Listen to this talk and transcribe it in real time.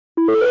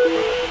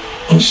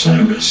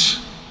Osiris.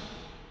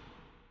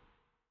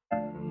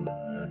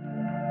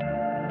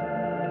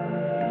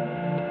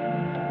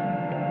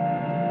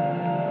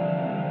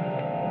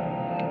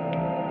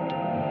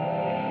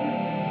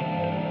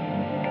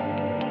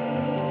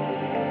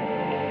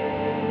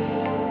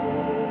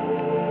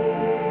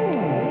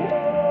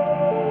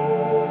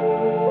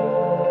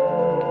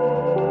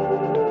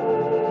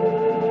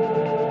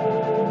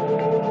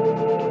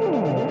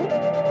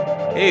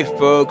 Hey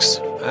folks,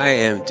 I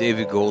am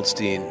David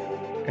Goldstein.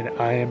 And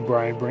I am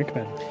Brian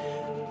Brinkman.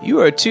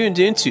 You are tuned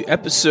in to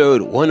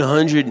episode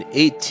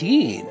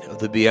 118 of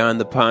the Beyond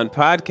the Pond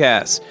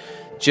podcast.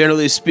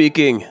 Generally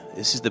speaking,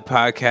 this is the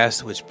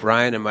podcast in which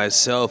Brian and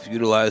myself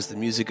utilize the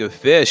music of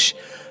Phish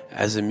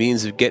as a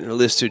means of getting a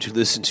listener to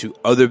listen to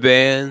other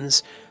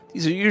bands.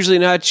 These are usually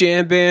not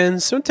jam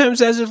bands.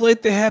 Sometimes, as of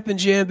late, they have been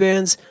jam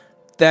bands.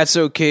 That's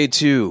okay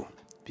too,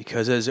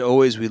 because as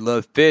always, we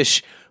love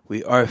Phish.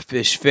 We are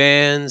Phish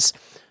fans.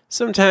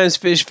 Sometimes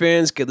Phish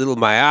fans get a little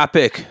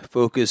myopic,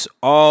 focus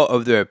all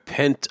of their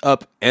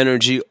pent-up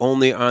energy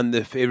only on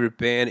their favorite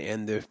band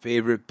and their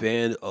favorite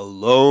band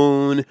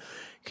alone.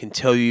 Can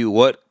tell you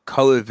what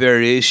color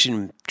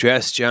variation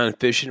dress John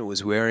Fisher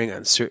was wearing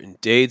on certain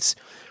dates.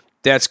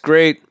 That's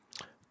great,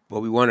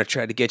 but we want to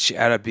try to get you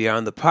out of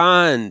Beyond the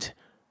Pond.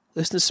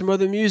 Listen to some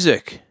other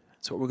music.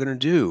 That's what we're going to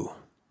do.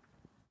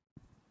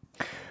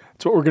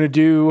 That's what we're going to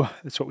do.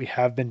 That's what we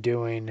have been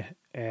doing.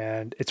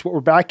 And it's what we're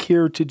back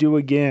here to do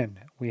again.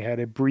 We had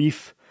a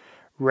brief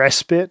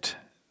respite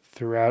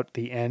throughout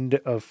the end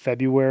of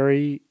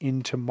February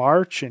into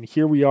March, and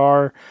here we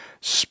are.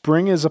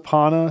 Spring is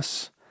upon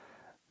us.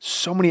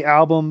 So many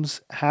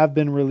albums have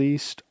been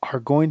released,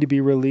 are going to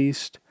be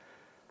released.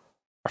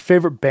 Our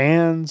favorite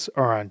bands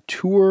are on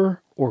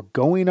tour or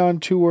going on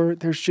tour.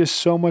 There's just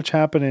so much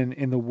happening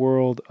in the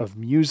world of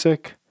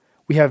music.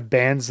 We have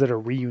bands that are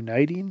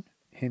reuniting.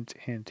 Hint,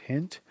 hint,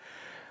 hint.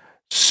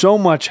 So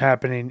much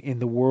happening in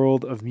the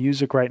world of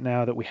music right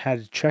now that we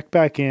had to check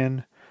back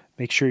in,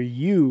 make sure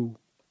you,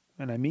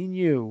 and I mean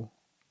you,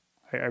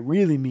 I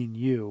really mean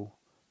you,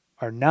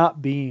 are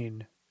not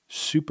being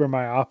super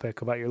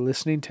myopic about your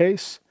listening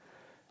tastes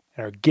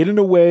and are getting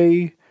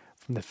away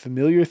from the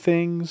familiar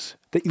things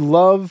that you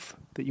love,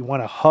 that you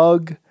want to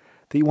hug,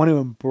 that you want to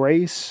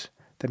embrace,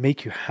 that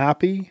make you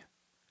happy,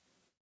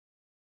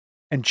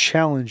 and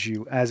challenge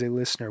you as a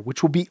listener,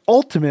 which will be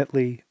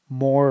ultimately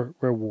more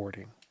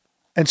rewarding.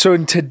 And so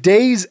in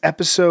today's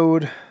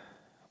episode,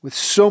 with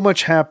so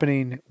much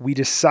happening, we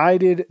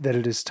decided that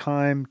it is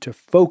time to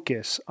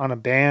focus on a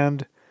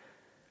band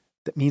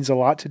that means a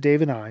lot to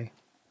Dave and I,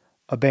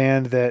 a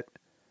band that,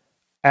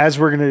 as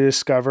we're going to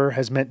discover,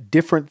 has meant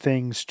different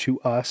things to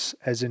us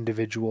as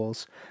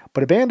individuals,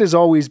 but a band has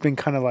always been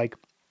kind of like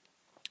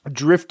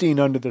drifting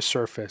under the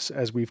surface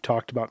as we've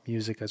talked about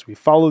music, as we've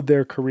followed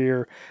their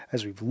career,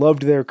 as we've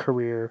loved their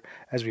career,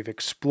 as we've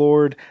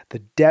explored the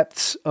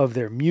depths of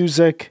their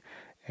music,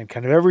 and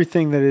kind of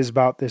everything that is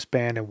about this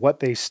band and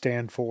what they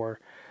stand for.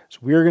 So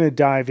we're going to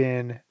dive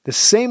in the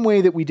same way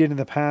that we did in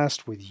the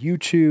past with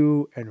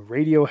U2 and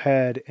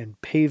Radiohead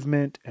and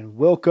Pavement and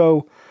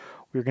Wilco.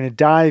 We're going to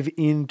dive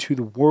into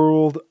the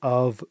world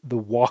of the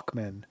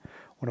Walkmen,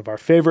 one of our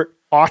favorite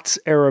aughts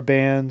era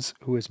bands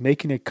who is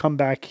making a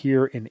comeback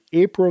here in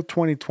April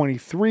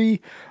 2023,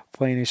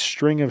 playing a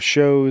string of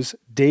shows.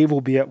 Dave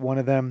will be at one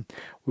of them.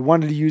 We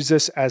wanted to use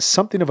this as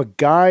something of a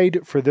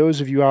guide for those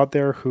of you out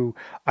there who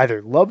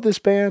either love this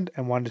band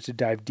and wanted to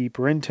dive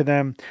deeper into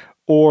them,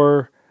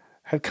 or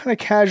have kind of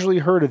casually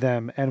heard of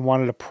them and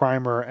wanted a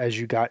primer as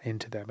you got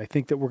into them. I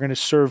think that we're going to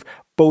serve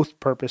both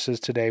purposes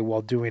today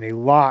while doing a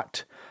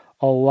lot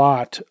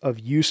of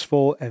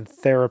useful and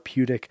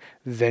therapeutic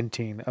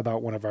venting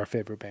about one of our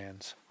favorite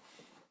bands.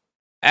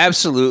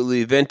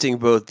 Absolutely, venting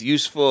both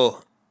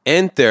useful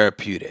and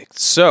therapeutic.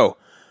 So,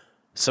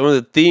 some of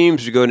the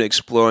themes we're going to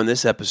explore in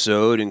this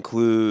episode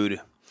include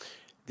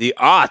the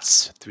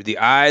aughts through the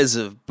eyes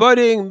of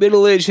budding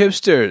middle-aged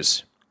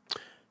hipsters,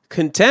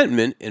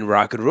 contentment in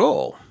rock and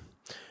roll,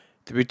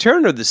 the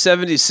return of the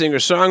 70s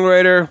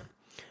singer-songwriter,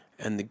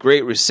 and the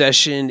Great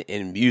Recession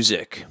in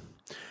music.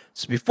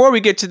 So before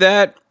we get to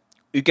that,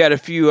 we've got a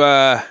few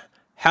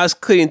house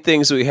cleaning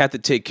things that we have to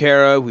take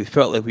care of. We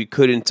felt like we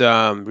couldn't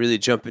really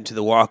jump into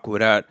the walk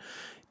without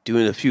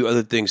doing a few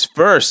other things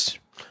first.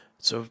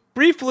 So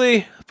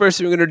briefly, first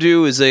thing we're going to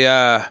do is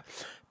a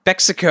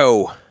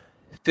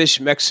Phish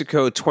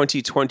Mexico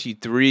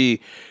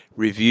 2023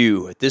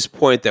 review. At this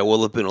point, that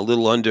will have been a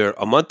little under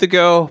a month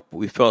ago, but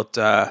we felt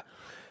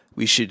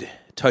we should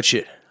touch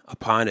it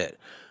upon it.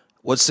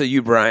 What say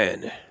you,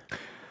 Brian?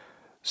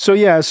 So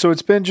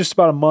it's been just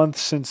about a month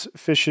since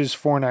Phish's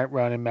 4-night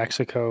run in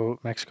Mexico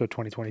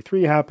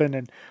 2023 happened,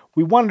 and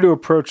we wanted to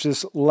approach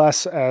this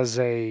less as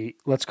a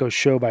let's go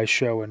show by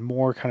show and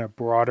more kind of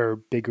broader,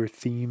 bigger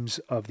themes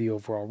of the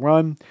overall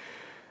run.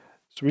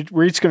 So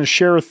we're each going to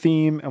share a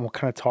theme, and we'll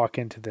kind of talk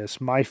into this.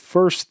 My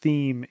first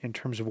theme in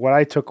terms of what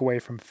I took away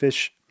from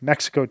Phish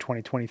Mexico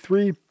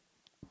 2023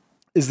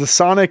 is the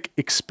sonic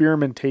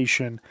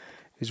experimentation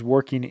is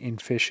working in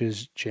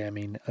Phish's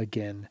jamming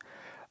again.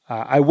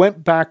 I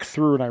went back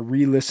through and I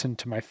re-listened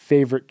to my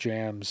favorite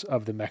jams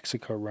of the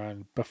Mexico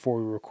run before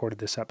we recorded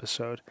this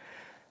episode.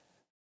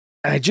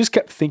 And I just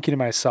kept thinking to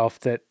myself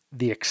that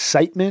the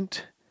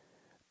excitement,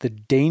 the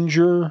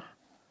danger,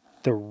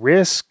 the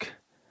risk,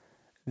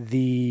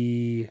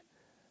 the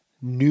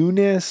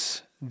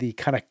newness, the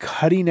kind of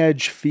cutting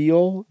edge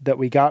feel that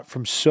we got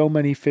from so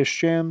many Fish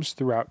jams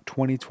throughout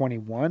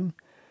 2021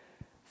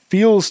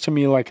 feels to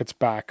me like it's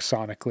back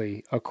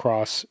sonically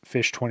across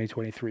Fish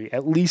 2023,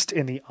 at least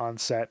in the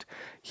onset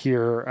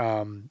here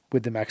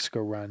with the Mexico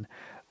run.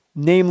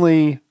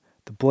 Namely,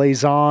 the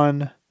Blaze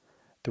On,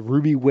 the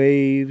Ruby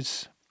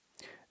Waves,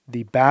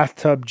 the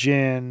Bathtub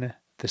Gin,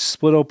 the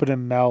Split Open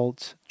and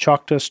Melt,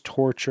 Chalk Dust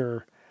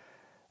Torture,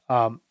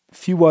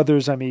 few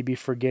others I may be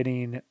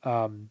forgetting.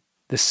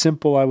 The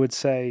Simple, I would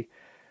say.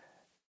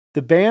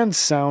 The band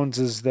sounds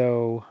as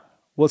though,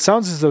 well, it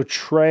sounds as though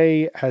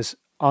Trey has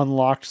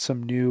unlocked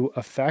some new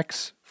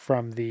effects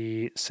from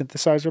the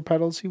synthesizer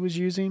pedals he was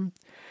using.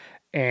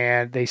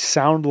 And they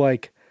sound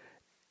like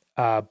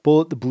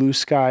Bullet the Blue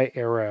Sky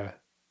era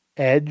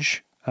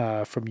Edge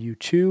from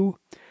U2.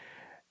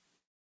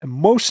 And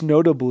most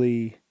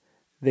notably,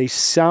 they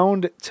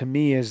sound to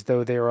me as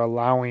though they're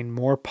allowing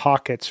more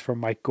pockets for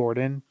Mike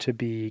Gordon to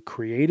be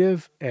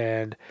creative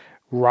and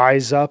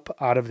rise up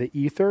out of the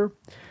ether.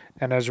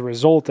 And as a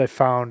result, I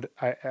found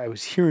I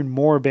was hearing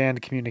more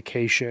band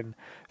communication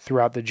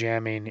throughout the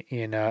jamming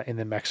in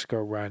the Mexico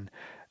run.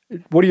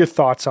 What are your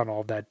thoughts on all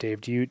of that,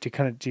 Dave? Do you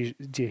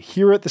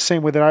hear it the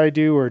same way that I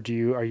do, or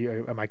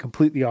am I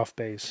completely off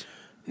base?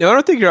 No, I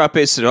don't think you're off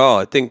base at all.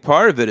 I think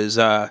part of it is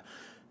the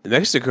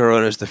Mexico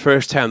run is the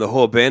first time the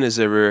whole band has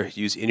ever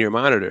used in-ear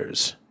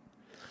monitors.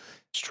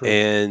 It's true.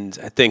 And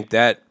I think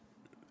that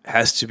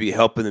has to be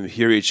helping them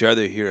hear each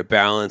other, hear a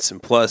balance,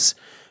 and plus,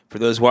 for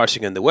those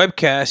watching on the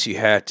webcast, you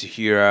had to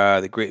hear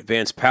the great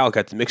Vance Powell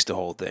got to mix the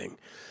whole thing.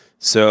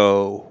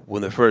 So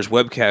when the first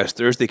webcast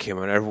Thursday came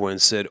on, everyone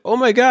said, "Oh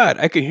my God,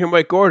 I can hear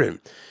Mike Gordon.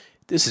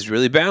 This is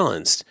really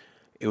balanced."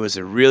 It was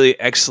a really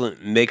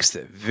excellent mix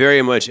that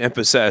very much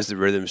emphasized the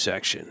rhythm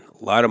section.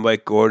 A lot of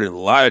Mike Gordon, a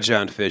lot of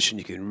John Fish, and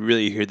you can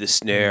really hear the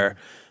snare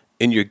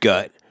in your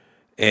gut.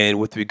 And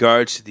with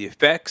regards to the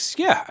effects,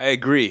 yeah, I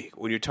agree.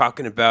 When you're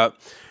talking about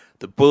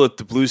the Bullet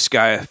the Blue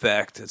Sky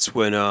effect, that's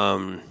when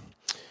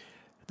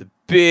the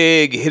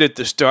big hit at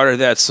the start of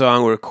that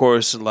song, where of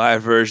course in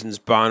live versions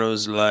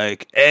Bono's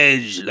like,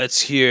 "Edge,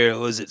 let's hear,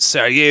 was it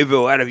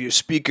Sarajevo out of your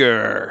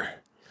speaker?"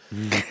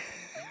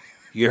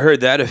 You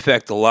heard that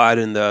effect a lot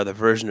in the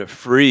version of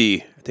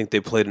Free. I think they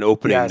played an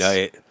opening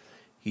night.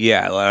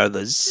 Yeah, a lot of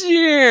the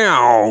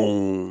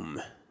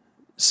zoom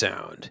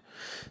sound.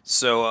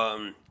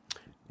 So,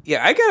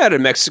 yeah, I got out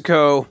of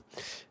Mexico.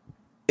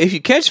 If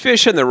you catch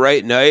Fish on the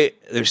right night,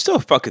 they're still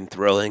fucking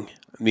thrilling.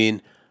 I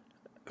mean,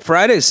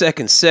 Friday's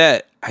second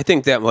set, I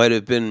think that might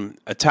have been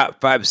a top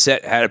 5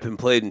 set had it been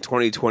played in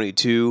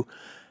 2022.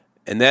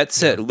 And that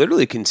set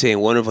literally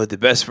contained one of like the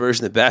best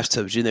versions of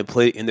Bathtub Gin they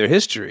played in their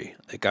history.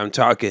 Like I'm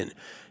talking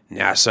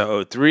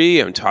NASA 03,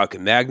 I'm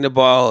talking Magna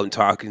Ball, I'm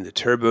talking the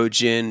Turbo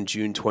Gin,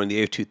 June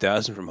 28th,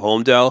 2000 from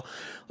Holmdel.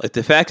 Like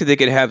the fact that they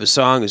could have a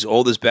song as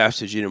old as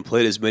Bathtub Gin and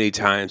play it as many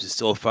times and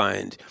still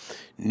find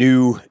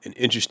new and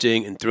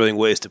interesting and thrilling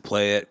ways to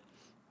play it.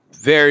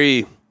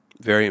 Very,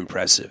 very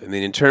impressive. I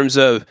mean, in terms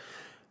of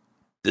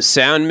the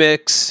sound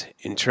mix,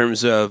 in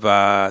terms of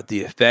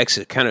the effects,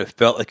 it kind of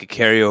felt like a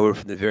carryover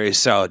from the very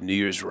solid New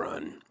Year's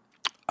run.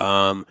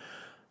 On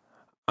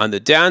the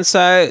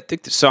downside, I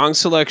think the song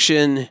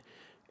selection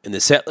and the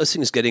set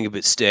listing is getting a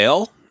bit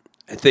stale.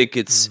 I think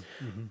it's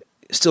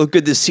still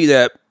good to see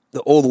that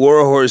the old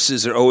war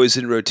horses are always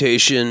in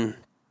rotation.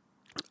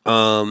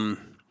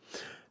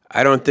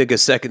 I don't think a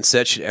second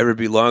set should ever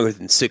be longer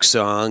than 6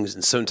 songs,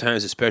 and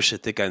sometimes, especially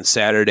I think on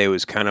Saturday,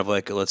 was kind of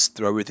like a let's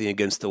throw everything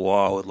against the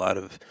wall with a lot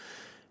of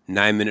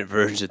 9-minute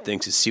versions of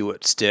things to see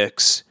what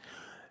sticks.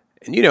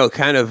 And, you know,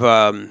 kind of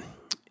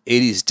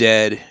 80s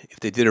Dead, if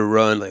they did a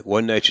run, like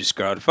one night your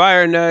Scarlet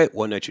Fire night,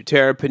 one night your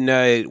Terrapin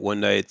night, one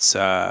night's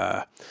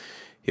your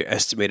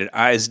Estimated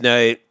Eyes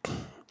night.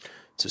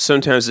 So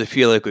sometimes I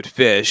feel like with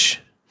Fish,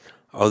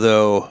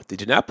 although they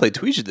did not play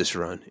Tweezer this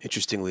run,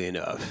 interestingly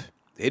enough.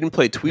 They didn't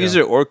play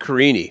Tweezer or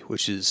Carini,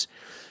 which is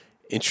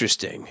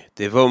interesting.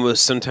 They've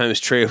almost sometimes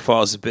Trey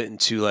falls a bit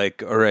into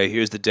like, all right,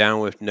 here's the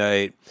Downwith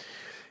night,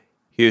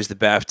 here's the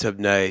Bathtub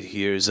night,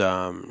 here's you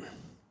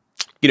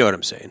know what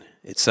I'm saying.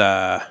 It's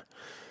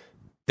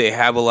they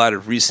have a lot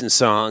of recent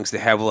songs, they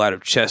have a lot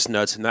of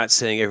chestnuts. I'm not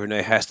saying every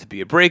night has to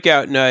be a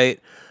breakout night,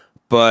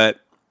 but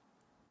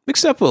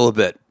mix it up a little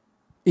bit.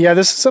 Yeah,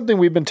 this is something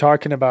we've been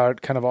talking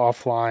about kind of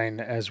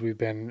offline as we've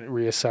been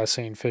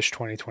reassessing Fish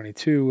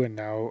 2022 and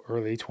now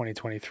early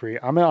 2023.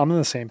 I'm on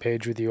the same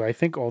page with you. I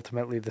think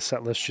ultimately the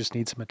set list just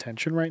needs some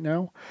attention right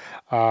now.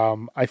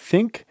 I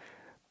think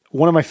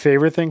one of my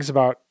favorite things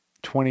about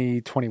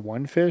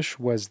 2021 Fish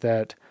was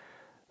that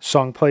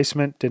Song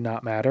placement did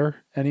not matter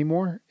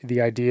anymore.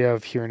 The idea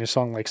of hearing a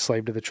song like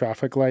Slave to the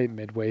Traffic Light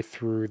midway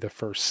through the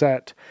first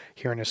set,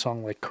 hearing a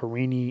song like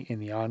Carini in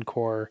the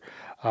encore,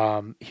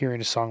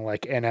 hearing a song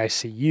like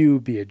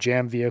NICU be a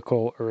jam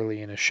vehicle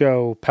early in a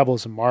show,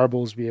 Pebbles and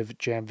Marbles be a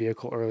jam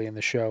vehicle early in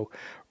the show.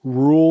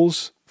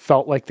 Rules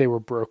felt like they were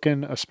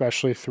broken,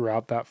 especially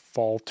throughout that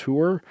fall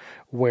tour,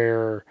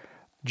 where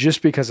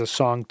just because a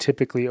song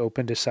typically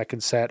opened a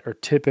second set or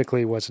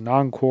typically was an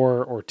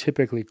encore or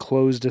typically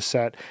closed a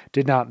set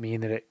did not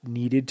mean that it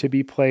needed to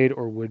be played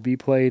or would be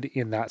played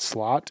in that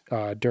slot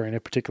during a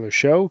particular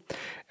show.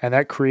 And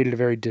that created a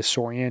very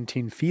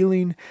disorienting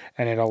feeling,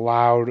 and it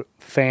allowed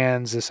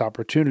fans this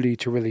opportunity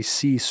to really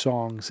see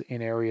songs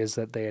in areas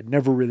that they had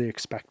never really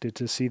expected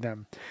to see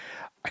them.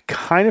 I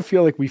kind of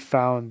feel like we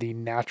found the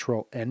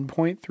natural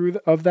endpoint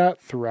of that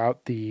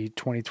throughout the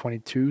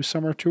 2022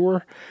 summer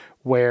tour,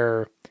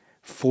 where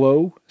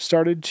flow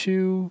started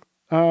to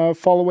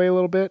fall away a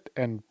little bit.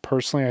 And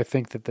personally, I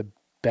think that the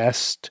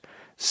best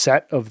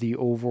set of the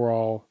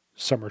overall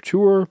summer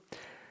tour,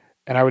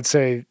 and I would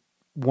say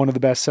one of the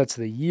best sets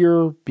of the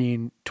year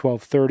being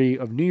 12:30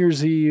 of New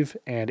Year's Eve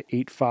and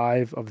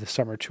 8:5 of the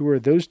summer tour.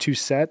 Those two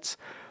sets,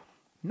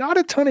 not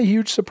a ton of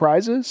huge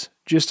surprises,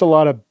 just a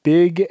lot of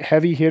big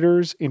heavy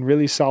hitters in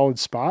really solid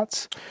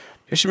spots.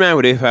 Just remind me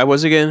what 8-5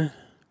 was again?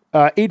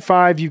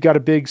 8-5, you've got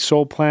a big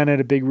Soul Planet,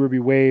 a big Ruby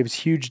Waves,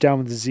 huge Down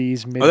with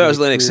Disease. Oh, that was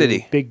Atlantic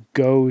City. Big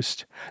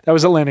Ghost. That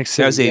was Atlantic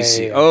City. That was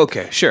AC. Yeah. Oh,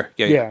 okay, sure.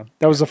 Yeah.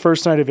 That was the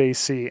first night of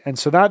AC. And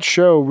so that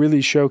show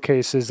really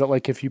showcases that,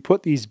 like, if you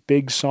put these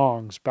big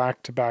songs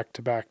back to back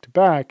to back to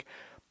back,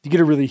 you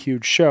get a really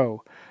huge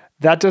show.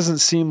 That doesn't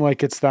seem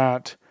like it's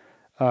that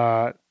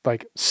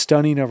like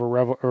stunning of a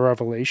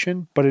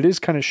revelation, but it is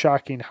kind of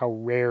shocking how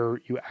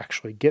rare you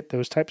actually get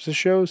those types of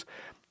shows.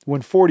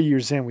 When 40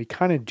 years in, we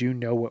kind of do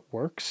know what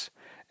works,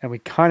 and we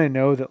kind of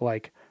know that,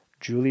 like,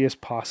 Julius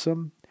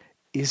Possum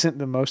isn't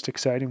the most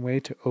exciting way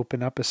to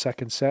open up a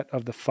second set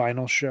of the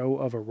final show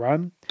of a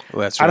run.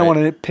 Well, that's right. I don't want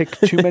to pick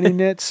too many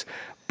nits,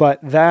 but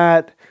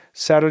that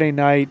Saturday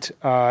night,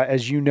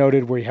 as you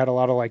noted, where you had a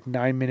lot of like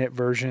 9-minute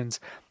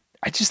versions,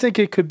 I just think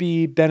it could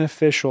be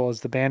beneficial as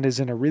the band is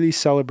in a really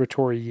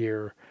celebratory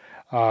year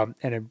and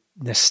a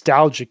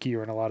nostalgic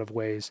year in a lot of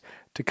ways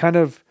to kind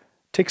of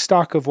take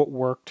stock of what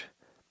worked,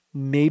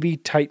 maybe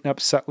tighten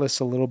up set lists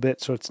a little bit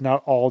so it's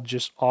not all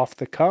just off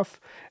the cuff,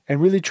 and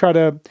really try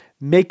to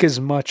make as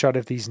much out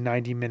of these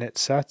 90-minute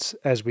sets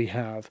as we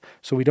have,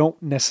 so we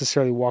don't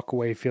necessarily walk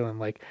away feeling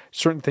like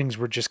certain things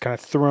were just kind of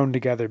thrown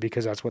together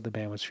because that's what the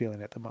band was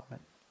feeling at the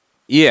moment.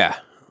 Yeah.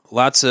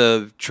 Lots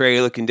of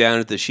Trey looking down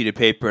at the sheet of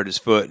paper at his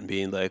foot and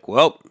being like,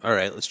 well, all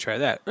right, let's try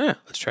that.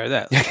 Let's try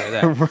that. Let's try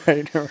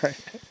that.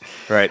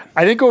 Right.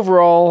 I think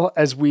overall,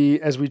 as we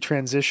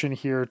transition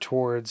here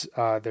towards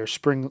their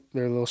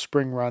little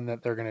spring run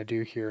that they're going to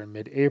do here in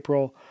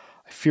mid-April,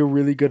 I feel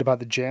really good about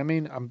the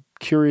jamming. I'm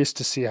curious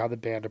to see how the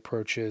band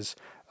approaches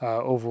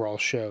overall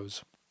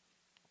shows.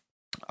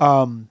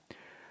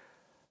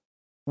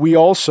 We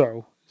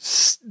also,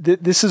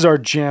 this is our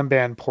jam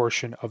band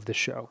portion of the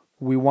show.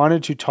 We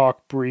wanted to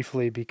talk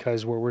briefly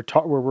because where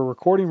we're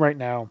recording right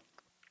now,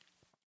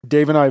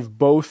 Dave and I have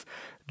both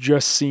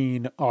just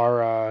seen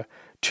our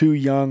two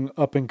young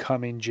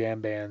up-and-coming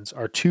jam bands,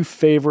 our two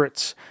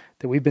favorites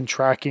that we've been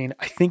tracking.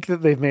 I think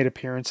that they've made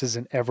appearances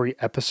in every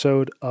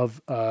episode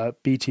of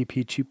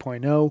BTP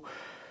 2.0.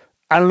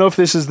 I don't know if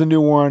this is the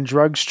new War on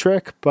Drugs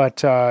trick,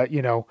 but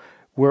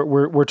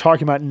we're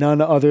talking about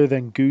none other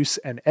than Goose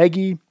and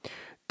Eggy.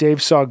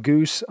 Dave saw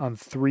Goose on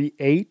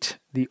 3/8,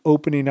 the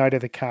opening night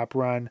of the Cap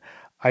Run.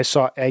 I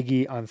saw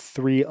Eggy on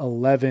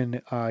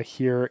 3/11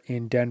 here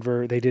in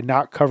Denver. They did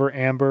not cover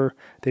Amber.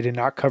 They did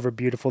not cover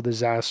Beautiful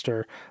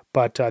Disaster,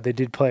 but they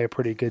did play a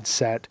pretty good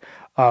set.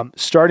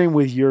 Starting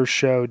with your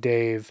show,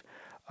 Dave,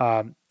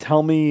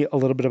 tell me a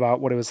little bit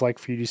about what it was like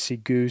for you to see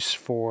Goose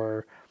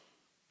for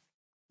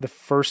the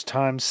first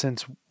time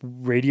since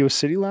Radio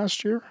City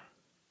last year.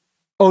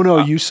 Oh, no,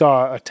 you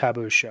saw a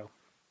Taboo show.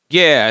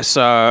 Yeah,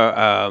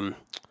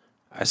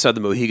 I saw the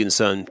Mohegan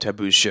Sun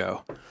Taboo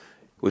show,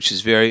 which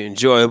is very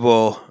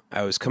enjoyable.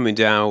 I was coming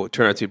down what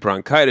turned out to be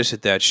bronchitis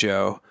at that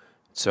show,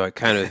 so I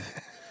kind of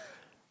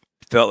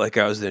felt like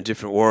I was in a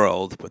different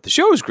world, but the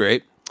show was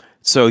great.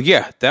 So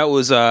yeah, that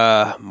was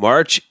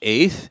March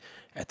 8th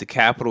at the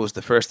Capitol. It was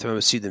the first time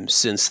I've seen them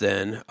since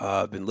then.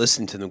 I've been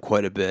listening to them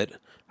quite a bit,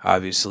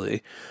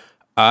 obviously.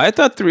 I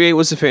thought 3/8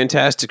 was a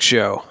fantastic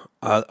show.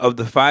 Of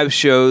the 5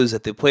 shows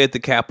that they play at the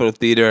Capitol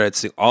Theater,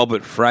 it's all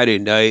but Friday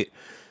night.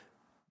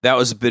 That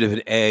was a bit of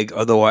an egg.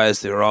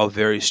 Otherwise, they were all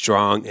very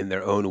strong in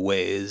their own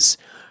ways.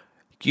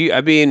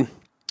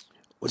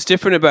 What's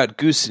different about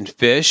Goose and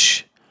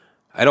Fish,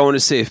 I don't want to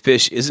say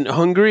Fish isn't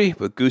hungry,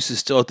 but Goose is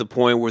still at the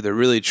point where they're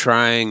really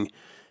trying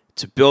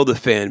to build a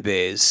fan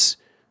base.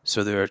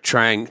 So they're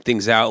trying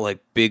things out like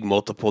big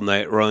multiple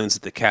night runs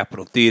at the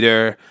Capitol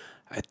Theater.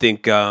 I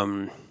think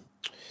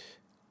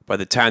by by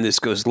the time this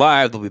goes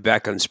live, they'll be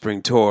back on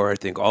spring tour. I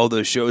think all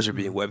those shows are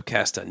being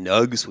webcast on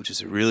Nugs, which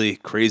is a really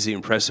crazy,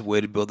 impressive way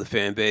to build a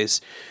fan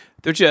base.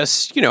 They're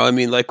just,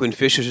 like when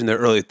Fish was in their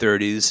early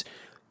 30s,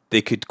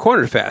 they could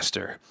corner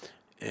faster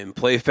and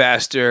play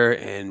faster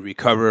and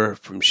recover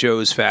from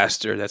shows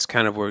faster. That's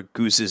kind of where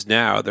Goose is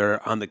now.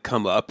 They're on the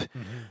come up,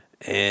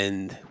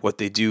 and what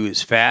they do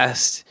is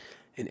fast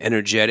and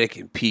energetic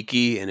and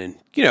peaky, and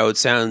it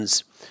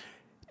sounds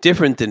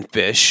different than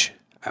Fish.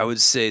 I would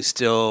say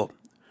still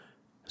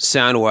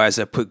sound-wise,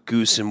 I put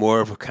Goose in more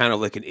of a kind of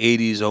like an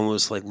 80s,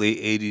 almost like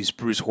late 80s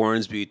Bruce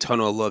Hornsby,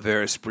 Tunnel of Love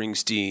era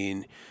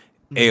Springsteen,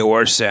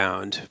 AOR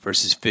sound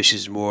versus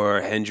Fish's more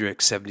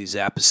Hendrix 70s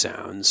Zappa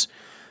sounds.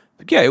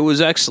 But yeah, it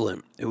was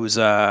excellent. It was,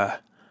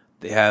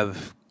 they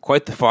have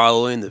quite the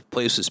following. The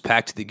place was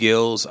packed to the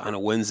gills on a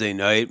Wednesday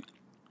night.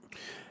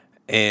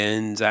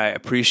 And I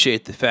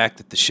appreciate the fact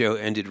that the show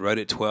ended right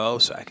at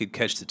 12, so I could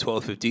catch the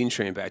 12:15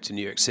 train back to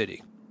New York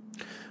City.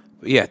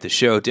 But yeah, the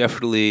show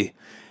definitely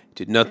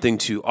did nothing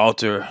to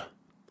alter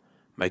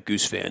my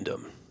Goose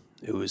fandom.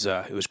 It was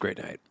a great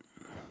night.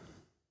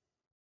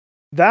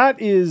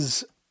 That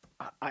is,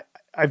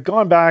 I've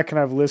gone back and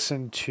I've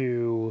listened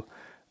to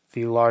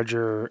the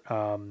larger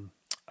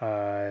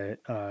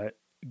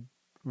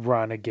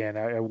run again.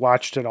 I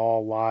watched it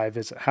all live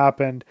as it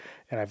happened,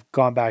 and I've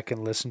gone back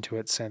and listened to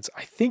it since.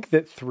 I think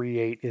that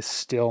 3/8 is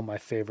still my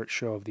favorite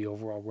show of the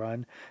overall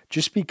run,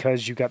 just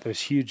because you got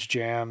those huge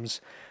jams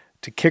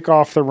to kick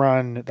off the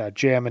run, that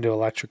jam into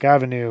Electric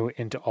Avenue,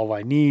 into All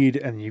I Need,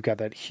 and you got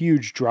that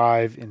huge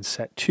drive in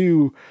set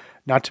 2,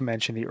 not to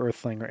mention the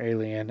Earthling or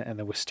Alien and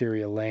the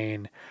Wisteria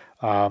Lane.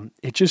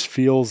 It just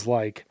feels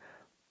like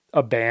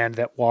a band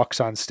that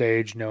walks on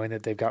stage knowing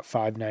that they've got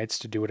 5 nights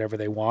to do whatever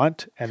they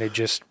want, and they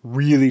just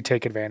really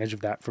take advantage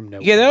of that from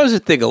nowhere. Yeah, that was the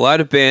thing. A lot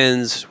of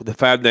bands with a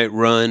 5-night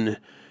run,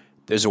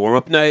 there's a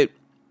warm-up night.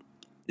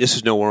 This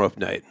was no warm-up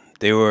night.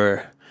 They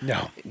were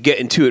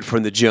getting to it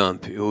from the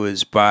jump. It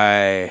was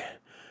by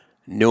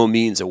no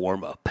means a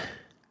warm-up.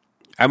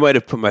 I might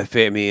have put my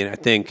family in. I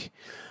think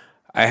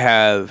I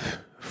have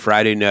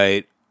Friday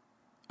night.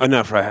 Oh,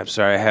 not Friday. I'm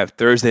sorry. I have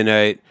Thursday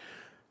night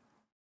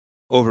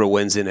over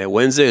Wednesday night.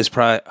 Wednesday was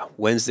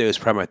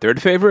probably my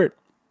third favorite,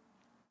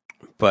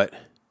 but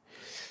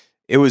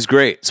it was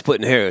great.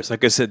 Splitting hairs.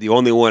 Like I said, the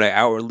only one I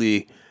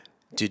outwardly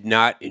did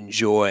not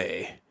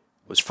enjoy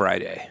was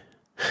Friday.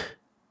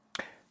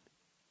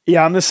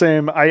 Yeah, I'm the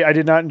same. I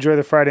did not enjoy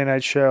the Friday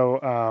night show,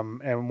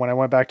 and when I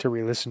went back to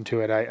re-listen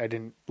to it, I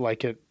didn't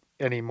like it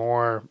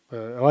anymore.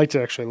 I liked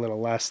it actually a little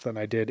less than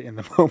I did in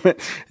the moment.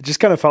 It just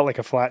kind of felt like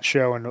a flat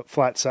show and a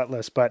flat set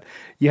list. But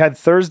you had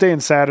Thursday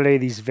and Saturday,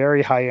 these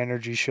very high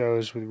energy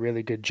shows with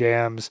really good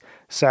jams.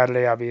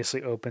 Saturday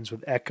obviously opens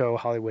with Echo,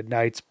 Hollywood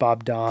Nights,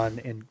 Bob Don,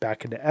 and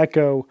back into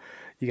Echo.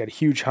 You got a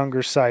huge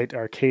Hunger Site,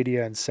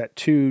 Arcadia, and set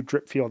 2,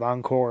 Dripfield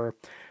Encore.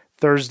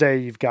 Thursday,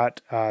 you've got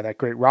that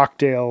great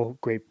Rockdale,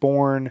 Great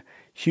Bourne,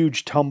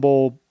 huge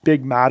Tumble,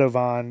 big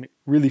Madovan,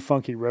 really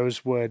funky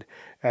Rosewood,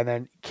 and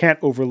then can't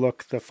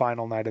overlook the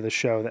final night of the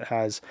show that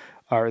has,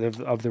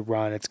 of the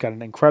run. It's got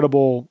an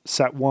incredible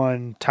set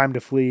 1, Time to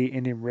Flee,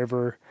 Indian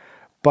River.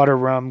 Butter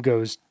Rum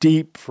goes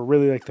deep for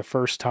really like the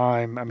first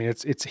time. I mean,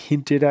 it's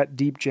hinted at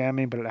deep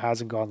jamming, but it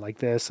hasn't gone like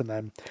this. And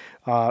then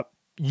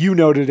you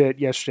noted it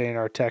yesterday in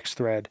our text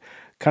thread,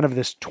 kind of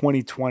this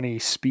 2020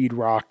 speed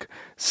rock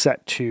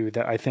set 2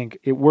 that I think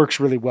it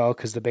works really well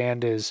because the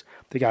band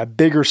they got a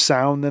bigger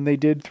sound than they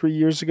did 3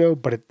 years ago,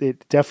 but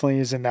it definitely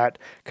is in that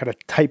kind of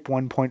type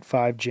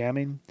 1.5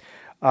 jamming.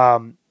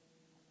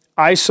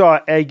 I saw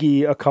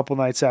Eggy a couple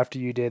nights after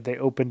you did. They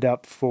opened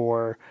up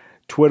for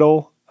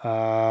Twiddle.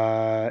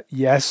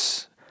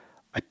 Yes,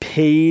 I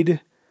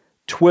paid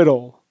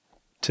Twiddle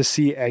to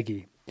see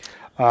Eggy.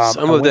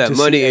 Some of that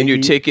money in your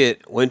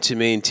ticket went to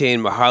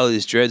maintain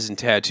Mahali's dreads and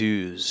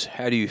tattoos.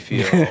 How do you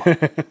feel?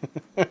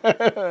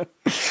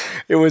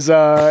 It was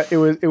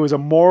a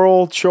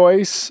moral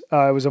choice.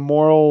 It was a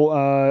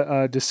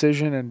moral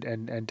decision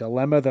and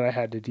dilemma that I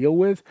had to deal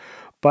with.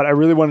 But I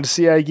really wanted to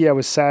see Aggie. I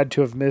was sad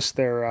to have missed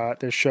their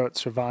show at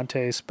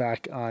Cervantes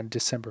back on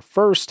December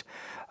 1st.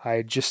 I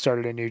had just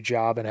started a new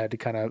job and had to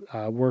kind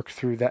of work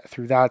through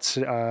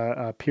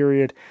that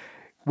period.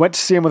 Went to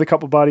see him with a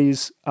couple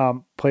buddies,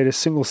 played a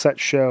single set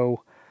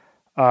show.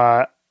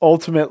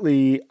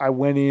 Ultimately, I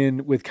went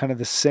in with kind of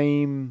the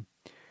same.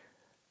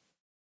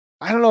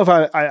 I don't know if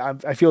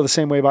I feel the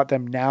same way about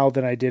them now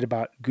than I did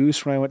about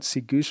Goose when I went to see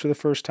Goose for the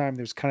first time.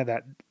 There's kind of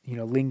that,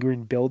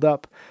 lingering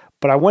buildup.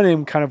 But I went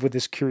in kind of with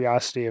this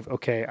curiosity of,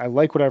 okay, I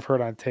like what I've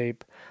heard on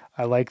tape.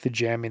 I like the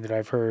jamming that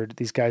I've heard.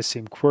 These guys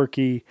seem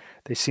quirky.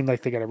 They seem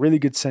like they got a really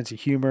good sense of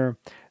humor.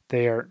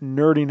 They are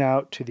nerding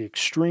out to the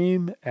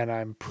extreme, and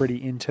I'm pretty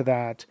into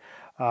that.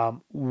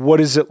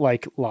 What is it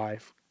like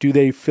live? Do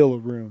they fill a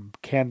room?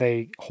 Can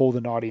they hold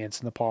an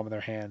audience in the palm of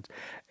their hand?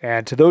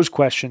 And to those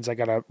questions, I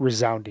got a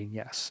resounding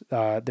yes.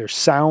 Their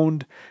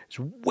sound is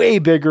way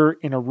bigger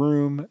in a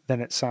room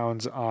than it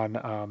sounds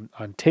on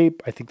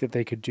tape. I think that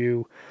they could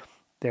do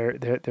their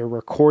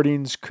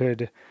recordings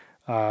could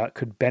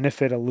could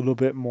benefit a little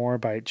bit more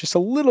by just a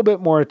little bit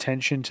more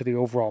attention to the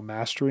overall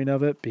mastering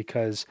of it,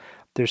 because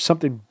there's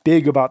something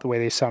big about the way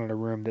they sound in a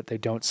room that they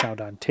don't sound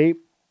on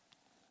tape.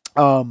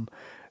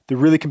 They're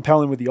really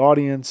compelling with the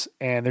audience,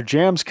 and their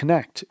jams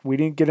connect. We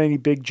didn't get any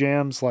big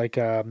jams like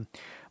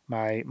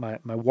my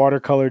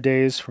Watercolor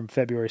Days from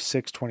February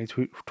 6,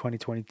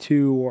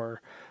 2022,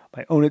 or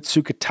my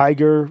Onitsuka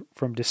Tiger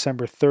from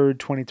December 3rd,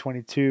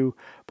 2022.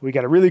 But we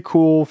got a really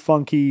cool,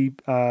 funky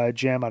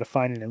jam out of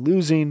Finding and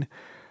Losing,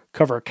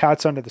 cover of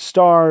Cats Under the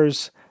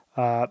Stars,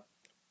 Burritos.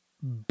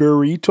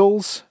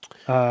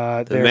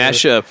 The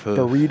mashup.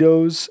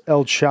 Burritos,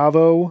 El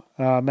Chavo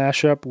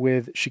mashup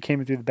with She Came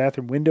In Through the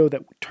Bathroom Window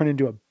that turned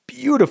into a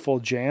beautiful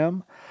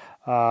jam.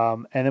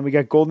 And then we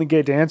got Golden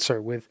Gate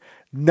Dancer with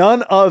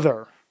none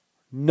other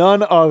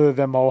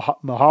than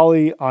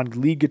Mahali on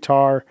lead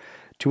guitar,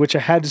 to which I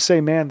had to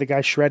say, man, the guy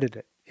shredded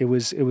it. It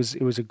was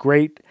a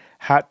great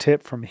hat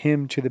tip from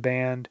him to the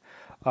band.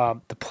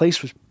 The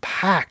place was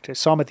packed. I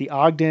saw him at the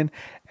Ogden,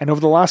 and over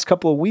the last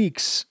couple of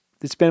weeks,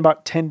 it's been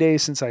about 10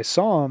 days since I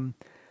saw him,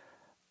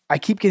 I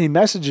keep getting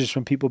messages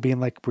from people being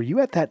like, were you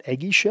at that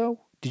Eggy show?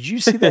 Did you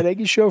see that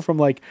Eggy show, from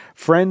like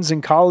friends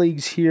and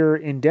colleagues here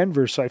in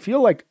Denver? So I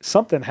feel like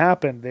something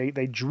happened.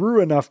 They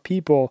drew enough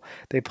people.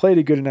 They played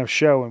a good enough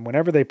show. And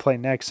whenever they play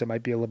next, it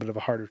might be a little bit of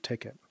a harder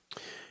ticket.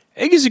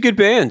 Eggy's a good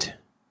band.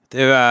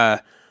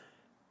 They're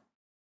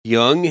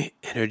young,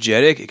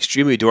 energetic,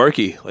 extremely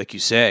dorky, like you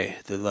say.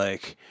 They're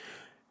like,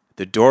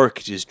 the dork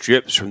just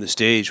drips from the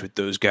stage with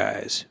those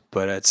guys.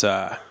 But it's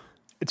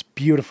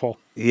beautiful.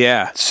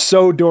 Yeah. It's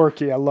so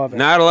dorky. I love it.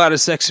 Not a lot of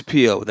sex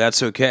appeal, but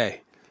that's okay.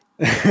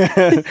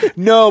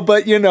 No,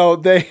 but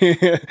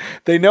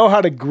they know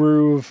how to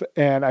groove,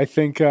 and I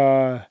think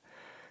they're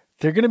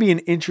going to be an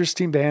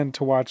interesting band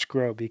to watch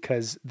grow,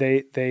 because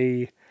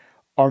they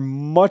are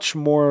much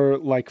more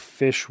like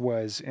Fish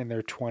was in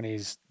their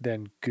 20s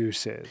than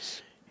Goose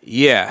is.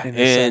 Yeah, in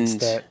the sense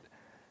that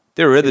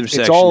their rhythm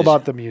section. It's all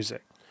about the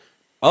music.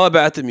 All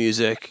about the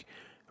music.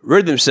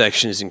 Rhythm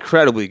section is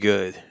incredibly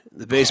good.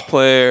 The bass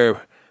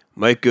player,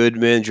 Mike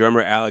Goodman,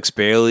 drummer Alex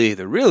Bailey,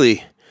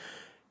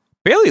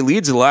 Bailey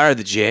leads a lot of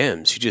the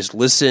jams. You just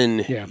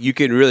listen, You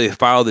can really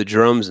follow the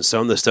drums and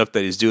some of the stuff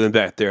that he's doing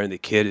back there, and the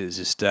kid is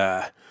just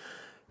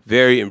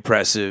very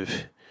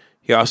impressive.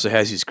 He also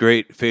has these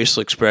great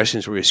facial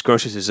expressions where he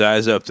scrunches his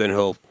eyes up, then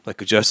he'll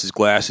like adjust his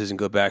glasses and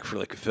go back for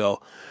like a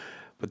fill.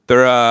 But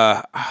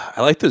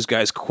I like those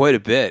guys quite a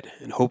bit,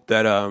 and hope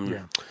that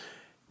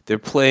they're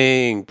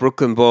playing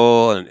Brooklyn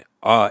Bowl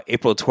on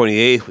April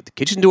 28th with the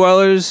Kitchen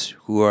Dwellers,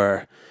 who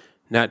are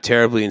not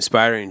terribly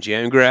inspiring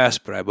jam grass,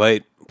 but I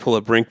might pull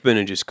a Brinkman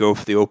and just go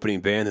for the opening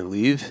band and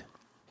leave.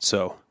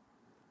 So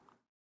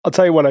I'll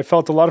tell you what, I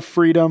felt a lot of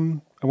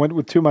freedom. I went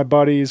with two of my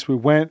buddies.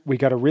 We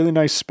got a really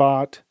nice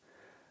spot,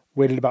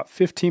 waited about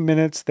 15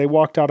 minutes. They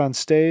walked out on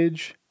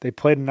stage. They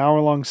played an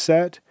hour-long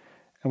set,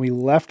 and we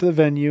left the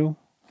venue,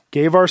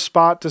 gave our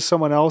spot to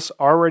someone else,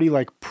 already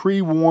like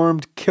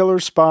pre-warmed, killer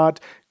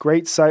spot,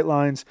 great sight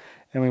lines,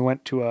 and we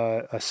went to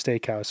a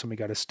steakhouse and we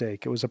got a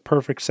steak. It was a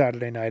perfect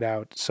Saturday night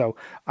out. So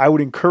I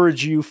would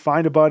encourage you,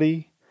 find a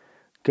buddy,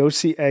 go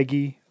see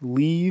Eggy,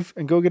 leave,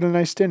 and go get a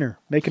nice dinner.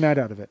 Make a night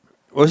out of it.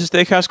 What's the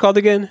steakhouse called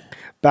again?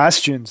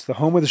 Bastion's, the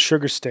home of the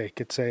sugar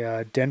steak. It's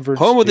a Denver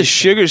home of the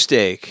sugar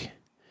steak.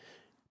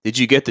 Did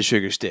you get the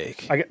sugar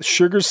steak? I got the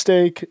sugar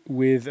steak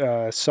with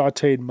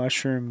sauteed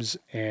mushrooms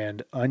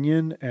and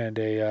onion, and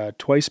a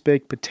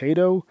twice-baked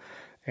potato,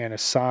 and a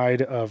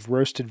side of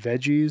roasted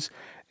veggies,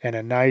 and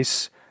a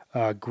nice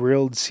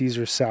grilled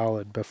Caesar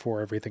salad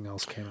before everything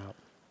else came out.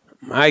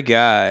 My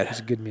God. It was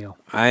a good meal.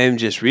 I am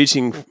just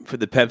reaching for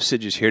the Pepsi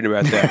just hearing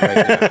about that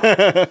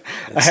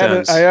right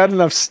now. I had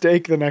enough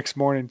steak the next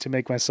morning to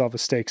make myself a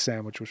steak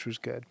sandwich, which was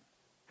good.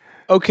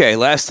 Okay,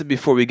 last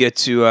before we get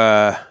to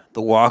the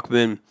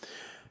Walkmen,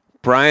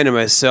 Brian and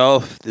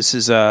myself, this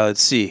is,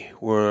 let's see,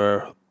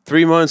 we're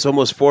 3 months,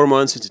 almost 4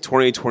 months into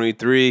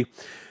 2023.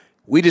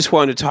 We just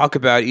wanted to talk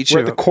about We're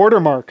at the quarter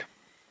mark.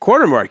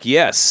 Quarter mark,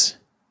 yes.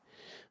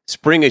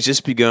 Spring has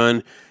just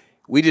begun.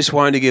 We just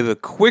wanted to give a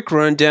quick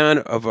rundown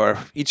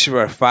of each of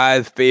our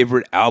 5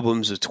 favorite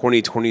albums of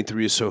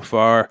 2023 so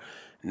far.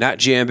 Not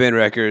jam band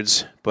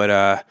records,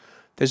 but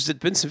there's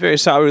been some very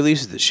solid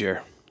releases this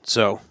year.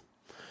 So,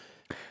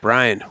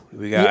 Brian,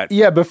 we got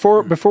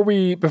before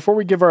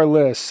we give our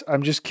list,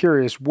 I'm just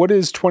curious, what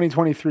has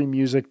 2023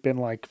 music been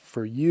like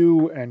for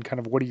you, and kind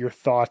of what are your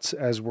thoughts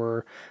as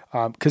we're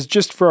because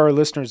just for our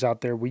listeners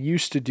out there, we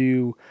used to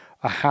do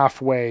a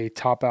halfway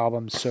top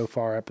albums so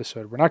far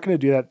episode. We're not going to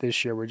do that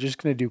this year. We're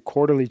just going to do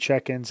quarterly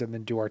check-ins and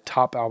then do our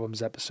top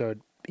albums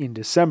episode in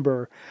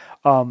December.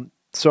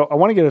 So I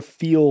want to get a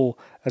feel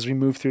as we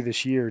move through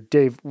this year.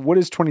 Dave, what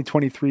has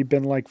 2023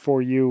 been like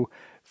for you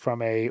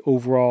from a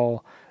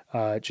overall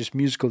just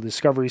musical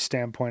discovery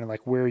standpoint, and like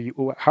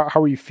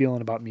how are you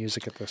feeling about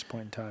music at this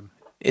point in time?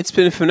 It's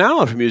been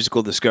phenomenal for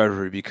musical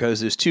discovery, because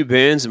there's 2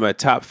 bands in my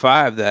top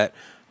 5 that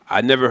I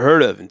never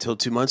heard of until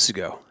 2 months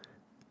ago.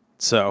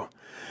 So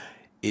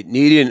it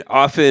needed,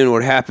 often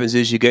what happens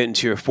is you get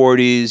into your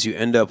 40s, you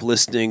end up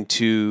listening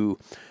to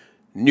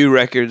new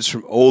records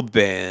from old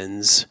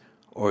bands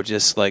or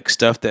just like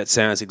stuff that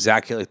sounds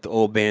exactly like the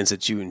old bands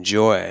that you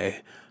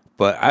enjoy.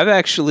 But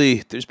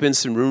there's been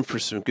some room for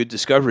some good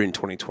discovery in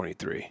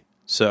 2023.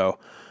 So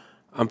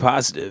I'm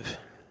positive.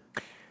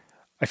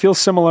 I feel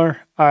similar.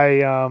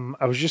 I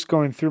was just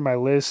going through my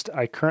list.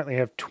 I currently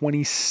have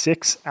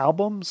 26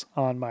 albums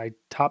on my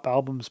top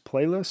albums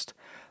playlist.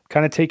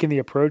 Kind of taking the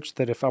approach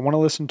that if I want to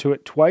listen to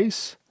it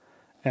twice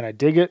and I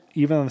dig it,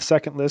 even on the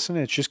second listen,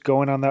 it's just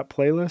going on that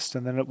playlist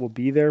and then it will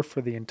be there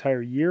for the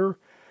entire year.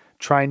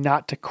 Try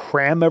not to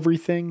cram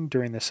everything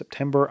during the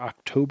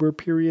September-October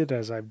period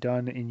as I've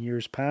done in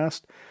years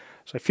past.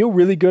 So I feel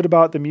really good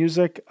about the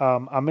music.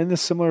 I'm in the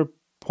similar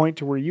point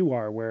to where you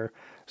are, where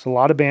there's a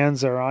lot of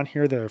bands that are on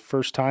here that are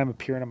first time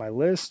appearing on my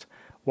list,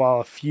 while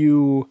a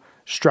few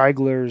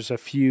stragglers, a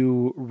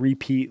few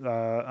repeat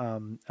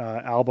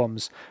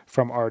albums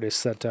from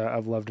artists that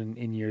I've loved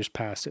in years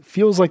past. It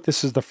feels like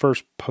this is the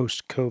first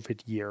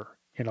post-COVID year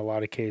in a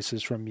lot of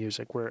cases from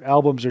music, where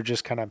albums are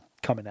just kind of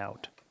coming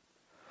out.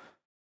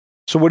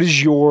 So what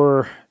is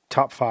your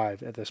top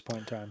 5 at this point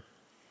in time?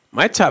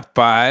 My top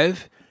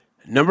 5,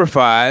 number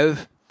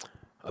 5,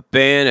 a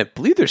band, I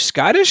believe they're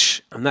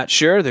Scottish. I'm not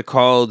sure. They're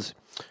called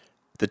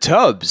The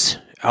Tubs.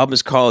 Album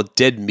is called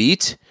Dead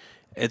Meat.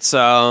 It's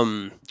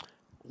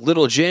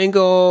little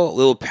jangle,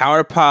 little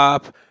power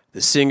pop.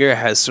 The singer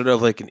has sort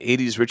of like an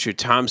 80s Richard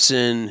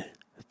Thompson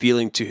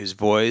feeling to his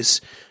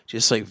voice.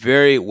 Just like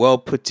very well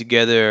put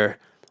together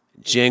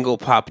jangle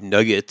pop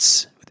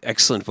nuggets with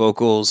excellent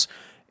vocals.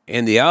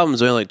 And the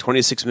album's only like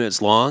 26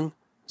 minutes long,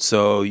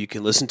 so you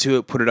can listen to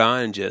it, put it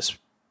on, and just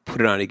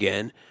put it on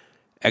again.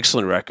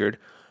 Excellent record.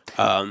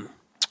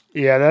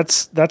 Yeah,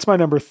 that's my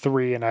number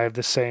 3, and I have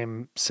the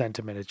same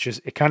sentiment.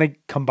 It kind of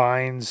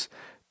combines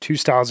two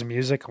styles of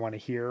music I want to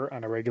hear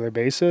on a regular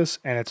basis,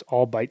 and it's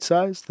all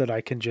bite-sized that I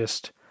can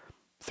just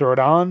throw it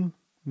on,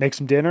 make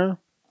some dinner,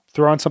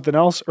 throw on something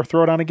else, or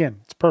throw it on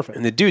again. It's perfect.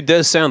 And the dude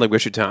does sound like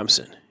Richard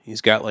Thompson.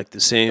 He's got like the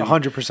same...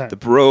 100%. The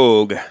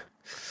brogue.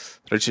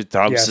 Richard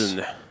Thompson.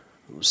 Yes.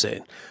 I'm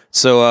saying.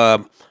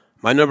 So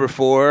my number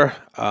 4,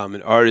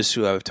 an artist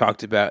who I've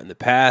talked about in the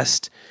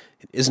past.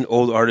 It is an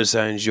old artist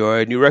I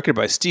enjoy. New record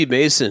by Steve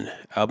Mason.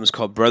 Album's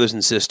called Brothers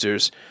and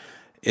Sisters.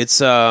 It's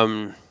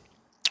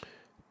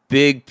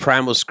big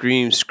Primal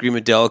Scream,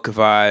 Screamadelica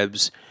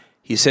vibes.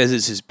 He says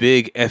it's his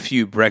big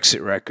FU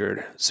Brexit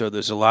record. So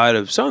there's a lot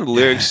of some of the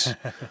lyrics.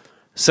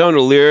 Some of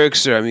the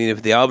lyrics are, I mean,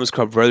 if the album's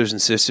called Brothers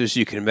and Sisters,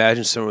 you can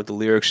imagine some of the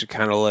lyrics are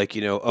kind of like,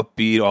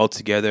 upbeat all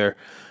together.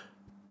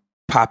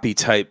 Poppy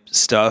type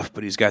stuff,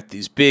 but he's got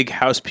these big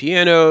house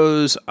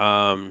pianos.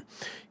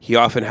 He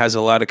often has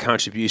a lot of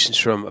contributions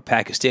from a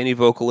Pakistani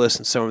vocalist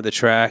in some of the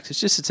tracks.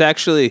 It's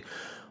actually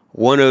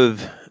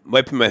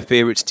might be my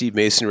favorite Steve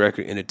Mason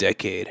record in a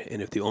decade.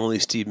 And if the only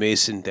Steve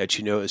Mason that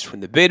you know is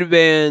from the Beta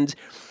Band,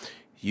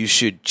 you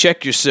should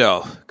check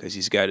yourself, because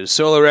he's got his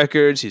solo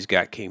records, he's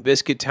got King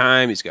Biscuit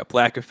Time, he's got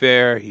Black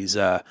Affair. He's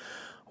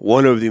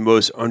one of the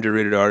most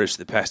underrated artists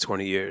of the past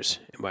 20 years,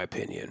 in my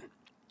opinion.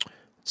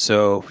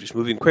 So, just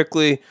moving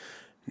quickly.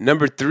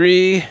 Number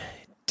 3,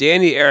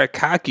 Danny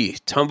Arakaki,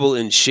 Tumble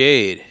in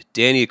Shade.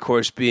 Danny, of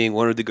course, being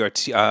one of the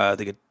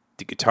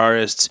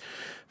guitarists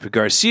for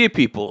Garcia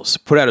Peoples,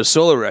 put out a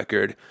solo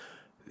record.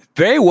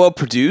 Very well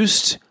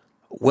produced,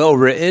 well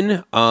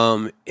written.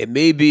 It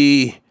may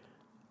be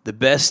the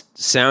best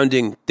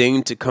sounding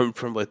thing to come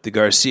from like the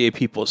Garcia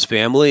Peoples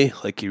family.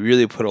 Like, he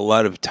really put a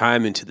lot of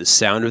time into the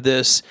sound of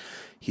this.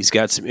 He's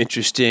got some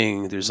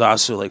interesting, there's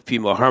also like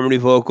female harmony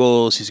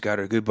vocals. He's got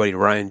our good buddy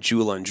Ryan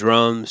Jewell on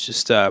drums.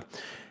 Just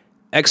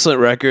excellent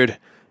record,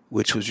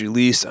 which was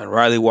released on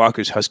Riley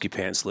Walker's Husky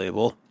Pants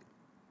label.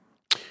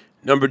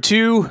 Number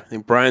 2, I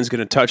think Brian's going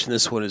to touch on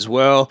this one as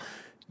well.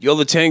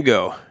 Yola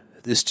Tango,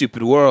 This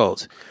Stupid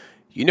World.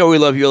 You know we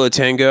love Yola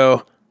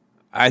Tango.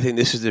 I think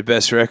this is their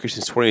best record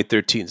since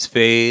 2013's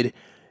Fade.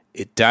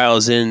 It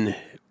dials in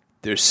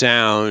their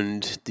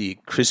sound, the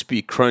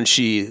crispy,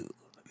 crunchy,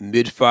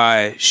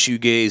 mid-fi,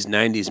 shoegaze,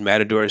 90s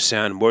Matador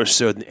sound, more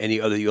so than any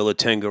other Yola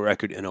Tango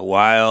record in a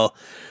while.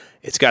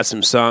 It's got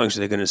some songs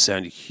that are going to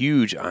sound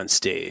huge on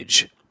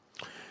stage.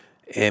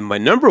 And my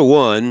number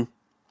 1,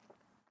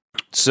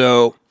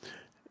 so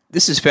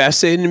this is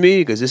fascinating to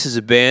me because this is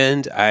a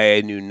band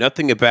I knew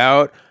nothing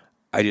about.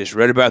 I just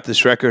read about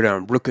this record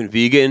on Brooklyn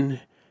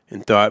Vegan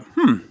and thought,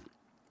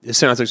 this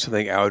sounds like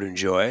something I would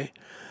enjoy.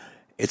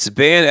 It's a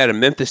band out of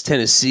Memphis,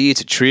 Tennessee.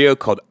 It's a trio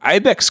called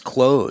Ibex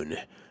Clone.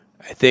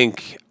 I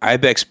think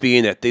Ibex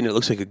being that thing that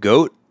looks like a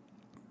goat.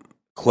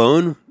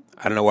 Clone.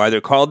 I don't know why they're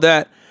called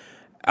that.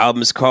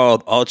 Album is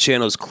called All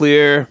Channels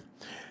Clear.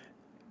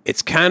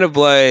 It's kind of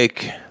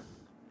like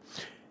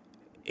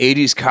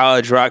 80s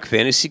college rock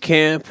fantasy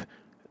camp.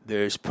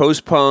 There's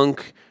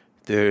post-punk.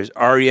 There's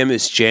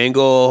REM-ish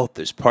jangle.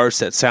 There's parts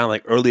that sound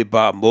like early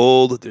Bob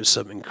Mould. There's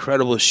some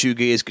incredible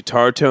shoegaze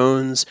guitar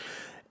tones.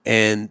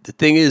 And the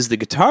thing is, the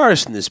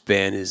guitarist in this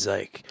band is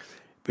like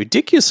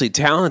ridiculously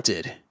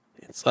talented.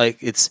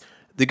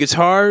 The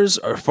guitars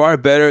are far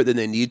better than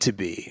they need to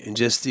be. And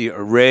just the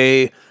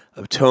array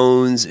of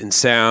tones and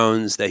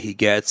sounds that he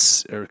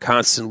gets are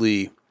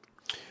constantly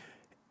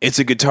it's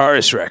a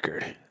guitarist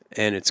record,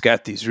 and it's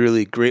got these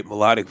really great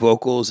melodic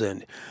vocals,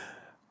 and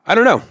I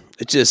don't know,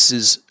 it just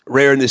is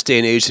rare in this day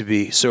and age to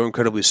be so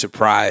incredibly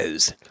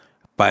surprised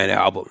by an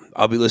album.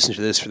 I'll be listening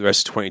to this for the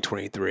rest of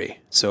 2023.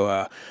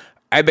 So,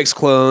 Ibex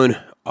Clone,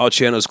 all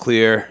channels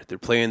clear. They're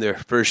playing their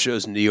first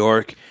shows in New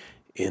York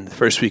in the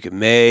first week of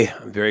May.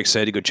 I'm very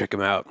excited to go check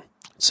them out.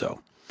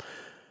 So,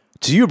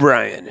 to you,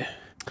 Brian.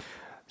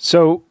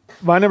 So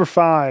my number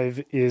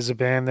 5 is a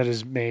band that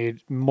has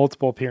made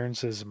multiple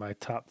appearances in my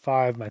top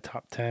 5, my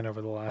top 10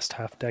 over the last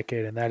half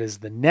decade, and that is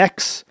the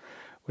Necks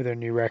with their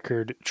new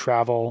record,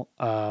 Travel.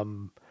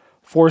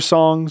 4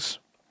 songs,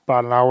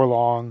 about an hour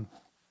long.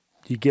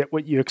 You get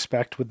what you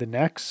expect with the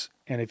Necks,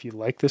 and if you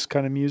like this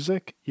kind of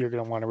music, you're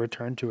going to want to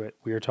return to it.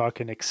 We are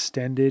talking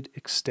extended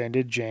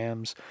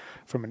jams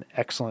from an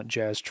excellent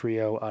jazz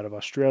trio out of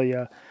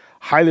Australia.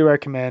 Highly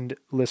recommend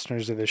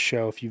listeners of this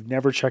show, if you've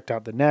never checked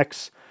out the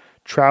Necks,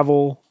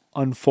 Travel,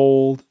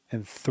 Unfold,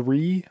 and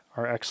 3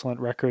 are excellent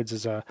records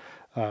as a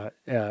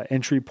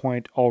entry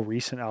point, all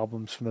recent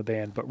albums from the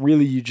band, but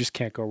really you just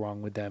can't go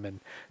wrong with them.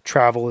 And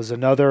Travel is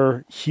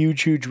another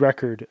huge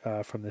record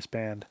from this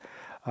band.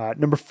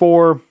 Number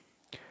 4,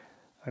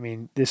 I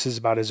mean, this is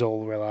about as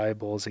old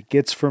reliable as it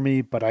gets for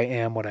me, but I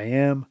am what I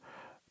am.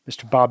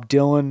 Mr. Bob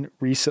Dylan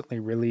recently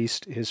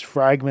released his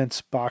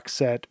Fragments box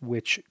set,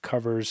 which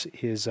covers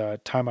his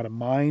Time Out of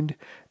Mind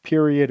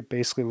period. It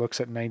basically looks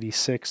at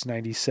 96,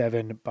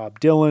 97 Bob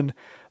Dylan,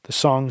 the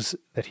songs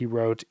that he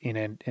wrote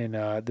in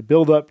the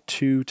build-up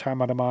to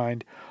Time Out of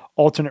Mind,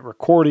 alternate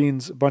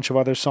recordings, a bunch of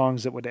other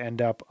songs that would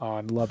end up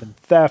on Love and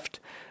Theft,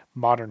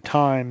 Modern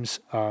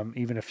Times,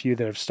 even a few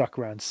that have stuck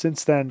around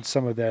since then,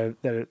 some of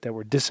that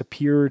were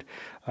disappeared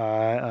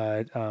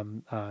ahead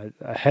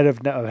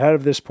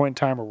of this point in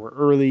time, or were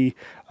early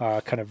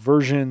kind of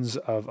versions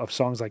of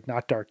songs like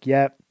Not Dark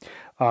Yet.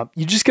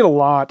 You just get a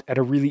lot at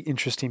a really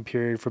interesting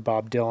period for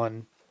Bob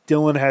Dylan.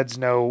 Dylan heads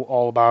know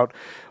all about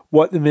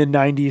what the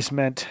mid-'90s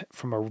meant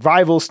from a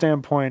revival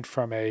standpoint,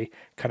 from a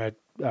kind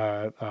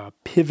of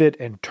pivot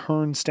and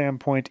turn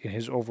standpoint in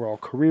his overall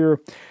career.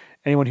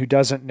 Anyone who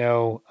doesn't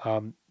know,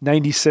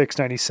 96,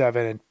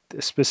 97, and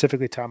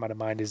specifically Time Out of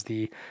Mind is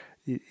the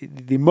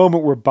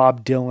moment where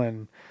Bob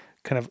Dylan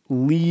kind of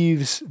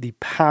leaves the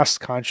past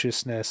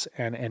consciousness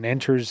and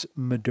enters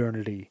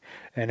modernity,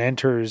 and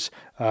enters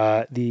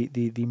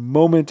the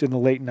moment in the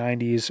late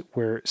 90s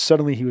where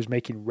suddenly he was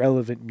making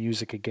relevant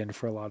music again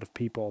for a lot of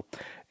people.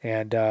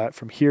 And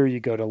from here you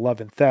go to Love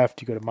and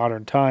Theft, you go to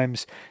Modern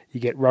Times, you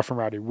get Rough and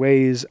Rowdy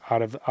Ways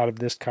out of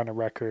this kind of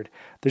record.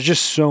 There's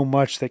just so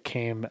much that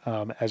came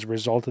as a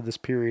result of this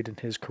period in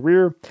his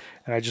career,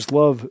 and I just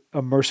love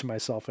immersing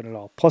myself in it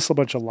all, plus a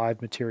bunch of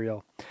live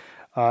material.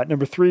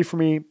 Number 3 for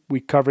me,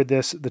 we covered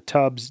this, The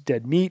Tubs,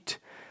 Dead Meat.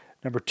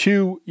 Number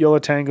 2, Yo La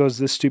Tengo's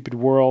This Stupid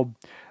World.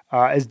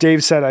 As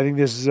Dave said, I think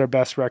this is their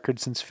best record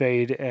since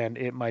Fade, and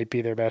it might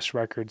be their best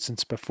record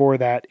since before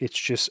that. It's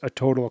just a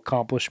total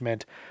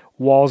accomplishment.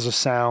 Walls of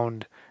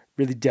sound,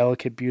 really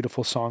delicate,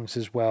 beautiful songs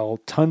as well.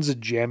 Tons of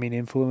jamming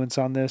influence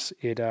on this.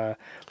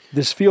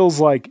 This feels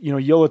like,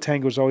 Yo La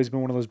Tengo's always been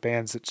one of those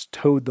bands that's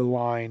towed the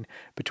line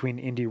between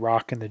indie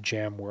rock and the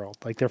jam world.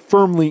 Like, they're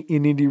firmly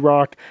in indie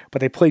rock, but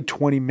they play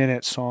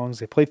 20-minute songs,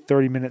 they play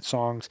 30-minute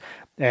songs,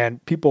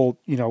 and people,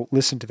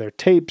 listen to their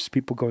tapes,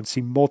 people go and see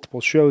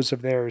multiple shows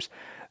of theirs.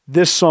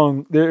 This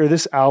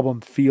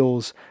album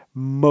feels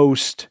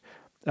most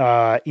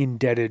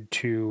indebted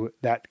to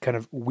that kind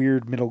of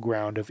weird middle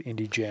ground of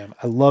indie jam.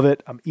 I love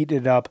it. I'm eating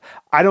it up.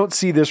 I don't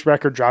see this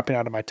record dropping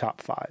out of my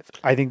top 5.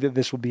 I think that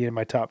this will be in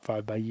my top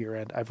 5 by year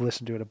end. I've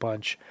listened to it a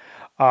bunch.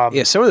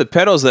 Some of the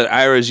pedals that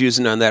Ira's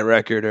using on that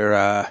record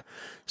are,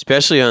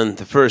 especially on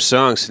the first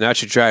song,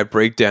 Sinatra Drive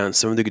Breakdown,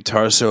 some of the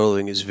guitar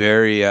soloing is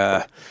very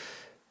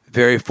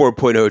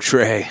 4.0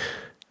 Trey.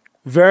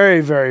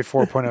 Very, very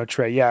 4.0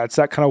 Trey. Yeah, it's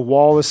that kind of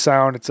wall of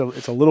sound. It's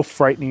a little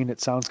frightening. It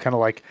sounds kind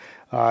of like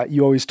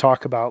you always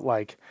talk about,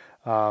 like,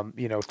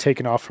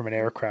 taking off from an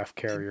aircraft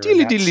carrier.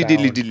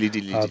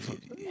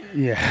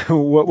 Yeah,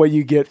 what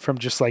you get from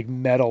just like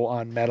metal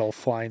on metal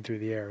flying through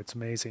the air. It's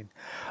amazing.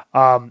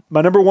 My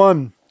number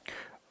 1,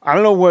 I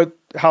don't know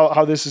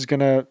how this is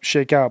gonna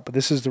shake out, but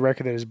this is the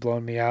record that has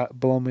blown me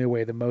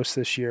away the most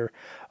this year.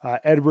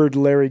 Edward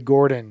Larry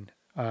Gordon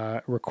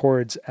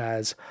records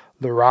as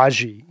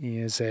Laraji. He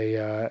is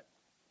a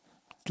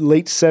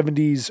late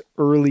 70s,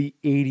 early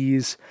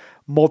 80s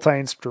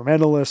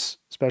multi-instrumentalist,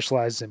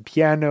 specializes in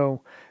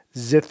piano,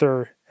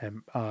 zither,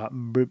 and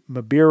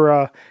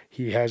mbira.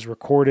 He has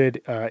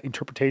recorded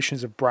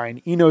interpretations of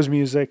Brian Eno's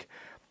music,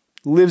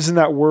 lives in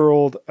that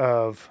world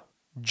of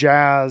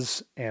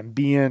jazz,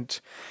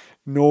 ambient,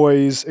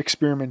 noise,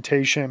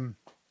 experimentation.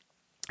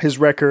 His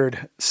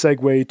record,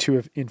 Segue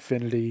to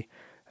Infinity,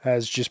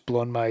 has just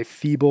blown my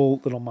feeble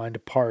little mind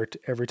apart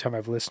every time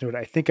I've listened to it.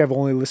 I think I've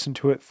only listened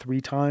to it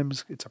 3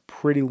 times. It's a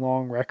pretty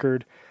long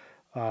record.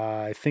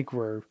 I think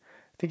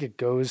it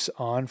goes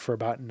on for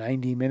about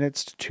 90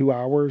 minutes to 2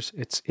 hours.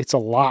 It's a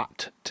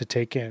lot to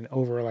take in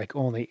over like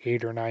only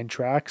 8 or 9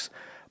 tracks.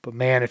 But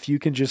man, if you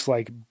can just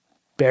like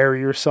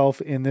bury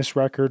yourself in this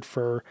record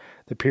for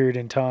the period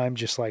in time.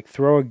 Just like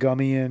throw a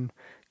gummy in,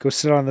 go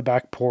sit on the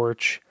back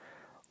porch,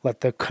 let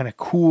the kind of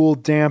cool,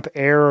 damp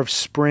air of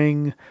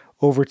spring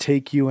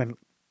overtake you, and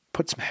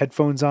put some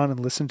headphones on and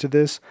listen to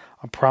this.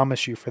 I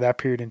promise you, for that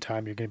period in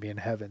time, you're going to be in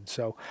heaven.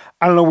 So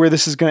I don't know where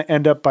this is going to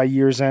end up by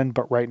year's end,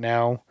 but right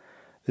now,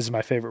 this is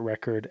my favorite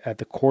record at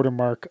the quarter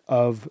mark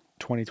of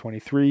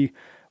 2023.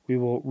 We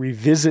will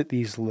revisit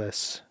these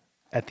lists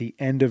at the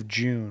end of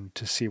June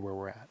to see where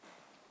we're at.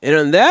 And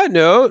on that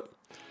note,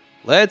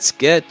 let's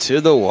get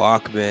to the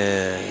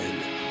Walkman.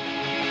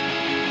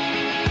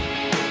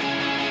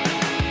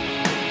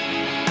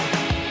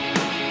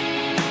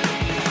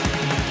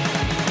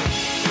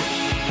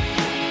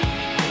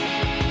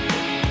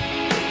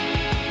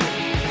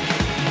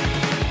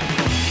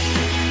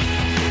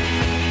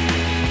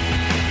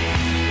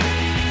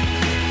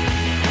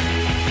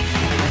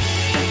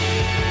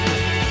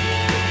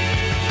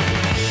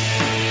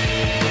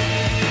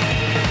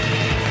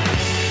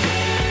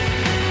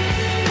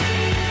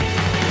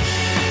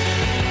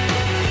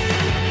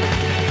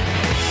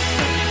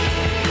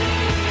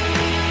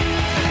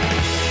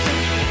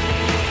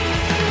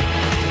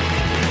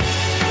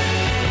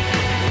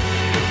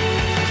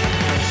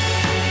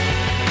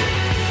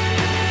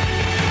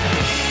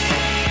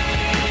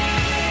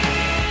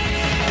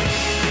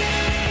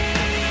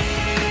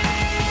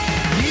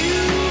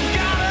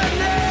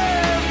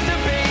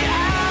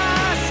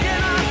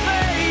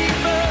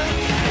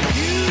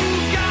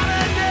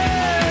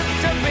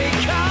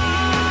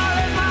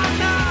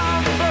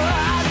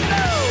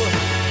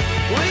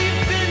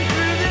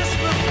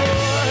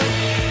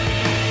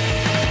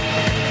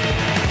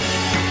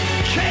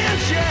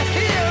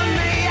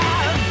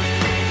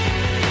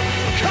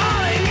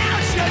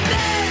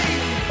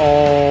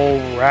 All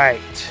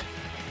right.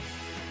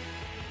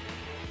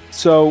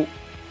 So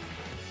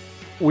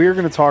we're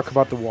going to talk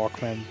about the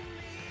Walkmen,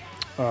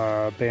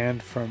 a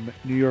band from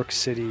New York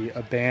City,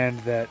 a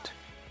band that,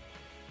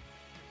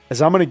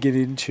 as I'm going to get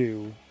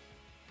into,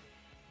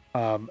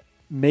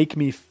 make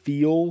me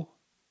feel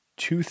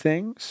two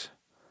things,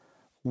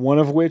 one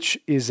of which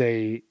is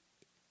a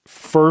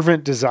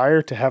fervent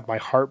desire to have my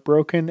heart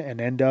broken and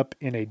end up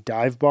in a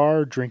dive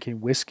bar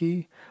drinking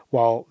whiskey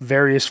while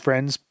various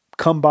friends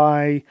come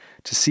by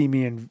to see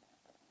me in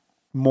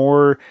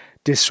more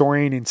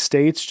disorienting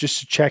states just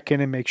to check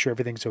in and make sure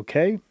everything's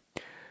okay.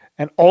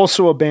 And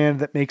also a band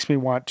that makes me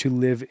want to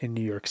live in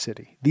New York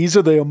City. These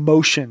are the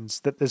emotions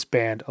that this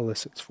band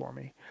elicits for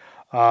me.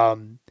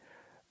 The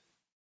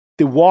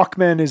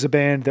Walkmen is a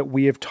band that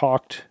we have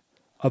talked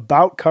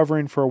about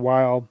covering for a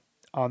while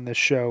on this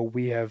show.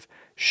 We have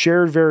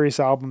shared various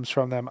albums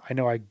from them. I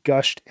know I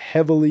gushed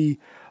heavily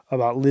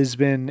about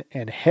Lisbon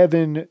and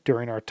Heaven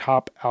during our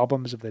top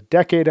albums of the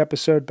decade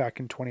episode back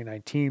in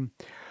 2019.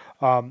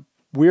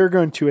 We're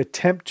going to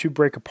attempt to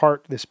break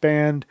apart this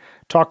band,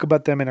 talk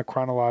about them in a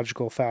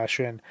chronological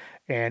fashion,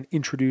 and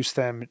introduce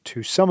them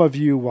to some of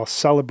you while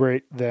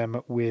celebrate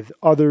them with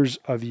others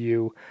of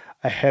you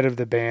ahead of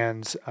the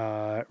band's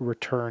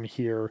return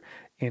here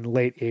in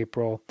late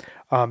April.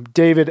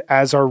 David,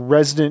 as our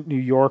resident New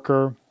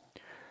Yorker,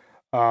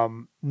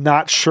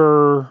 not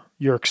sure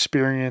your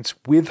experience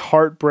with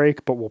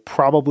heartbreak, but we'll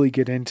probably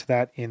get into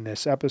that in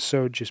this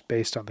episode just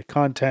based on the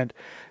content.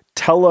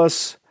 Tell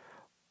us,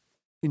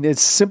 in as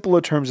simple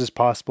a terms as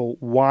possible,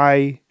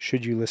 why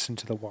should you listen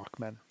to the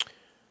Walkmen?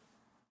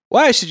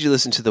 Why should you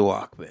listen to the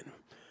Walkmen?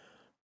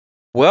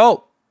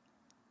 Well,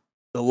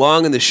 the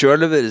long and the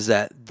short of it is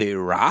that they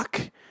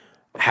rock.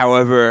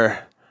 However,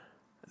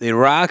 they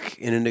rock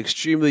in an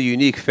extremely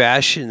unique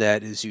fashion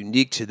that is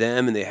unique to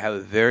them, and they have a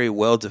very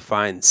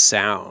well-defined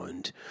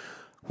sound,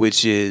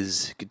 which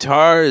is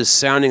guitars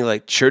sounding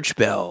like church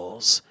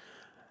bells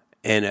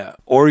and an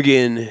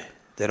organ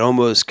that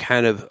almost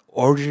kind of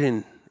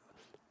organ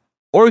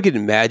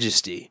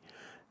majesty.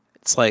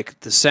 It's like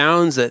the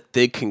sounds that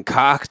they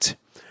concoct,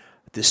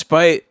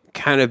 despite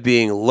kind of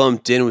being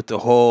lumped in with the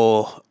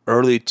whole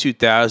early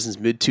 2000s,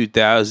 mid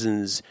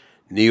 2000s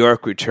New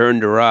York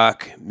return to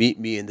rock, meet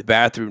me in the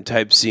bathroom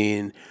type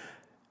scene.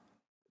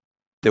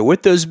 They're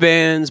with those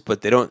bands,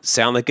 but they don't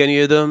sound like any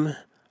of them.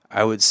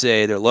 I would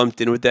say they're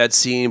lumped in with that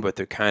scene, but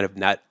they're kind of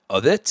not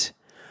of it.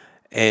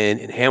 And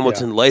in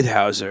Hamilton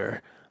Lighthouser,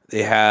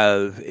 they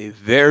have a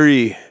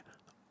very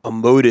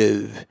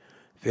emotive,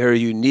 very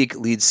unique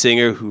lead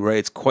singer who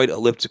writes quite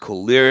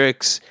elliptical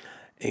lyrics,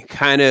 and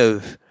kind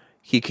of,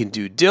 he can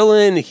do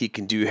Dylan, he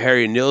can do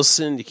Harry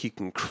Nilsson, he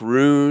can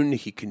croon,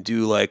 he can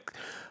do like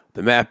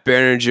the Matt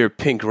Berninger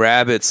Pink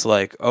Rabbits,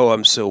 like, oh,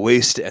 I'm so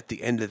wasted at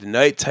the end of the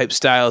night type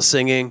style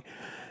singing.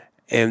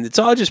 And it's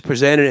all just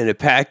presented in a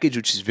package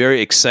which is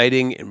very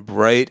exciting and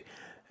bright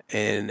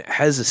and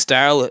has a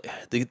style.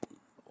 The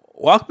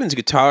Walkman's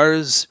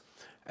guitars,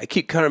 I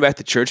keep coming back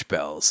to church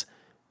bells.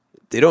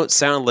 They don't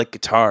sound like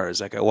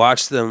guitars. Like, I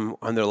watch them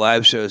on their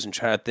live shows and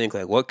try to think,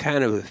 like, what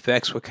kind of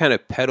effects, what kind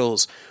of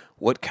pedals,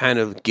 what kind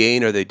of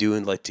gain are they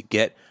doing, like, to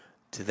get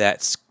to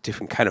that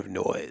different kind of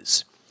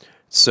noise.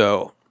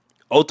 So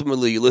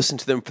ultimately, you listen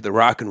to them for the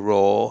rock and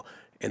roll,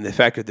 and the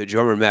fact that the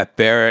drummer Matt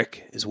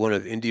Barrick is one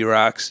of indie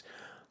rock's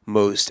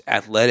most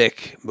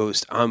athletic,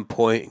 most on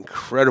point,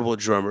 incredible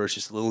drummers,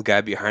 just a little guy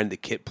behind the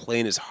kit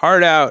playing his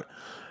heart out.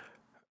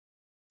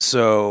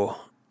 So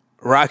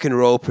rock and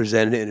roll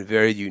presented in a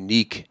very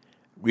unique,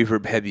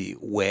 reverb-heavy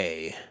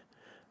way.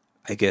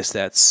 I guess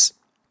that's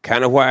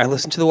kind of why I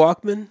listen to the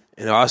Walkmen,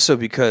 and also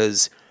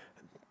because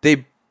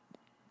they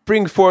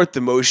bring forth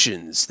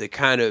emotions. They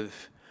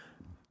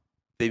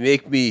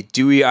make me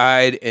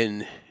dewy-eyed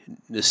and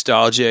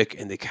nostalgic,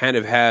 and they kind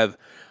of have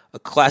a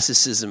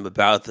classicism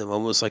about them,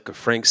 almost like a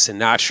Frank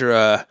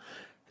Sinatra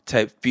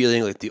type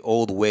feeling, like the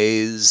old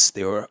ways.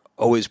 They were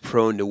always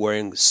prone to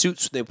wearing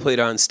suits when they played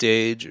on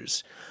stage.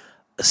 There's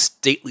a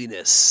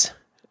stateliness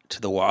to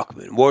the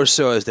Walkmen, more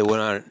so as they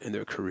went on in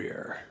their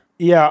career.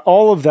 Yeah,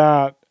 all of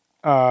that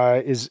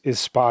is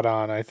spot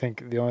on. I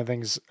think the only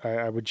things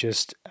I would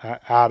just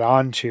add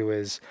on to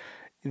is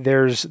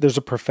there's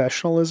a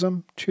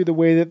professionalism to the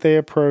way that they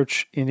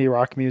approach indie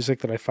rock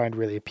music that I find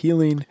really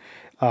appealing.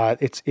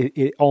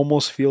 It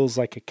almost feels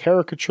like a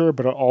caricature,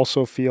 but it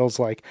also feels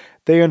like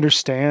they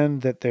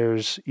understand that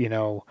there's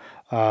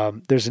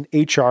an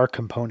HR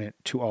component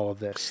to all of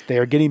this. They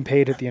are getting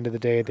paid at the end of the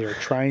day. They are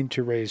trying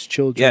to raise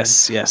children.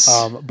 Yes.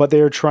 But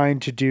they are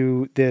trying to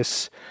do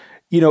this.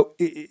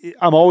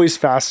 I'm always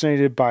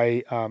fascinated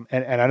by,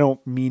 and I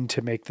don't mean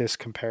to make this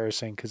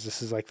comparison because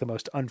this is like the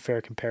most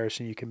unfair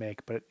comparison you can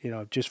make, but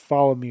just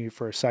follow me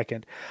for a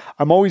second.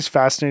 I'm always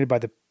fascinated by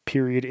the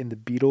period in the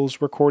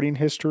Beatles recording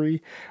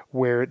history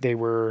where they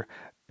were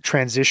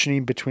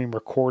transitioning between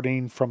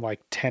recording from like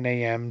 10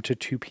 a.m. to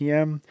 2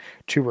 p.m.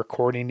 to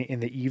recording in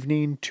the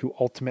evening to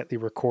ultimately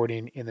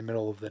recording in the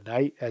middle of the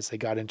night as they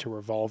got into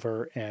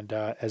Revolver and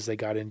as they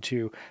got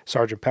into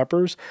Sgt.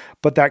 Pepper's.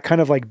 But that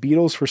kind of like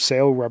Beatles for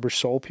Sale, Rubber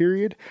Soul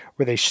period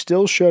where they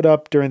still showed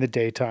up during the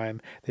daytime.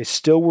 They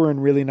still were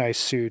in really nice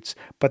suits,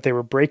 but they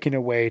were breaking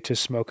away to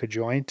smoke a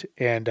joint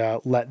and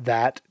let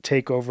that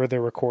take over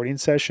their recording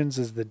sessions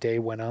as the day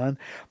went on.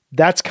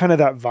 That's kind of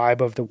that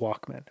vibe of the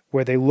Walkmen,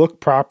 where they look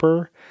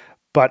proper,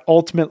 but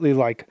ultimately,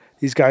 like,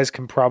 these guys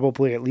can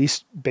probably, at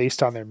least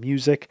based on their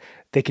music,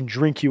 they can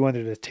drink you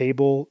under the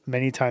table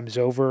many times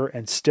over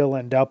and still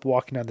end up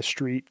walking down the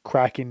street,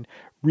 cracking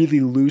really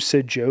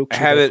lucid jokes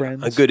with their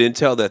friends. I have a good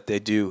intel that they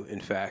do,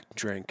 in fact,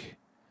 drink.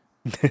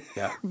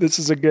 Yeah. This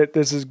is good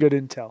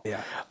intel.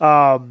 Yeah.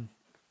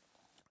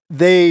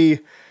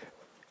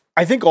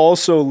 I think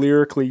also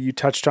lyrically, you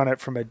touched on it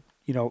from a,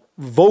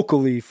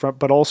 vocally,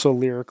 but also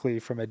lyrically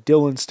from a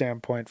Dylan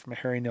standpoint, from a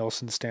Harry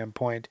Nilsson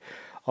standpoint,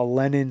 a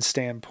Lennon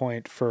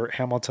standpoint for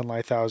Hamilton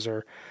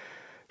Leithauser.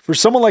 For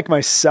someone like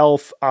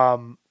myself,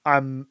 I'm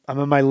in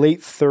my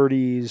late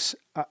 30s.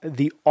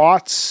 The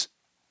aughts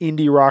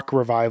indie rock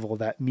revival,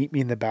 that Meet Me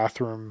in the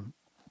Bathroom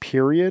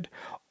period,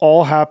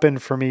 all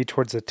happened for me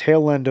towards the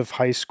tail end of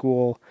high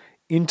school,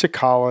 into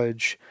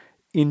college,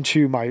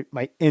 into my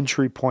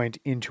entry point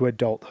into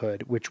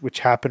adulthood,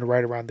 which happened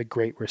right around the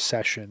Great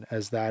Recession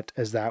as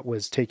that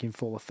was taking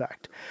full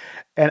effect.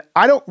 And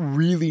I don't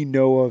really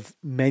know of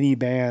many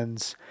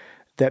bands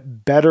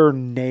that better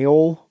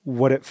nail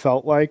what it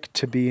felt like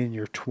to be in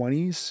your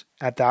 20s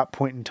at that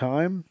point in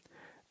time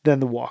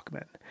than the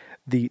Walkmen.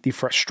 The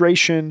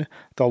frustration,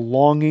 the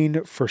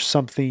longing for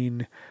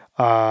something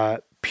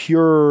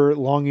pure,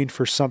 longing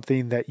for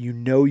something that you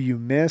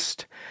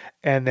missed,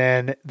 and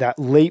then that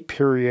late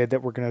period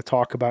that we're going to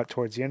talk about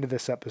towards the end of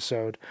this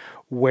episode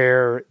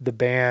where the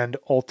band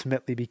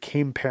ultimately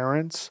became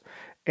parents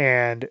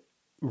and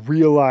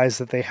realized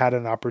that they had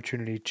an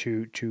opportunity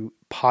to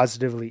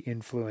positively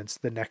influence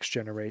the next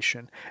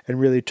generation, and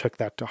really took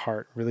that to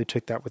heart, really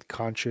took that with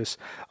conscious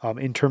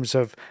in terms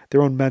of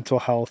their own mental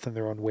health and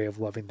their own way of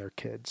loving their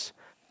kids.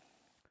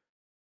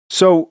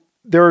 So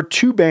there are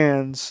two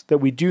bands that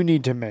we do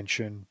need to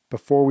mention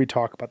before we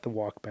talk about the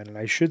Walkmen. And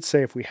I should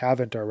say, if we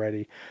haven't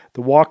already,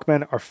 the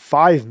Walkmen are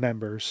 5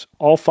 members,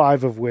 all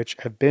 5 of which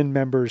have been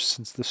members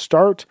since the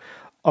start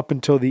up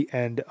until the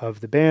end of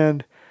the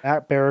band.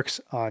 Matt Barrick's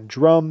on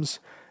drums.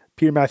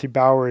 Peter Matthew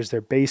Bauer is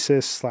their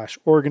bassist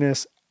 /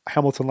 organist.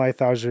 Hamilton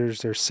Leithauser is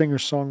their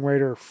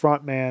singer-songwriter,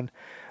 frontman.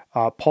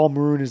 Paul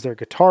Maroon is their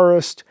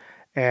guitarist.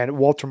 And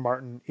Walter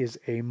Martin is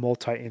a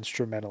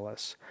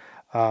multi-instrumentalist.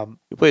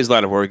 He plays a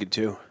lot of organ,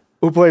 too.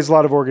 Who plays a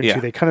lot of organ too.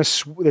 They kind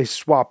of they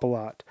swap a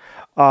lot.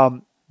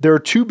 There are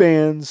 2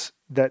 bands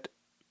that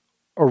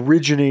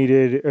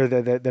originated or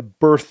that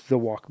birthed the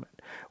Walkmen.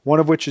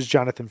 One of which is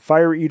Jonathan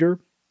Fire Eater.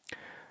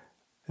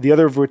 The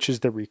other of which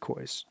is the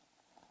Recoys.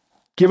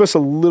 Give us a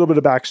little bit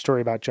of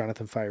backstory about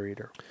Jonathan Fire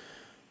Eater.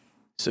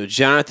 So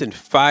Jonathan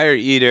Fire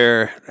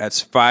Eater, that's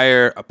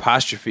Fire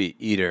apostrophe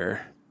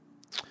Eater.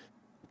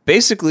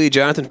 Basically,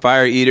 Jonathan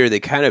Fire Eater,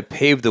 they kind of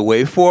paved the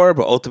way for,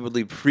 but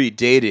ultimately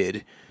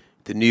predated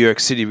the New York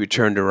City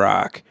return to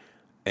rock,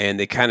 and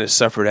they kind of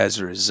suffered as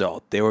a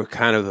result. They were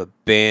kind of a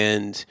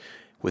band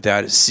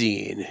without a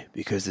scene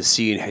because the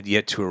scene had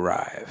yet to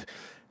arrive.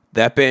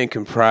 That band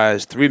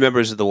comprised 3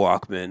 members of the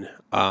Walkmen.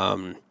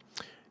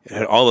 It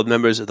had all the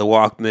members of the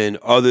Walkmen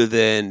other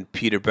than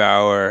Peter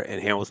Bauer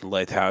and Hamilton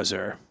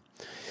Leithauser.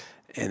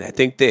 And I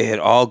think they had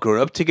all grown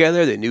up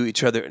together. They knew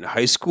each other in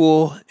high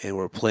school and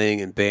were playing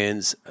in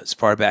bands as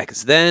far back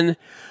as then.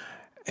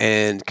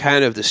 And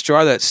kind of the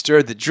straw that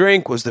stirred the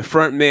drink was the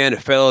front man, a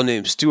fellow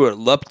named Stuart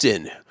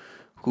Lupton,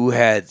 who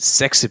had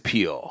sex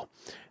appeal.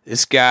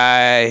 This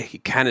guy, he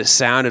kind of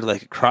sounded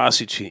like a cross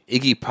between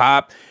Iggy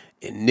Pop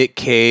and Nick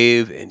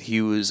Cave, and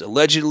he was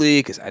allegedly,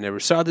 because I never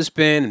saw this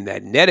band,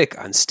 magnetic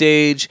on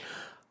stage,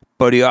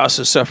 but he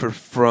also suffered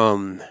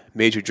from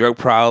major drug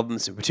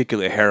problems, in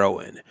particular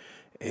heroin.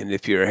 And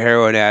if you're a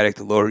heroin addict,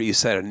 the Lower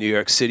East Side of New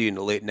York City in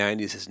the late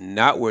 90s is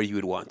not where you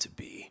would want to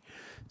be.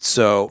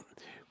 So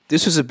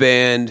this was a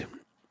band,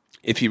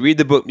 if you read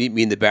the book Meet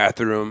Me in the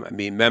Bathroom, I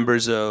mean,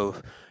 members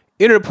of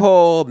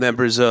Interpol,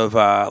 members of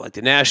like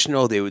the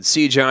National, they would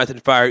see Jonathan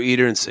Fire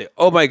Eater and say,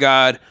 oh my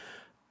God,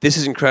 this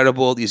is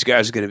incredible. These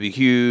guys are going to be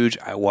huge.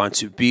 I want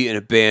to be in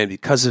a band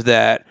because of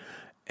that.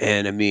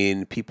 And I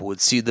mean, people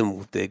would see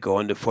them, they go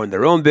on to form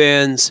their own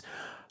bands.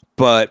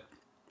 But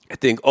I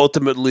think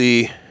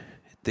ultimately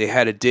they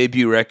had a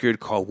debut record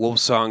called Wolf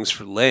Songs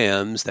for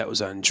Lambs that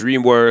was on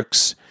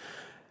DreamWorks.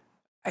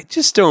 I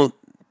just don't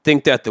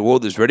think that the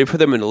world was ready for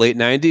them in the late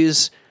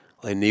 90s.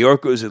 Like New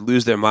Yorkers would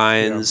lose their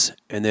minds,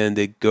 and then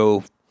they'd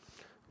go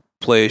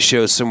play a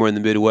show somewhere in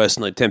the Midwest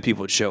and like 10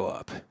 people would show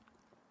up.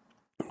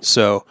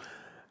 So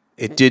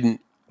it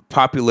didn't,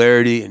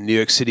 popularity in New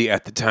York City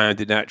at the time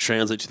did not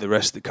translate to the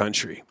rest of the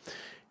country.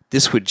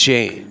 This would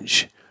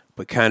change,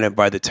 but kind of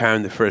by the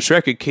time the first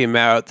record came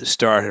out, the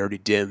star had already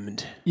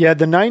dimmed. Yeah,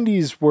 the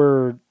 90s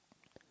were,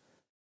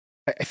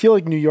 I feel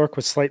like New York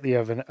was slightly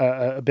of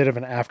a bit of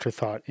an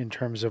afterthought in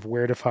terms of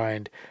where to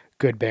find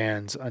good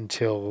bands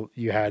until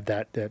you had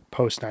that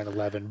post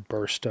 9/11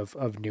 burst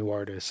of new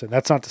artists. And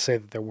that's not to say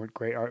that there weren't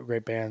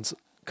great bands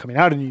coming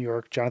out of New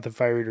York. Jonathan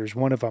Fire Eater is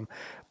one of them.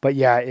 But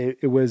yeah,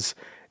 it was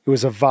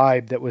a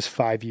vibe that was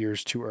 5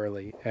 years too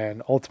early.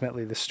 And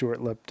ultimately the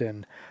Stuart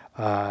Lipton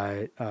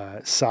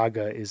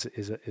saga is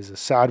a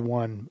sad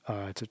one.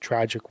 It's a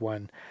tragic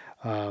one.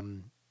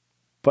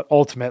 But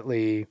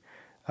ultimately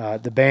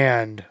the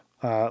band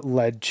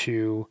led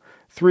to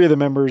 3 of the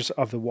members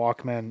of the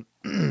Walkmen.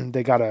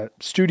 They got a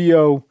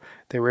studio.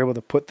 They were able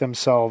to put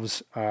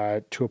themselves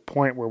to a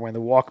point where when the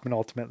Walkmen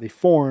ultimately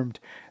formed,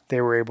 they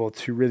were able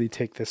to really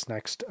take this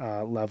next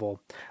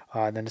level,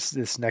 and then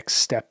this next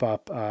step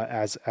up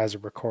as a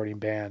recording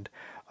band.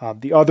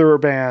 The other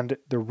band,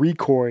 the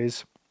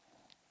Recoys,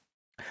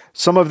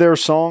 some of their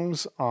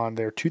songs on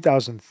their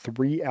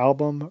 2003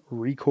 album,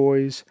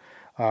 Recoys,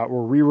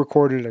 were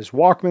re-recorded as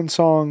Walkmen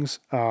songs,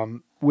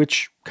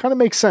 which kind of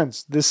makes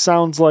sense. This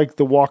sounds like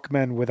the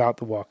Walkmen without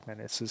the Walkmen.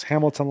 This is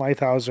Hamilton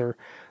Leithauser,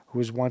 who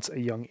was once a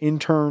young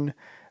intern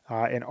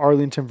in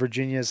Arlington,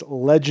 Virginia's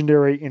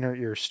legendary Inner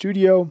Ear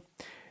studio.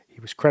 He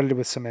was credited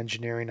with some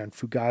engineering on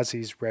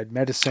Fugazi's Red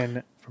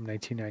Medicine from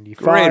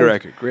 1995. Great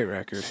record. Great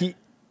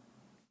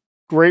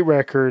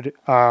record.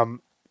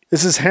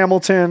 This is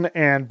Hamilton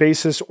and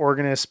bassist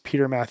organist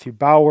Peter Matthew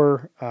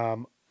Bauer,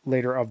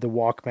 later of the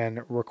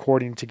Walkmen,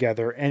 recording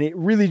together. And it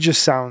really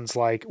just sounds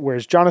like,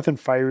 whereas Jonathan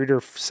Fire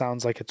Eater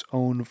sounds like its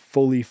own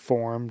fully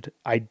formed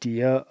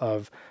idea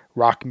of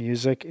rock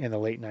music in the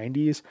late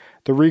 90s,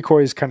 the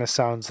Recoys kind of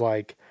sounds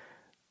like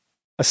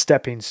a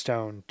stepping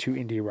stone to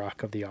indie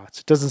rock of the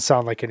aughts. It doesn't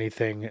sound like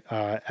anything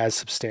as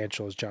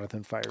substantial as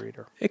Jonathan Fire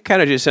Eater. It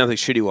kind of just sounds like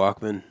shitty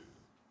Walkman.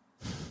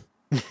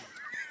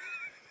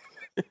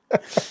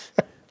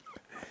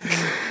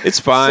 It's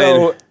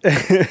fine.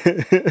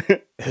 So,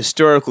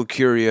 historical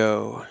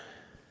curio.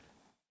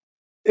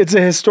 It's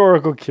a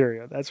historical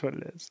curio. That's what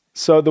it is.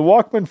 So the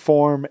Walkmen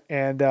form,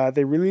 and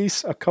they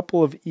release a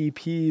couple of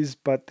EPs,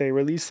 but they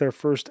released their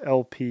first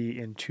LP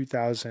in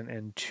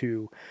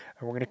 2002.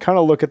 And we're going to kind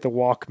of look at the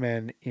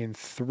Walkmen in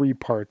 3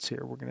 parts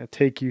here. We're going to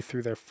take you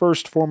through their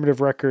first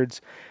formative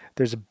records.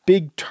 There's a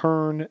big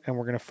turn, and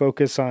we're going to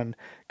focus on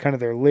kind of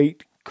their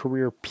late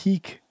career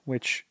peak,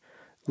 which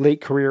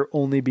late career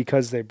only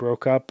because they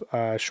broke up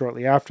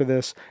shortly after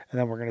this. And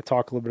then we're going to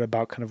talk a little bit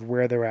about kind of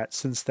where they're at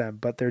since then.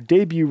 But their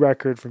debut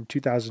record from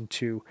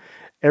 2002,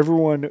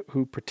 Everyone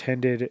Who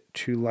Pretended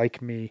to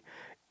Like Me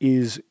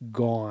Is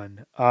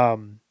Gone. I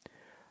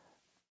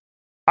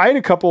had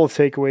a couple of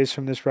takeaways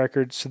from this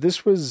record. So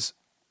this was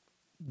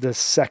the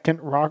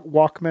second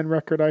Walkmen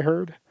record I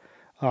heard.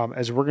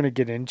 As we're going to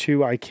get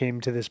into, I came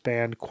to this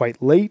band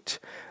quite late.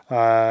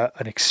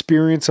 An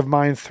experience of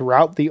mine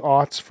throughout the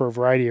aughts for a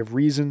variety of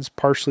reasons,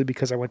 partially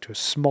because I went to a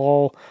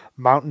small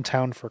mountain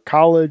town for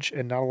college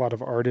and not a lot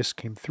of artists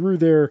came through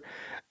there.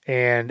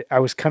 And I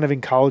was kind of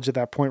in college at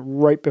that point,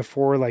 right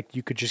before like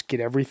you could just get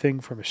everything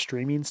from a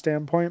streaming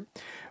standpoint.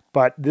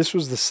 But this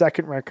was the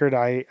second record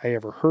I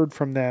ever heard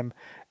from them.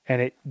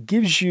 And it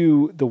gives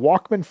you the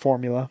Walkman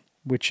formula,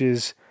 which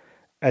is,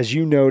 as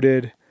you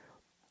noted,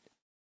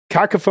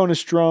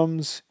 cacophonous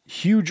drums,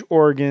 huge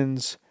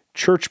organs,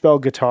 church bell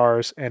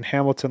guitars, and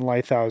Hamilton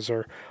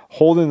Leithauser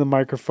holding the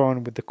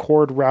microphone with the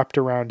cord wrapped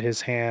around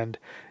his hand,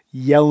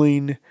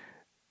 yelling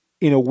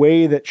in a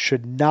way that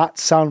should not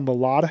sound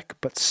melodic,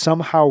 but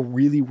somehow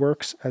really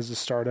works as the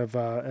start of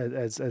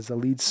as a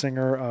lead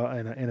singer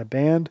in a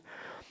band.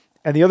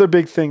 And the other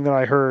big thing that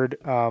I heard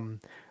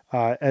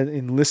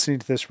in listening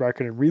to this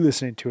record and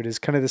re-listening to it is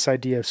kind of this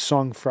idea of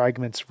song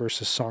fragments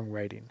versus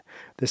songwriting.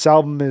 This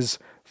album is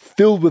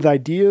filled with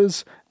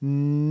ideas,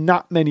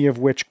 not many of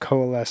which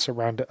coalesce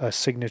around a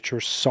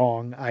signature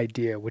song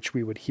idea, which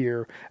we would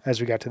hear as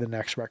we got to the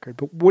next record.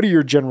 But what are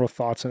your general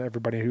thoughts on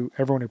everyone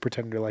who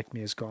pretended to like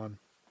me is gone?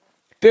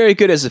 Very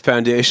good as a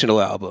foundational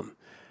album.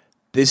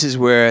 This is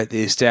where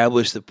they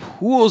established the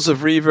pools of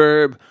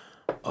reverb,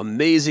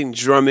 amazing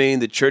drumming,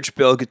 the church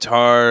bell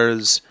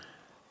guitars.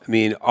 I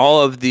mean,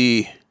 all of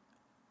the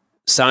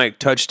sonic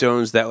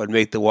touchstones that would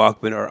make the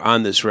Walkmen are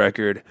on this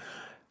record.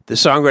 The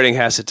songwriting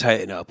has to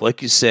tighten up.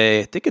 Like you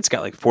say, I think it's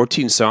got like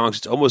 14 songs.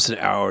 It's almost an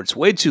hour. It's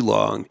way too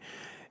long.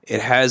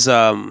 It has,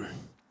 in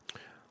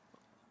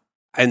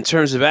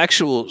terms of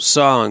actual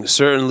songs,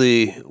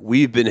 certainly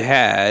We've Been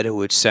Had,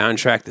 which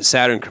soundtracked the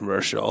Saturn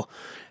commercial.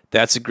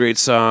 That's a great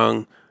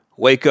song.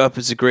 Wake Up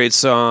is a great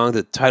song.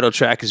 The title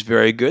track is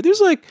very good.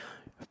 There's like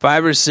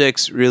 5 or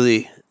 6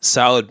 really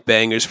solid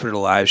bangers for the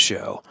live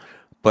show.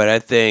 But I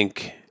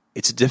think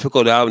it's a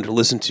difficult album to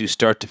listen to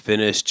start to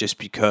finish just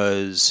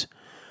because,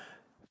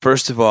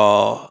 first of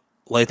all,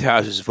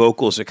 Lighthouse's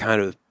vocals are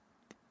kind of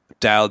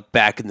dialed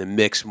back in the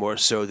mix more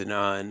so than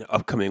on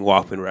upcoming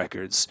Walkman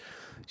records.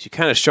 So you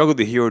kind of struggle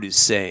to hear what he's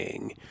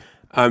saying.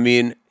 I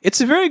mean,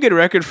 it's a very good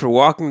record for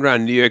walking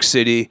around New York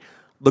City,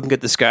 looking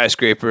at the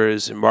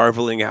skyscrapers and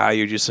marveling how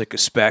you're just like a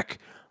speck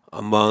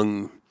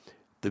among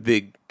the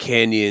big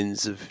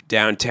canyons of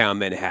downtown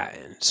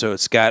Manhattan. So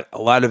it's got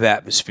a lot of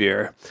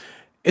atmosphere.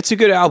 It's a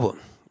good album,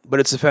 but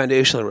it's a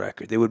foundational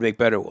record. They would make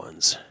better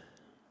ones.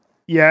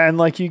 Yeah, and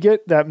like you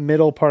get that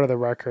middle part of the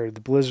record,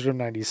 the Blizzard of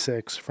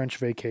 '96, French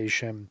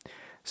Vacation,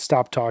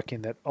 Stop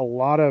Talking, that a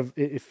lot of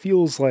it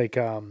feels like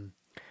in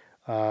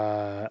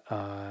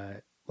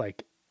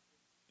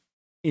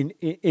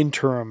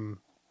interim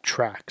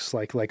tracks,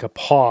 like a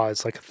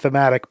pause, like a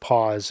thematic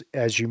pause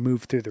as you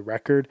move through the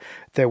record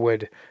that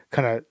would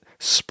kind of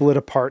split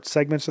apart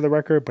segments of the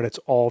record, but it's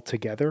all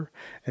together.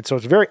 And so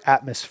it's very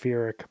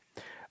atmospheric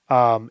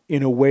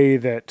in a way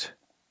that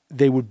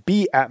they would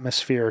be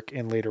atmospheric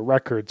in later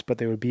records, but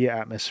they would be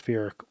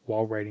atmospheric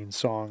while writing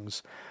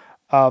songs.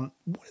 One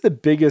of the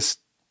biggest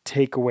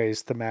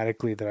takeaways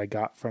thematically that I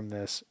got from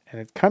this, and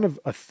it's kind of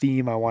a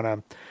theme I want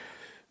to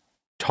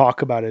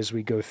talk about as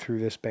we go through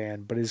this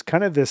band, but is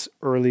kind of this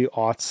early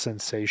aughts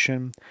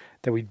sensation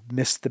that we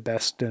missed the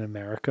best in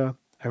America.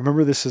 I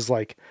remember this is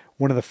like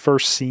one of the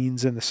first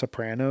scenes in The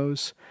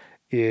Sopranos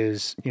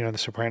is, The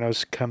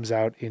Sopranos comes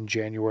out in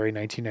January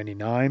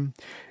 1999,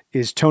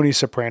 is Tony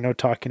Soprano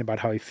talking about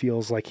how he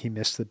feels like he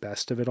missed the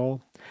best of it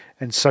all.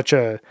 And such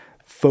a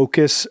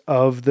focus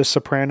of The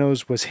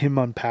Sopranos was him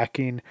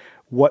unpacking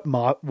what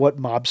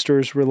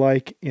mobsters were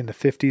like in the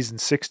 50s and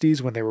 60s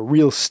when they were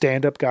real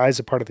stand-up guys,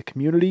 a part of the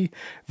community,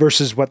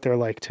 versus what they're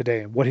like today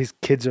and what his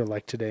kids are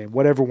like today and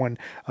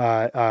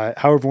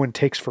how everyone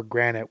takes for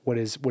granted what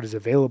is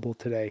available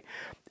today.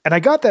 And I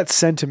got that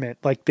sentiment,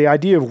 like the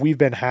idea of We've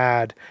Been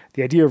Had,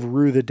 the idea of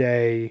Rue the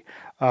Day,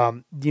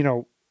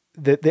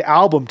 the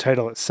album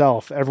title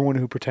itself, Everyone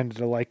Who Pretended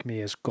to Like Me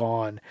Is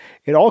Gone.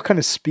 It all kind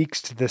of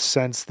speaks to this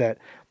sense that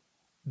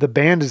the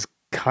band is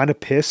kind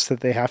of pissed that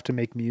they have to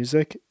make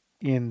music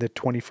in the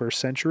 21st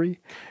century.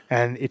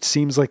 And it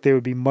seems like they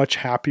would be much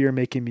happier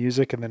making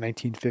music in the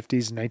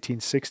 1950s and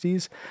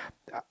 1960s.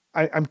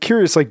 I'm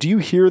curious, like, do you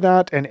hear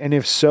that? And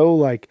if so,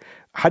 like,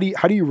 how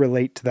do you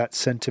relate to that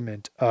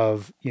sentiment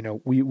of,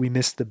 we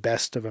missed the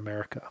best of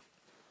America?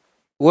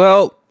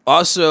 Well,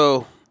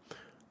 also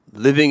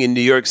living in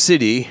New York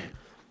City,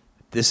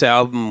 this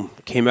album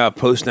came out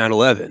post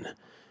 9/11.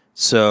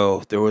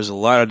 So there was a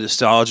lot of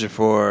nostalgia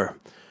for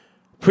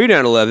pre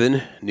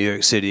 9/11 New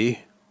York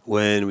City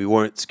when we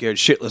weren't scared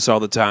shitless all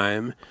the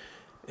time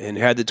and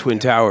had the Twin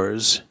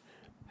Towers.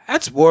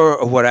 That's more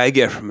of what I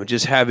get from it,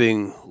 just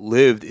having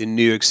lived in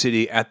New York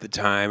City at the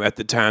time. At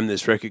the time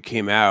this record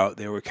came out,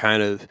 they were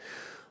kind of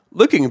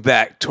looking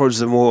back towards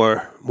the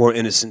more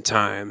innocent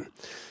time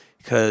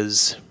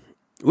because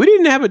we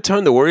didn't have a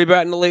ton to worry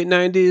about in the late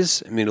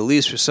 90s. I mean, at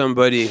least for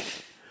somebody,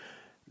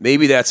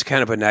 maybe that's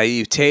kind of a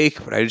naive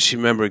take, but I just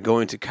remember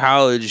going to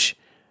college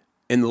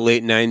in the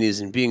late 90s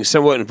and being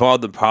somewhat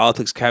involved in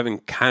politics, having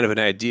kind of an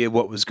idea of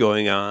what was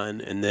going on.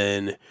 And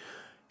then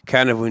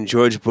kind of when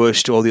George Bush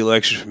stole the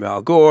election from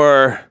Al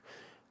Gore,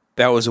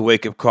 that was a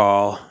wake-up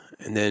call.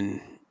 And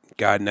then,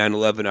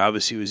 9/11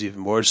 obviously was even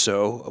more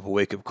so of a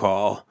wake-up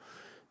call.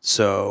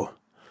 So,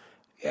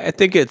 yeah, I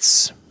think I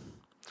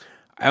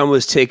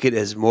almost take it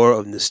as more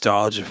of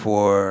nostalgia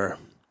for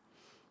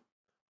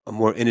a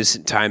more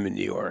innocent time in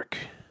New York.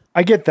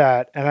 I get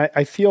that. And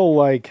I feel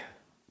like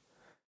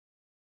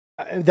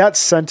that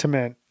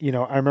sentiment,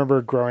 I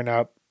remember growing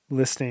up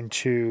listening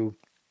to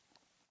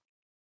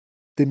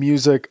the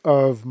music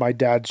of my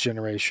dad's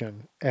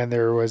generation, and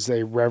there was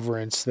a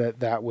reverence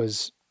that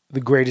was the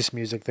greatest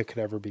music that could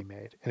ever be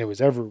made. And it was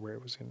everywhere.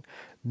 It was in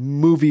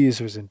movies,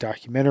 it was in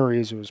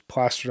documentaries, it was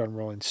plastered on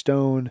Rolling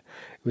Stone,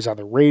 it was on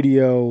the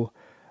radio.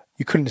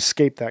 you couldn't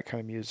escape that kind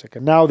of music.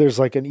 And now there's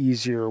like an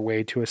easier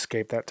way to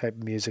escape that type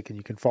of music, and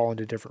you can fall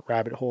into different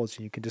rabbit holes,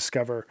 and you can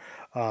discover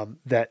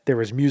that there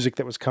was music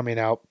that was coming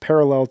out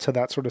parallel to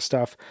that sort of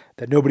stuff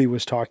that nobody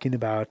was talking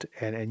about,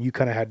 and you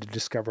kind of had to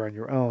discover on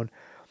your own.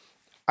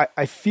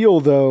 I feel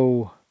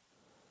though,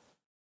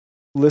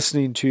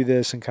 listening to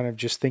this and kind of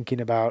just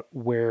thinking about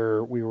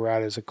where we were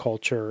at as a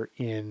culture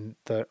in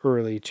the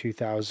early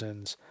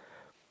 2000s,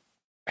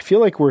 I feel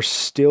like we're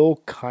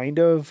still kind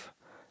of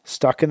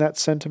stuck in that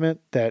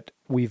sentiment that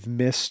we've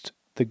missed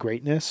the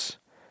greatness,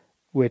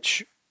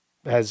 which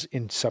has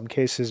in some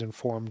cases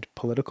informed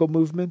political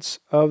movements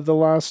of the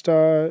last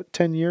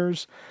 10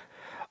 years.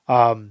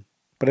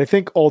 But I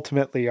think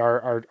ultimately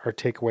our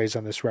takeaways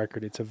on this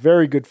record, it's a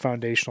very good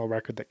foundational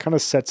record that kind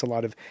of sets a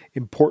lot of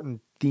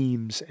important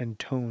themes and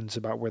tones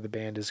about where the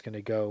band is going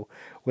to go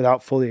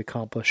without fully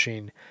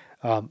accomplishing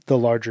the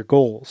larger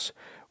goals,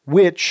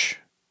 which,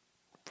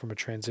 from a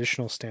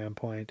transitional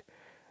standpoint,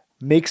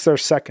 makes their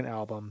second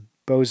album,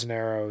 Bows and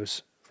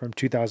Arrows, from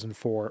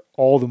 2004,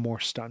 all the more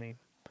stunning.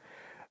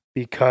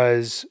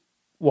 Because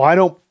while I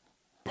don't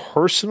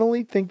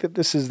personally think that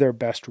this is their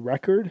best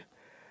record,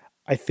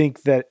 I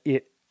think that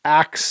it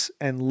acts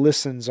and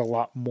listens a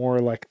lot more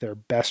like their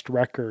best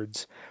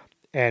records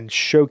and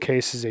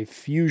showcases a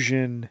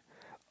fusion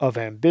of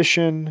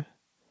ambition,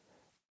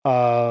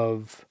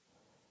 of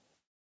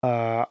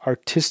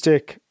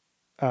artistic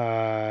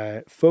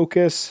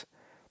focus,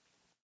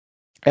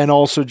 and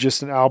also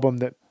just an album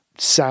that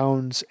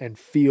sounds and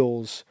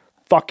feels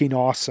fucking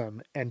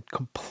awesome and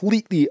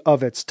completely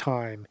of its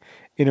time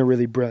in a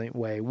really brilliant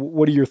way.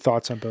 What are your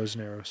thoughts on Bows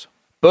and Arrows?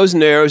 Bows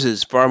and Arrows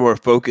is far more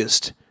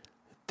focused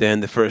than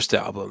the first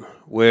album,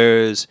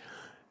 whereas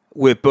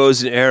with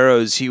Bows and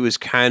Arrows, he was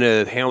kind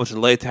of, Hamilton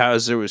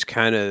Leithauser was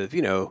kind of,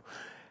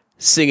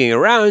 singing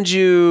around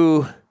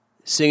you,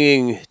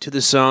 singing to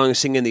the song,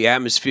 singing the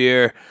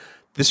atmosphere.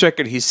 This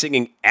record, he's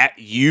singing at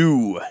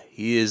you.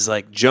 He is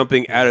like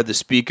jumping out of the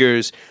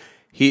speakers.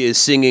 He is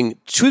singing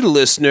to the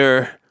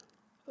listener.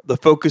 The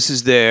focus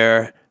is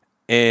there.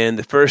 And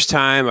the first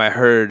time I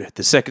heard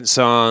the second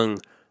song,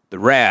 The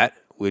Rat,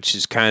 which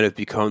has kind of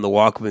become the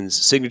Walkmen's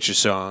signature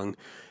song,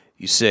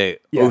 you say,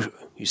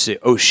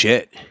 oh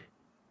shit.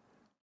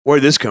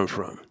 Where'd this come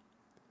from?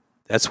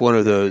 That's one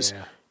of those,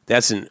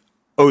 that's an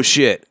oh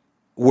shit,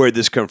 where'd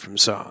this come from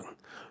song.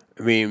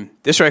 I mean,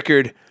 this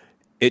record,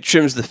 it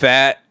trims the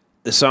fat,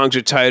 the songs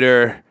are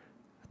tighter,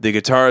 the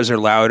guitars are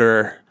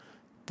louder,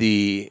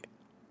 the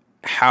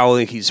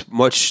howling,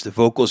 the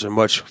vocals are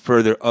much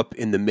further up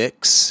in the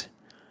mix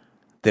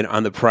than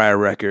on the prior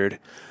record.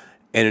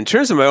 And in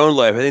terms of my own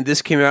life, I think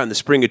this came out in the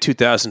spring of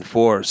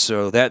 2004.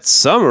 So that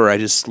summer, I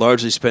just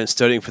largely spent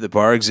studying for the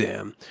bar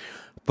exam.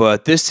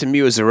 But this, to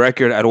me, was a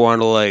record I'd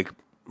want to,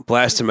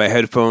 blast in my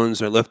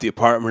headphones or left the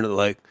apartment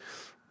at,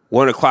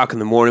 1 o'clock in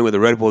the morning with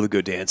a Red Bull to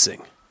go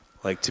dancing.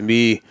 To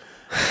me,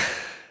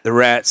 The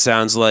Rat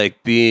sounds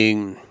like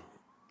being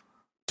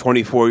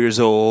 24 years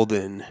old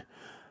and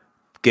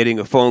getting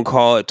a phone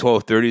call at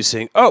 12:30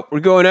 saying, oh, we're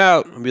going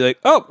out. And be like,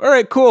 oh, all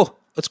right, cool.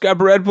 Let's grab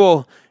a Red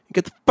Bull and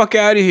get the fuck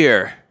out of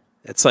here.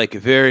 It's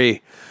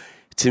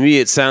to me,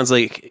 it sounds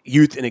like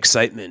youth and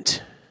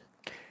excitement.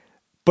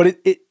 But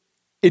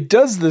it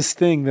does this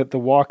thing that the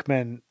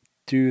Walkmen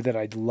do that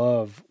I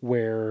love,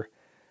 where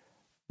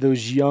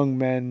those young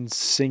men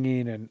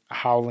singing and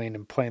howling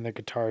and playing their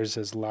guitars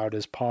as loud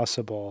as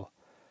possible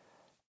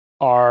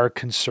are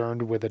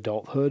concerned with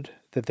adulthood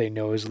that they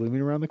know is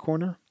looming around the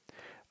corner.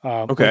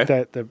 Okay.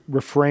 Like the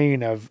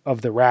refrain of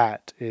The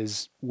Rat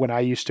is, when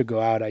I used to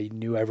go out, I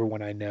knew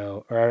everyone I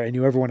know, or I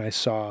knew everyone I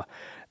saw.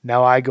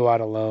 Now I go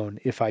out alone,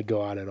 if I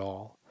go out at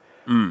all.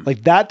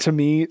 Like that to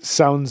me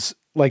sounds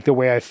like the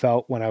way I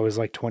felt when I was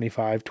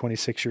 25,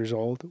 26 years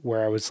old,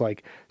 where I was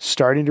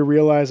starting to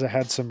realize I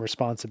had some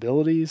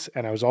responsibilities.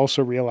 And I was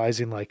also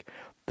realizing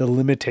the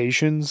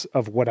limitations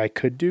of what I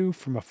could do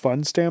from a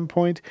fun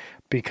standpoint,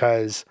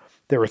 because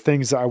there were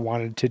things that I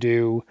wanted to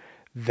do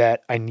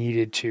that I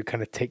needed to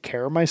kind of take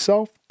care of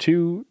myself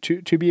to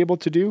be able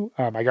to do.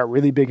 I got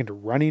really big into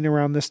running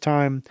around this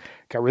time,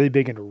 got really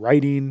big into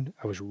writing.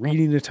 I was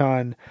reading a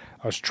ton.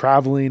 I was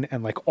traveling,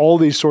 and all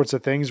these sorts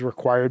of things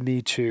required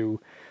me to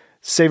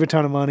save a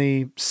ton of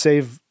money,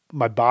 save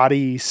my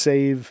body,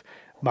 save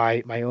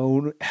my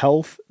own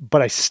health.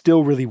 But I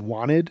still really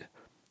wanted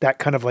that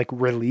kind of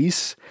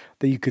release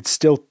that you could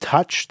still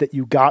touch, that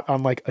you got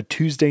on a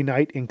Tuesday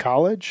night in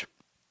college.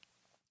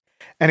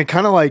 And it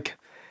kind of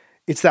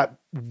it's that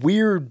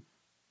weird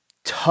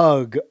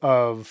tug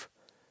of,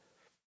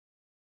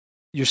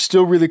 you're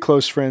still really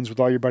close friends with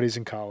all your buddies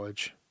in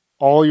college.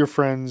 All your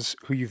friends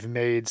who you've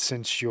made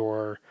since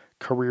your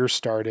career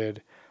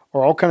started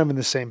are all kind of in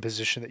the same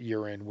position that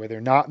you're in, where they're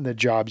not in the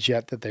jobs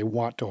yet that they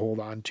want to hold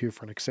on to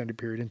for an extended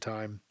period of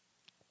time.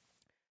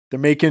 They're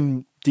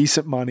making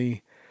decent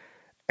money.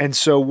 And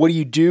so what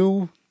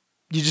do?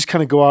 You just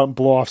kind of go out and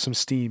blow off some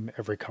steam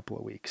every couple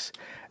of weeks.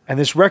 And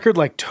this record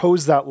like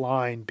toes that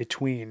line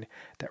between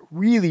that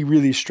really,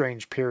 really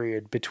strange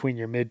period between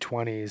your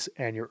mid-20s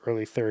and your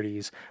early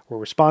 30s where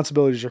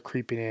responsibilities are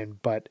creeping in,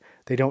 but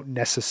they don't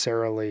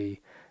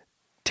necessarily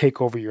take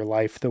over your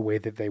life the way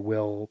that they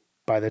will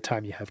by the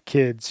time you have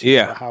kids, you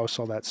have a house,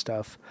 all that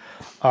stuff.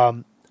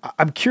 I'm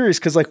curious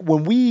because like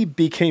when we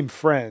became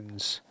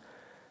friends,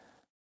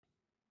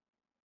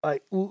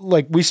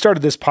 like we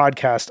started this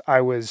podcast,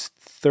 I was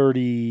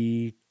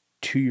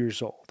 32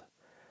 years old.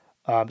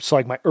 So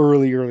like my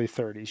early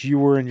 30s. You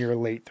were in your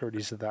late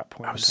 30s at that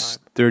point I in was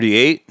time.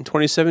 38 in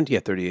 2017.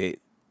 Yeah,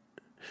 38.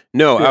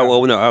 No, Yeah.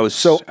 I was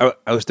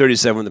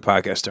 37 when the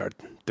podcast started.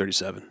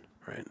 37,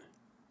 right?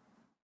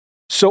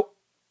 So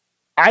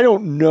I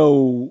don't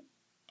know.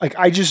 Like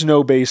I just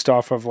know based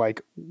off of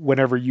like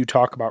whenever you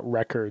talk about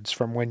records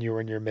from when you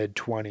were in your mid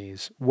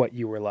 20s, what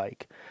you were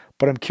like.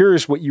 But I'm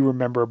curious what you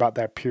remember about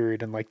that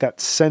period and like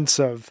that sense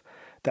of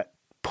that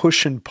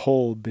push and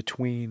pull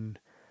between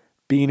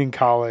being in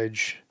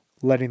college,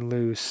 letting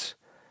loose,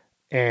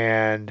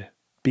 and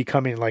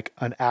becoming like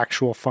an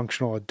actual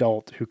functional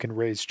adult who can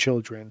raise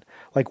children.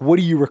 Like, what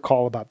do you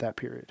recall about that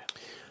period?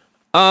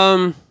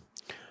 I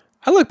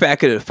look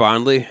back at it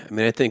fondly. I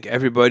mean, I think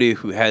everybody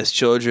who has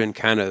children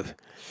kind of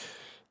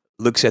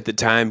looks at the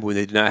time when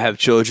they did not have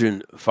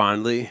children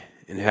fondly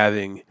and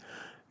having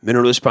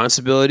minimal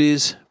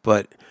responsibilities.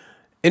 But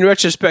in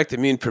retrospect, I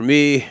mean, for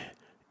me,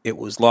 it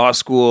was law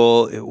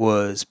school. It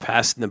was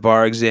passing the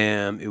bar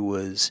exam. It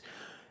was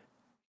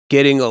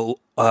getting a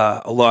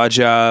law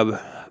job,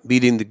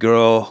 meeting the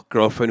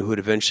girlfriend who would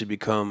eventually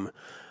become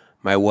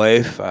my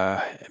wife.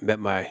 I met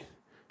my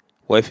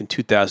wife in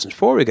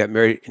 2004. We got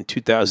married in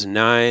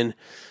 2009.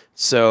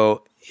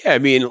 So, yeah, I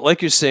mean,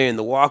 like you're saying,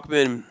 the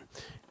Walkmen,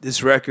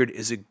 this record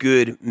is a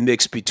good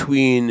mix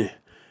between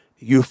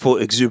youthful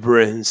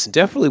exuberance and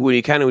definitely when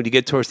you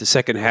get towards the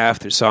second half,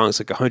 there's songs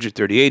like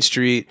 138th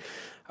Street,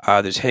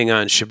 there's Hang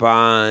On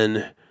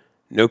Shaban,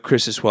 No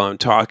Christmas While I'm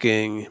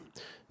Talking,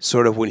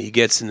 sort of when he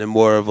gets into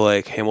more of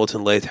like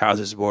Hamilton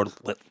Lathhouse's more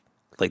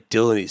like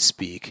Dylan-y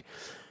speak,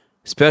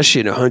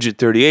 especially in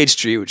 138th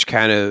Street, which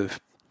kind of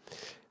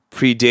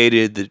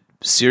predated the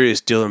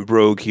serious Dylan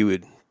brogue he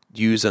would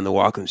use on the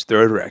Walkmen's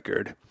third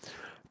record.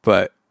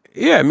 But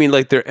yeah, I mean,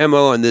 like their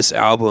MO on this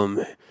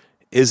album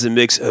is a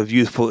mix of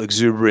youthful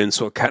exuberance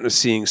while kind of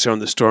seeing some of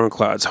the storm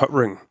clouds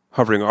hovering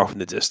off in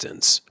the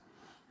distance.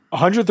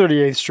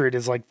 138th Street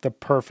is like the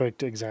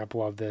perfect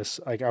example of this.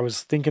 Like I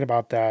was thinking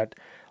about that,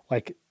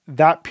 like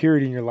that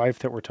period in your life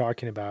that we're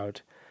talking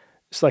about.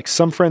 It's like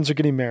some friends are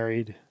getting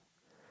married.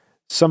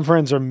 Some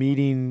friends are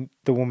meeting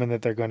the woman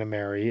that they're going to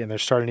marry and they're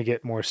starting to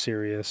get more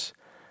serious.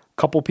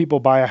 A couple people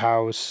buy a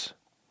house.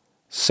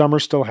 Some are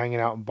still hanging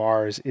out in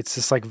bars. It's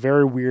this like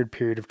very weird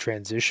period of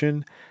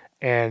transition.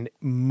 And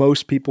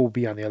most people will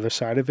be on the other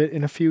side of it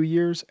in a few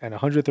years. And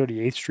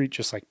 138th Street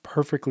just like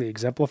perfectly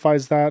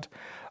exemplifies that.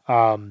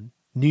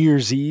 New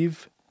Year's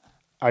Eve,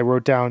 I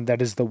wrote down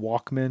that is the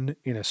Walkman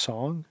in a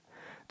song.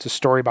 It's a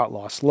story about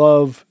lost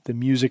love. The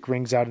music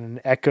rings out in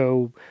an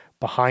echo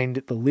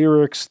behind the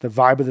lyrics. The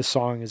vibe of the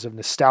song is of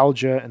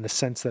nostalgia and the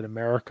sense that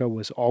America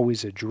was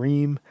always a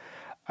dream.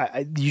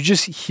 You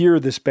just hear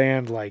this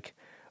band like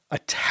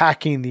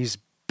attacking these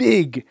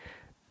big,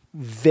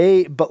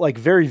 vague, but like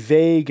very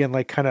vague and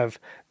like kind of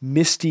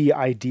misty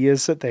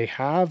ideas that they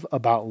have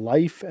about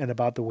life and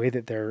about the way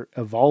that they're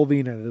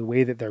evolving and the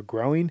way that they're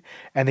growing.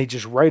 And they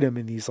just write them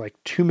in these like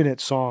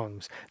 2-minute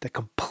songs that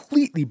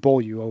completely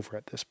bowl you over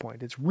at this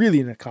point. It's really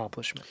an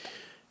accomplishment.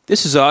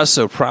 This is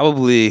also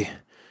probably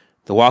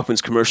the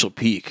Walkman's commercial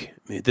peak.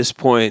 I mean, at this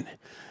point,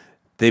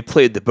 they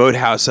played the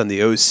Boathouse on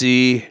the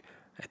OC.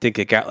 I think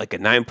it got like a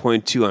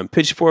 9.2 on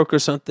Pitchfork or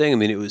something. I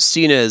mean, it was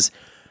seen as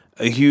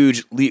a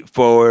huge leap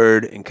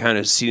forward and kind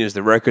of seen as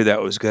the record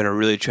that was going to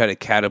really try to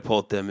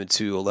catapult them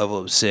into a level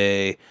of,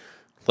 say,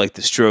 like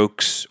the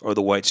Strokes or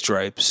the White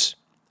Stripes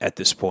at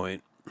this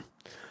point.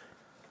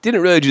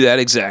 Didn't really do that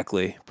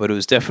exactly, but it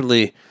was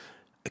definitely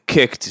a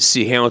kick to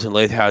see Hamilton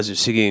Lathhouser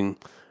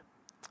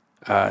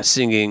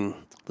singing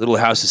Little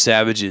House of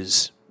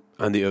Savages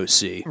on the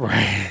OC.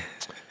 Right.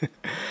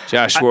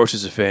 Josh Schwartz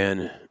is a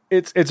fan.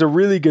 It's a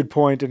really good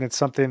point, and it's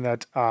something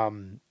that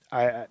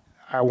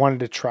I wanted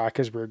to track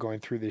as we were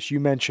going through this. You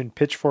mentioned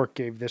Pitchfork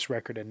gave this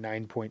record a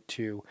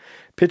 9.2.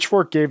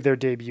 Pitchfork gave their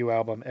debut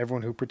album,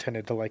 Everyone Who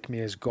Pretended to Like Me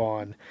Is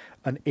Gone,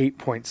 an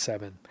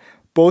 8.7.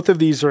 Both of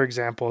these are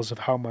examples of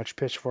how much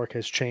Pitchfork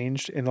has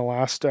changed in the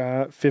last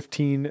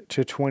 15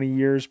 to 20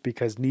 years,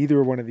 because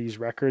neither one of these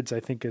records, I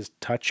think, is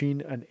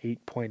touching an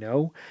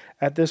 8.0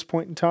 at this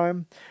point in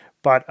time.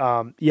 But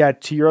yeah,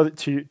 to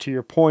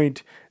your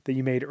point that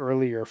you made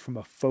earlier from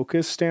a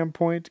focus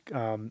standpoint,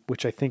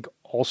 which I think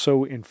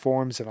also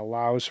informs and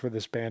allows for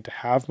this band to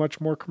have much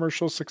more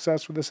commercial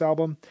success with this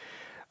album.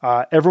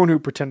 Everyone Who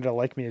Pretended to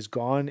Like Me Is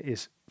Gone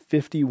is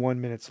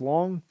 51 minutes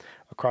long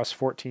across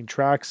 14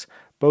 tracks.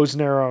 Bows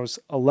and Arrows,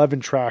 11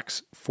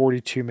 tracks,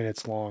 42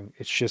 minutes long.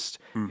 It's just,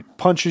 it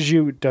punches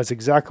you, it does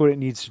exactly what it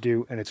needs to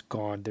do, and it's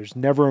gone. There's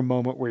never a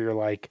moment where you're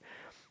like,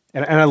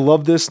 And I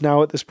love this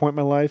now at this point in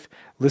my life,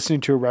 listening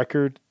to a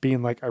record,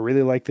 being like, I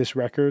really like this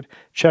record,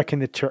 checking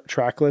the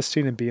track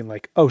listing and being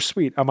like, oh,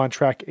 sweet, I'm on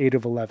track 8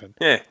 of 11.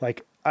 Yeah.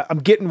 Like, I'm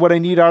getting what I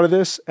need out of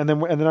this, and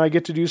then I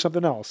get to do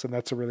something else, and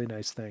that's a really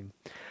nice thing.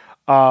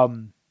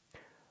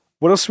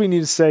 What else do we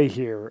need to say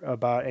here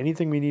about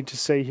anything we need to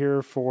say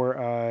here for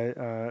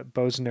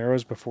Bows and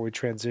Arrows before we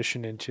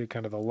transition into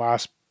kind of the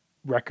last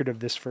record of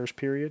this first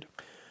period?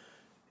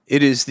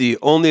 It is the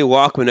only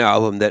Walkman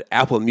album that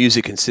Apple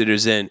Music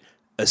considers an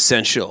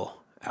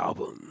essential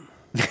album.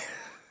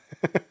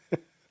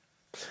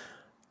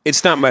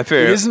 It's not my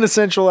favorite. It is an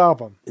essential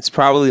album. It's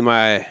probably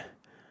my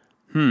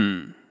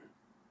third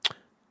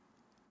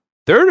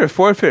or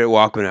fourth favorite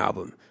Walkman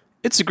album.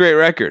 It's a great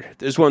record.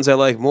 There's ones I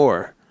like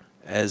more,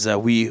 as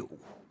we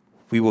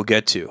will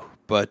get to.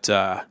 But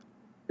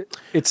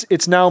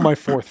it's now my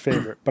fourth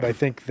favorite, but I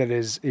think that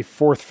is a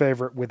fourth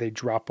favorite with a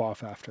drop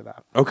off after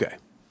that. Okay.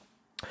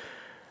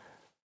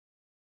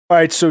 All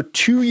right, so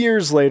 2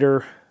 years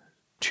later,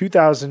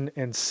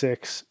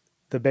 2006,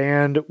 the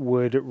band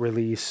would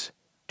release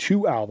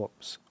 2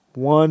 albums.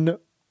 One,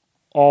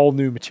 all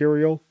new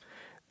material.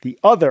 The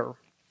other,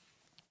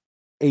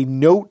 a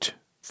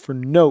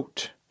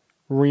note-for-note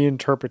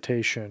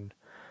reinterpretation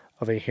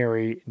of a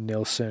Harry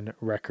Nilsson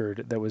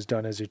record that was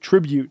done as a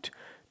tribute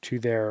to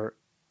their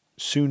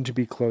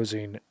soon-to-be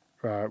closing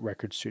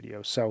record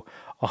studio. So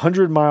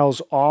 100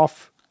 Miles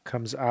Off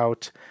comes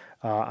out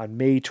on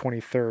May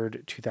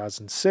 23rd,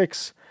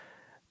 2006.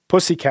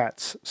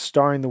 Pussycats,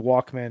 starring the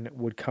Walkmen,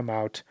 would come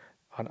out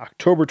on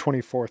October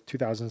 24th,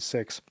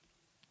 2006,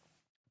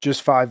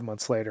 just 5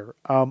 months later.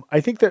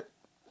 I think that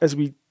as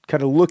we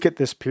kind of look at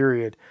this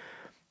period,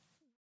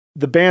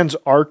 the band's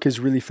arc is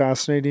really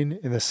fascinating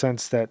in the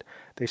sense that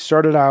they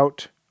started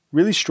out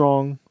really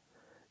strong,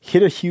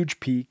 hit a huge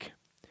peak,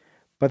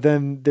 but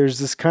then there's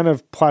this kind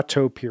of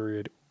plateau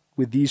period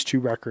with these 2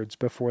 records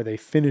before they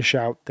finish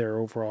out their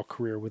overall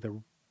career with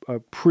a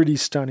pretty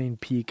stunning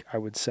peak, I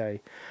would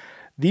say.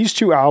 These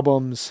 2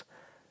 albums,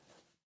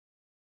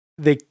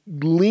 they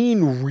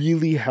lean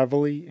really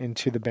heavily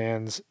into the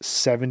band's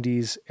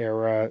 70s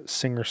era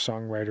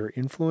singer-songwriter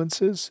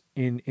influences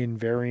in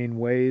varying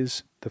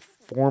ways. The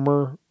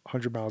former,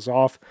 100 Miles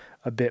Off,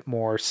 a bit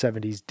more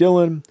 70s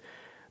Dylan.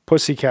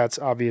 Pussycats,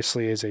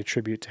 obviously, is a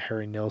tribute to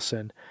Harry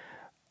Nilsson.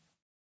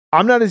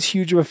 I'm not as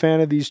huge of a fan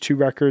of these 2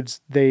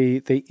 records. They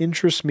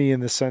interest me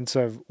in the sense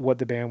of what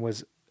the band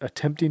was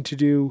attempting to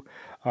do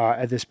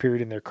at this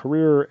period in their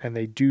career, and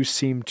they do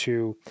seem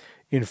to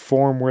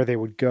inform where they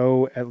would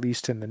go, at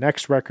least in the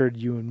next record,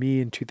 You and Me,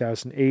 in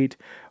 2008.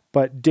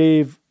 But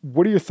Dave,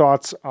 what are your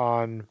thoughts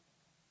on,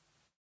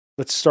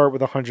 let's start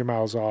with 100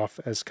 Miles Off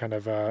as kind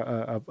of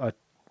a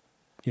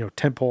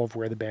tempo of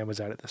where the band was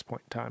at this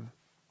point in time?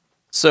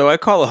 So I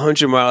call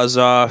 100 Miles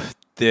Off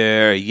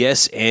their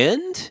Yes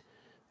and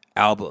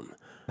album.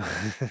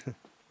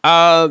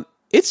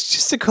 It's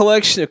just a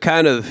collection of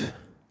kind of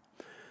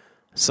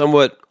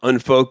somewhat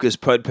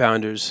unfocused pud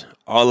pounders,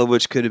 all of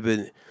which could have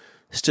been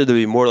still to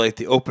be more like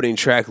the opening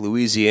track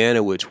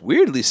Louisiana, which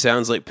weirdly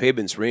sounds like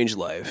Pavement's Range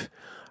Life.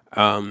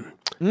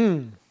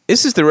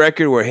 This is the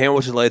record where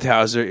Hamilton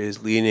Leithauser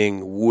is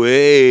leaning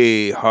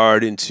way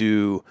hard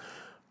into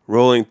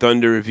Rolling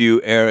Thunder Review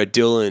era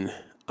Dylan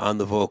on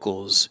the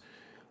vocals.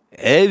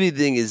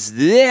 Everything is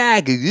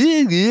that,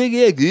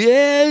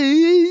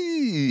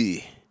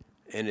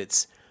 and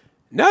it's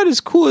not as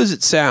cool as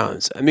it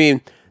sounds. I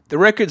mean, the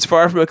record's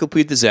far from a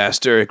complete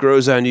disaster. It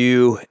grows on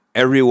you.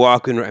 Every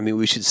Walkman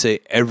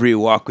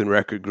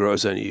record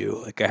grows on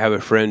you. Like, I have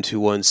a friend who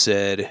once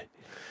said,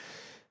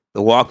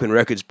 the Walkman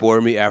records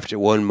bore me after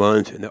 1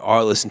 month, and they're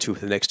all listened to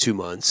for the next 2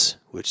 months,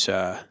 which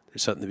there's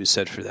something to be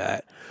said for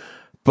that.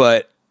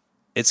 But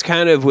it's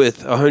kind of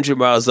with 100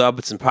 Miles Up,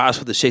 it's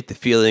impossible to shake the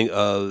feeling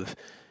of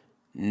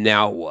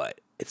now what?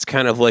 It's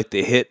kind of like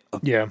they hit a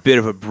bit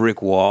of a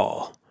brick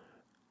wall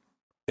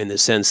in the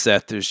sense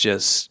that there's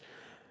just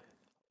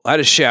a lot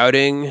of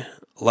shouting, a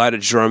lot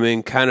of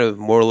drumming, kind of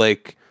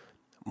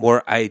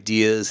more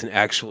ideas and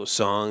actual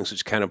songs,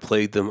 which kind of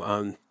plagued them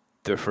on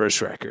their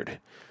first record.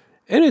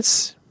 And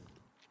it's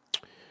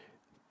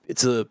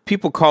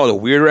people call it a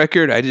weird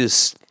record. I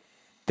just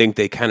think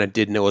they kind of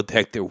didn't know what the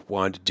heck they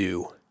wanted to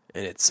do.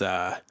 And it's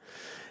how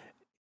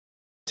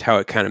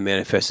it kind of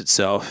manifests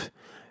itself.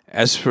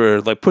 As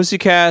for like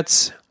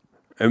Pussycats,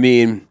 I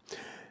mean,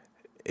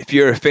 if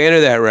you're a fan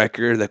of that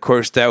record, of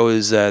course, that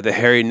was the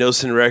Harry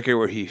Nilsson record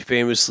where he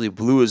famously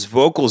blew his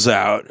vocals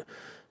out.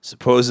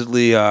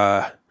 Supposedly,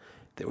 there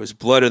was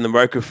blood in the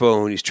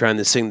microphone when he's trying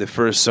to sing the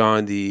first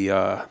song,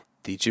 the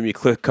Jimmy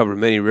Cliff cover,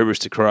 Many Rivers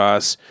to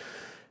Cross.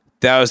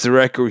 That was the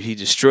record where he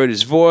destroyed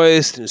his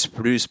voice, and it's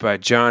produced by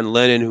John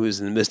Lennon, who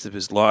was in the midst of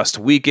his Lost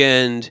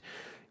Weekend,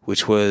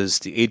 which was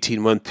the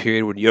 18-month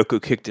period when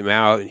Yoko kicked him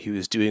out, and he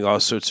was doing all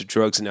sorts of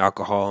drugs and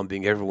alcohol and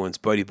being everyone's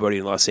buddy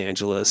in Los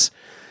Angeles.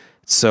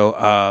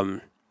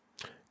 So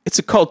it's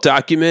a cult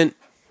document,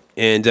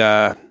 and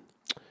the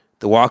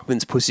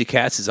Walkmen's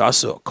Pussycats is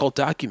also a cult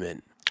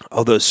document.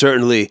 Although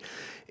certainly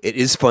it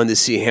is fun to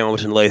see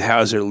Hamilton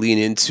Leithauser lean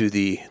into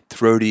the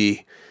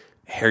throaty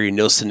Harry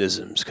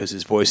Nilssonisms because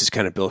his voice is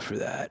kind of built for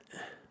that.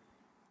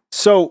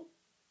 So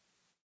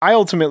I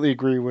ultimately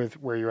agree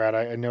with where you're at.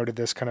 I noted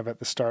this kind of at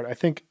the start. I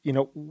think,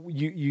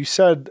 you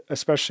said,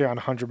 especially on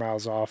 100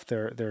 Miles Off,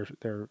 their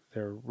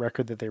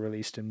record that they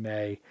released in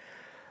May,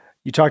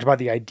 you talked about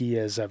the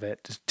ideas of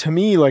it. To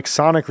me, like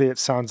sonically, it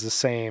sounds the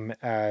same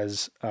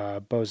as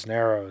Bows and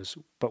Arrows,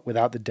 but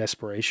without the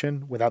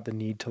desperation, without the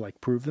need to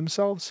like prove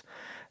themselves.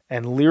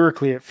 And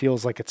lyrically, it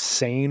feels like it's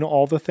saying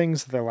all the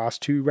things that their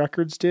last two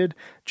records did,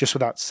 just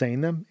without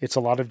saying them. It's a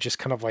lot of just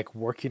kind of like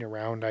working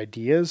around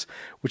ideas,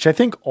 which I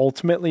think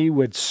ultimately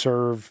would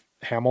serve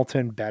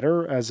Hamilton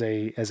better as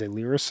a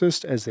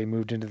lyricist as they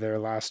moved into their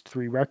last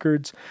three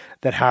records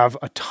that have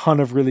a ton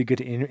of really good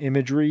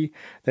imagery,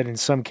 that in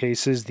some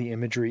cases the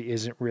imagery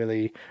isn't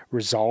really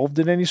resolved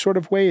in any sort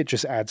of way. It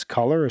just adds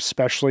color,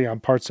 especially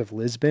on parts of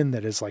Lisbon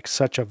that is like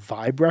such a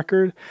vibe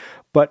record.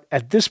 But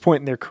at this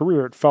point in their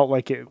career, it felt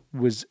like it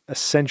was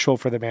essential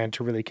for the band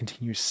to really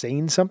continue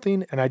saying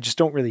something, and I just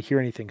don't really hear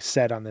anything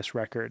said on this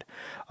record.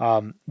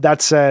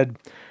 That said,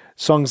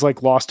 songs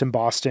like Lost in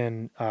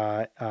Boston,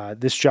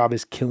 This Job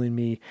Is Killing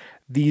Me,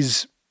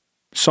 these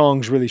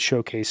songs really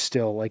showcase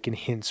still, like in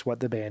hints, what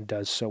the band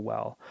does so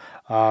well.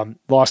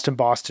 Lost in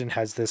Boston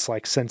has this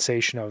like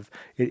sensation of,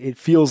 it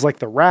feels like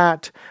The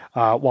Rat,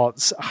 while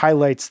it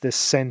highlights this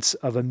sense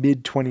of a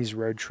mid-20s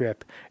road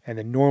trip and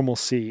the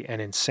normalcy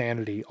and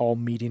insanity all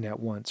meeting at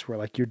once, where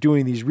like you're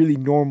doing these really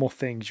normal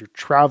things, you're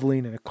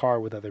traveling in a car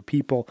with other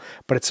people,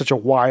 but it's such a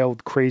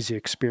wild, crazy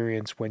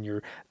experience when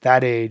you're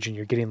that age and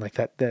you're getting like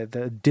that,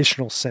 the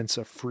additional sense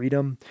of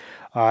freedom.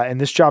 And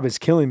This Job Is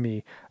Killing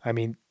Me, I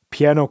mean,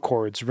 piano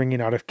chords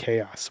ringing out of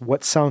chaos.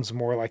 What sounds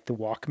more like the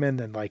Walkmen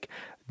than like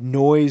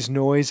noise,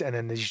 and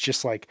then these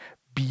just like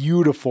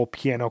beautiful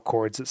piano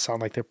chords that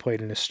sound like they're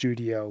played in a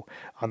studio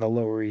on the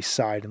Lower East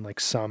Side in like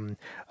some,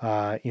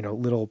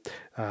 little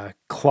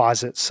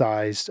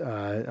closet-sized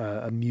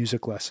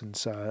music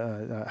lessons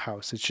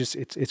house. It's just,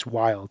 it's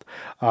wild.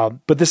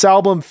 But this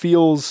album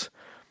feels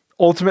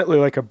ultimately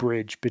like a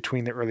bridge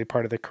between the early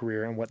part of the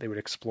career and what they would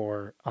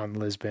explore on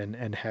Lisbon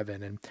and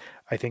Heaven. And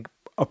I think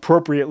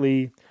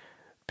appropriately,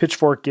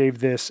 Pitchfork gave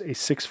this a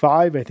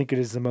 6.5. I think it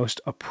is the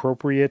most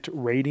appropriate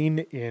rating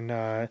in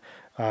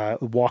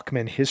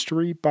Walkmen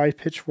history by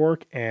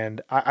Pitchfork, and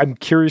I'm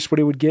curious what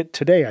it would get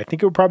today. I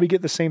think it would probably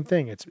get the same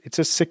thing. It's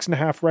a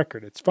 6.5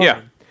 record. It's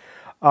fine.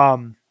 Yeah.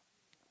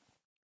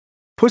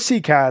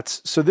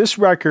 Pussycats. So this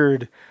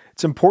record,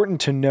 it's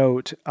important to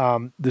note,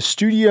 the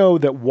studio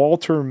that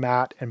Walter,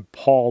 Matt, and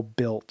Paul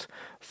built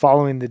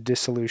following the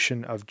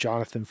dissolution of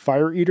Jonathan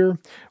Fireeater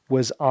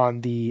was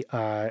on the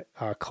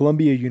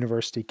Columbia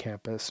University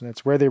campus, and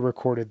it's where they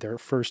recorded their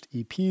first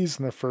EPs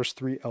and their first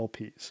 3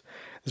 LPs.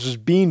 This was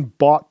being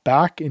bought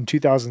back in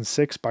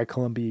 2006 by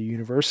Columbia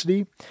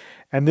University,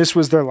 and this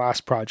was their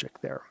last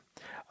project there.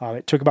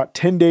 It took about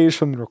 10 days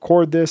for them to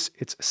record this.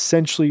 It's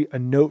essentially a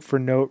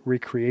note-for-note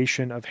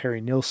recreation of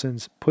Harry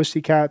Nilsson's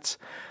Pussycats.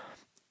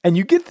 And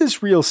you get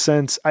this real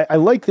sense, I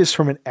like this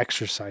from an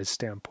exercise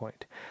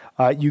standpoint.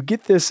 You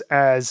get this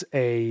as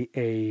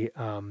the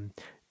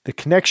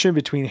connection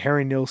between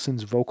Harry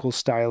Nilsson's vocal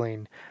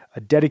styling, a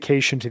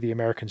dedication to the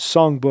American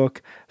songbook,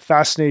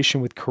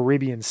 fascination with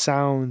Caribbean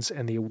sounds,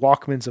 and the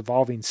Walkmen's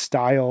evolving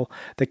style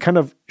that kind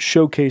of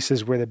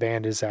showcases where the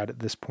band is at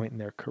this point in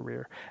their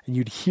career. And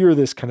you'd hear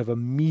this kind of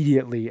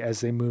immediately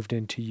as they moved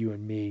into You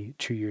and Me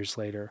 2 years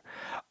later.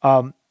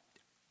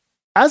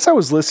 As I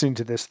was listening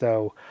to this,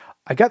 though,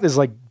 I got this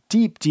like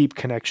deep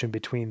connection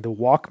between the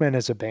Walkmen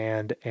as a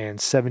band and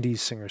 70s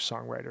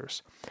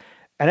singer-songwriters.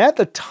 And at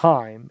the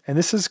time, and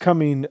this is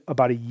coming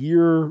about a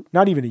year,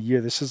 not even a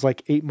year, this is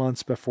like 8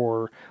 months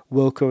before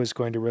Wilco is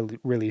going to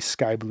release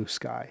Sky Blue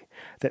Sky,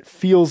 that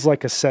feels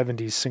like a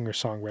 70s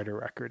singer-songwriter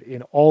record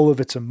in all of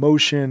its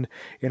emotion,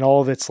 in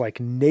all of its like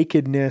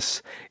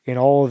nakedness, in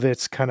all of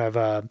its kind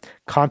of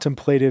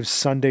contemplative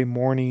Sunday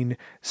morning,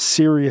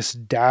 serious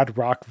dad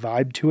rock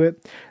vibe to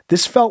it.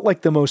 This felt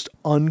like the most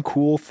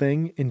uncool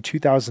thing in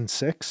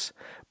 2006,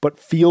 but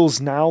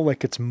feels now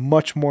like it's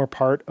much more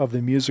part of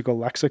the musical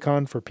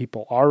lexicon for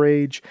people our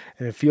age.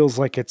 And it feels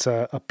like it's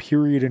a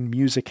period in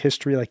music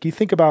history. Like you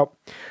think about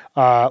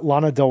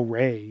Lana Del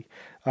Rey,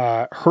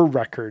 her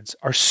records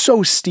are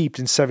so steeped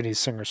in 70s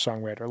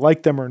singer-songwriter,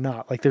 like them or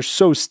not. Like they're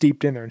so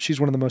steeped in there, and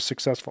she's one of the most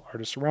successful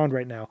artists around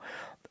right now.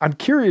 I'm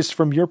curious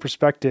from your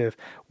perspective,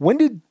 when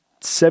did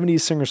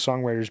 70s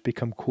singer-songwriters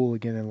become cool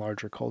again in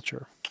larger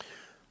culture?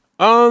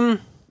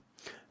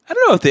 I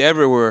don't know if they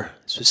ever were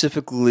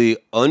specifically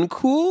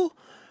uncool,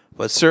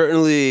 but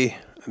certainly,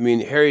 I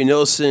mean, Harry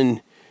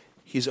Nilsson,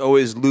 he's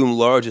always loomed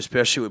large,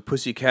 especially with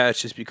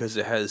Pussycats, just because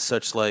it has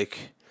such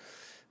like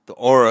the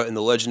aura and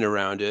the legend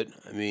around it.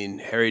 I mean,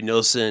 Harry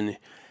Nilsson,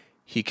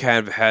 he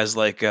kind of has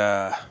like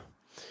the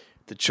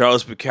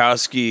Charles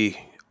Bukowski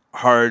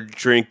hard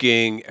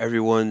drinking,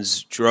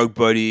 everyone's drug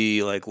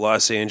buddy, like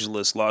Los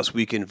Angeles Lost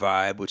Weekend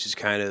vibe, which is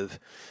kind of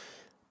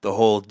the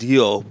whole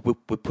deal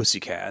with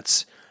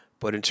Pussycats.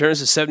 But in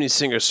terms of 70s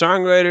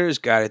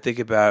singer-songwriters, gotta think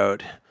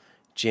about,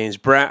 James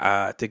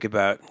Brown. Think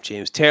about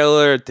James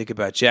Taylor. Think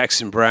about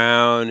Jackson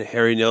Brown,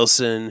 Harry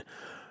Nilsson.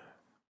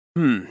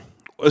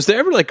 Was there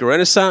ever like a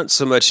renaissance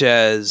so much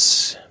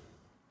as,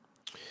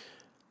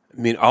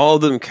 I mean, all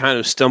of them kind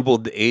of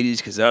stumbled the 80s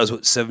because that was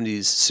what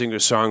 70s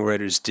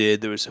singer-songwriters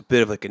did. There was a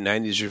bit of like a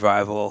 90s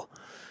revival.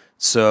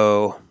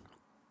 So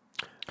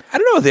I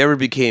don't know if they ever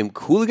became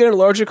cool again in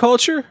larger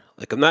culture.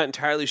 Like, I'm not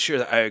entirely sure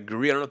that I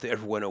agree. I don't know if they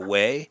ever went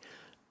away.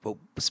 But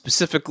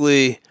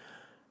specifically,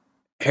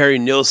 Harry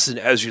Nilsson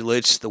as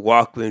relates to the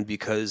Walkmen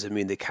because, I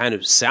mean, they kind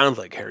of sound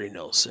like Harry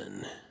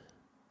Nilsson.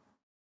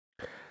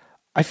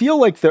 I feel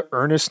like the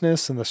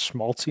earnestness and the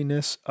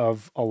schmaltziness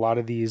of a lot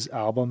of these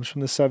albums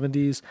from the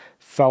 70s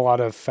fell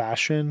out of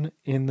fashion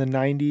in the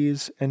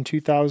 90s and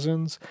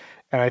 2000s.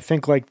 And I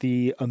think like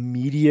the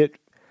immediate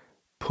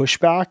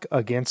pushback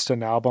against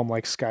an album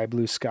like Sky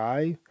Blue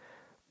Sky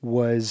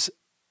was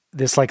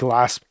this like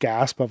last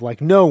gasp of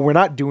like, no, we're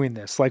not doing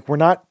this. Like, we're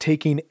not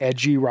taking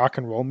edgy rock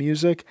and roll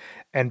music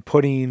and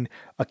putting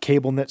a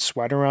cable knit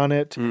sweater on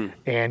it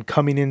and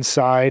coming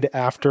inside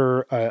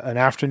after an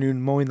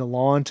afternoon mowing the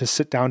lawn to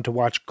sit down to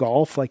watch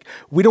golf. Like,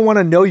 we don't want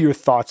to know your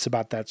thoughts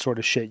about that sort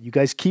of shit. You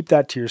guys keep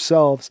that to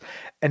yourselves.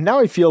 And now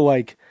I feel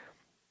like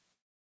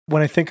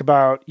when I think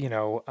about,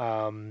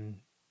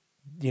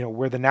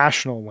 where the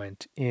National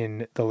went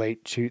in the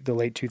late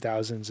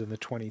 2000s and the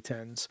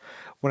 2010s,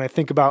 when I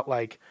think about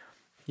like,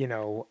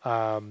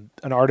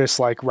 an artist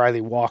like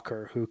Riley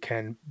Walker, who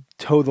can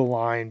toe the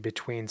line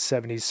between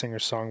 70s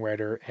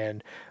singer-songwriter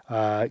and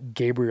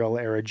Gabriel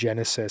era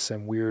Genesis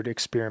and weird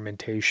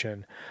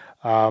experimentation.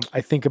 I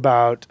think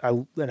about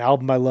an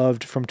album I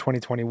loved from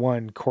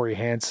 2021, Corey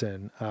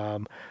Hansen,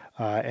 and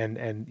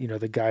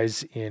the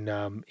guys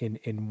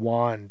in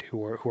Wand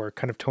who are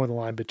kind of toeing the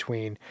line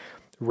between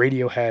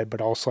Radiohead,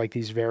 but also like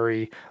these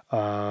very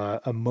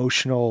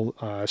emotional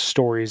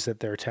stories that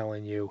they're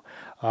telling you.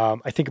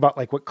 I think about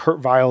like what Kurt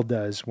Weill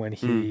does when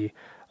he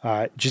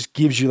just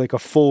gives you like a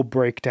full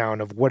breakdown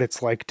of what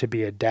it's like to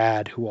be a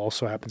dad who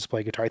also happens to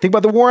play guitar. I think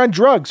about the War on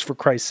Drugs, for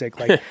Christ's sake.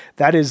 Like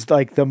that is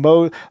like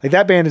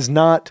that band is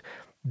not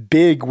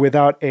big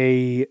without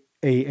a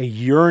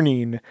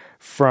yearning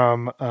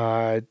from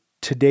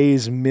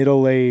today's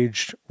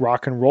middle-aged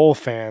rock and roll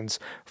fans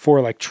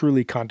for like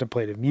truly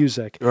contemplative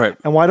music. Right.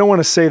 And while I don't want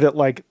to say that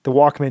like the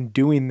Walkmen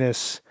doing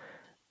this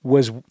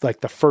was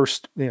like the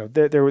first,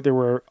 there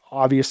were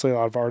obviously a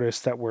lot of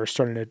artists that were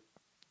starting to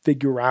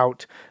figure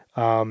out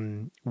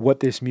what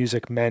this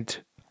music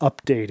meant,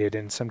 updated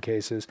in some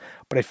cases.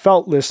 But I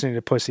felt listening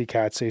to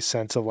Pussycats a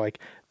sense of like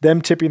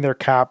them tipping their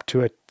cap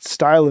to a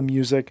style of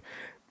music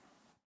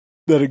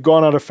that had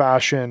gone out of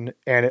fashion,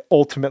 and it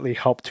ultimately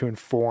helped to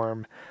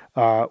inform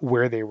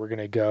where they were going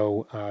to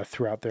go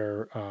throughout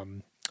their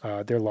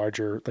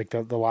larger, like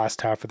the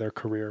last half of their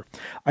career.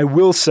 I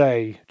will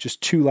say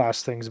just two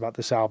last things about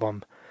this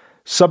album.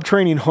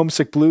 Subterranean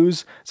Homesick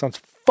Blues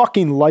sounds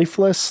fucking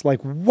lifeless.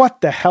 Like,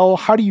 what the hell?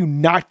 How do you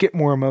not get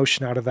more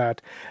emotion out of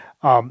that?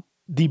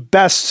 The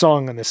best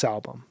song on this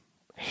album,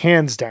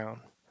 hands down,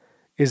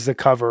 is the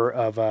cover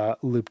of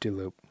Loop De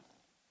Loop.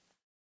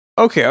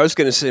 Okay, I was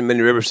going to say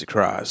Many Rivers to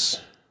Cross.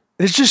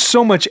 There's just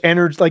so much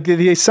energy. Like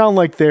they sound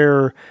like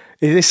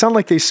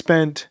they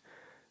spent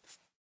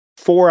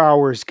 4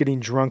 hours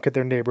getting drunk at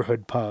their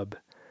neighborhood pub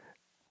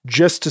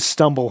just to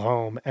stumble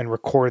home and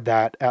record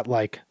that at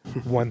like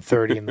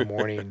 1:30 in the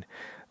morning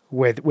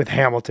with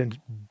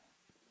Hamilton,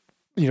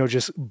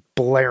 just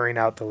blaring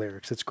out the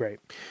lyrics. It's great.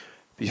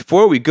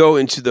 Before we go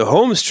into the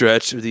home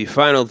stretch of the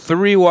final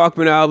 3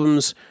 Walkman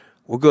albums,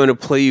 we're going to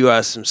play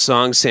you some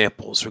song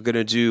samples. We're going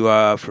to do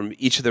from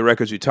each of the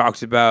records we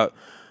talked about.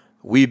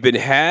 We've Been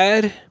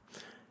Had,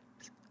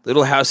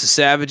 Little House of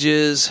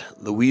Savages,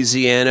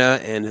 Louisiana,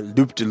 and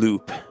Loop De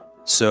Loop.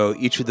 So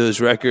each of those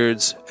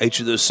records,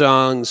 each of those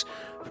songs,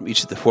 from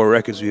each of the 4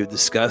 records we have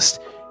discussed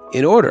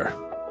in order.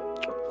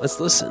 Let's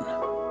listen.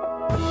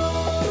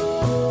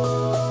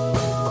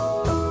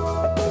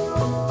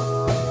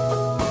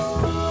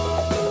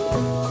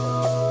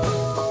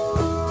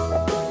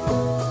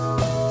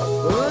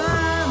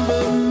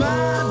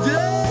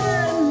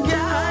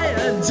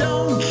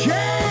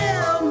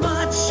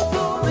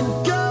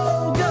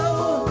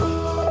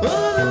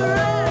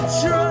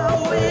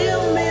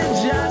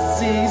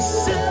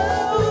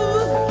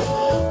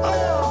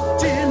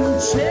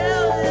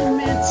 Telling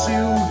me to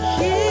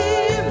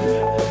keep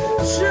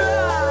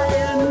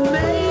trying.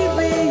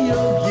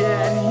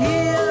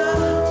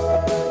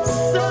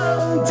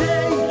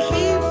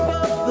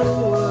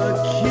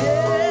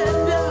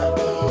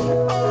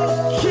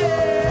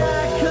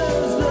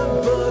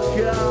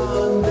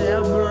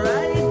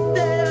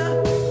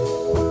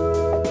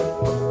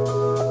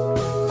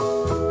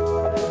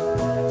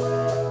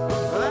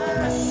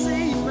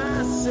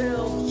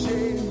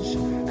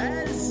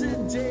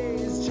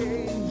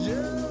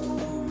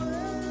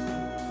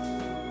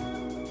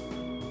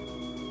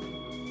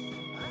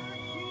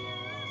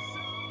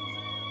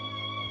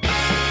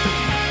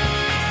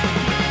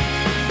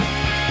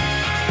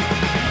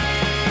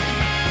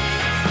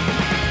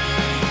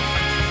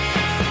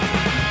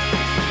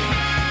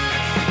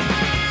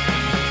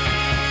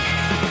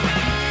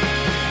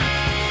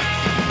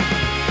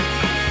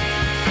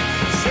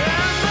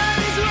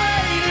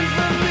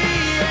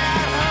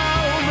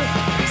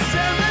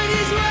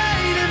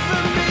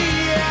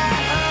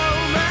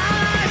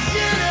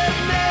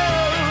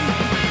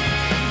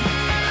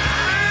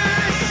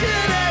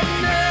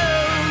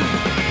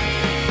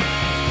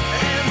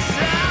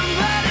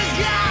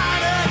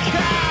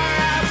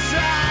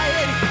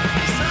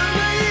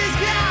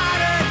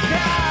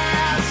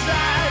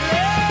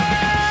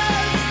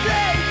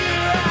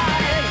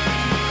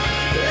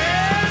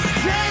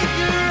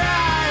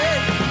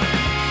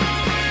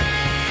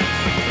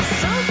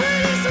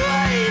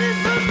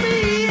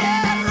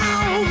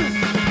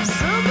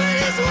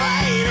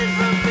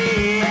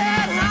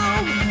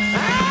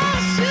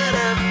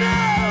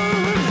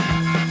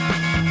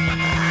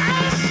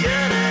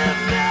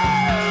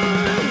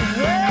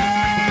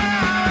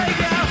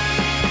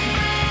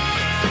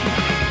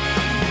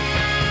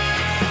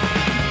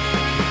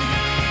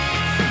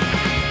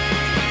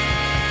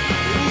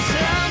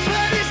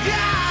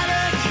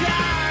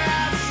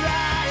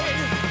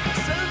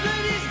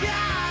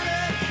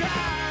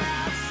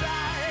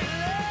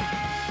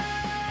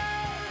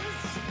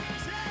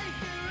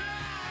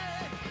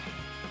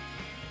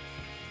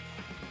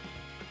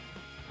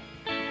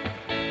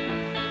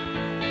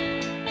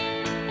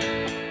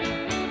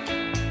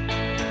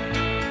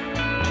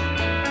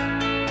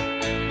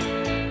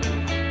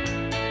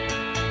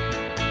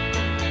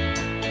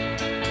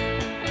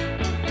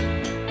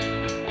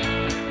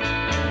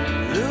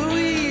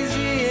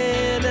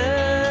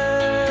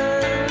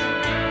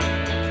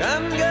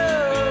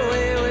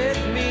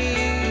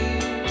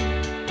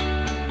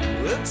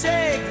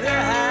 take the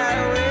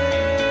highway.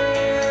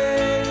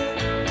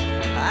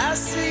 I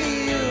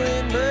see you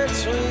in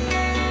between.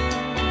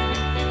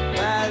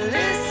 I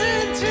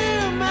listen to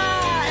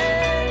my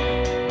head.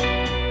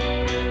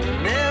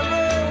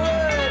 Never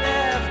would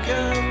have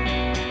come.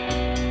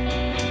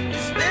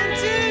 Spent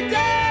 2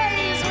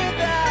 days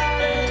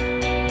without it,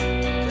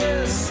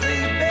 just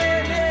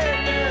sleeping in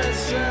the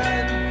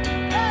sun.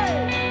 Hey!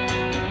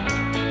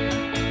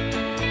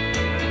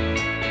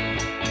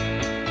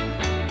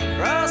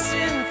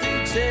 Crossing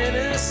through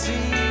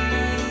Tennessee,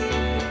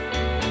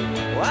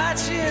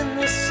 watching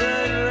the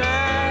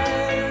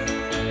sunrise,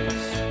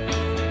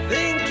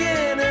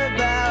 thinking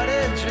about a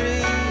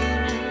dream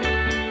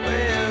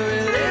where we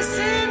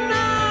listen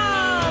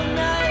all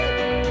night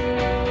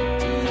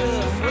to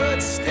the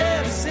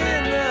footsteps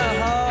in the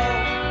hall.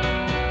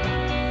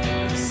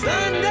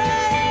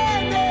 Sunday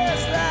and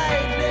there's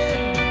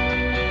lightning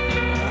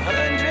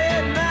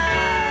 100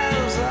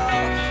 miles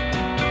off.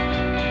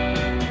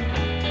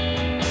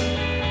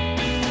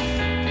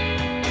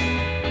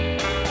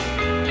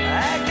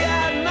 I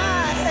got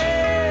my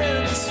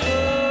hands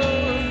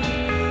full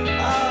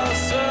all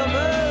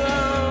summer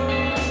long.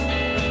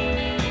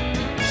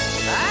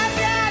 I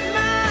got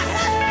my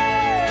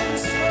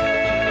hands full.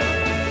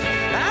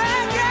 I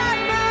got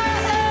my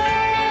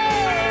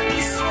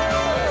hands full.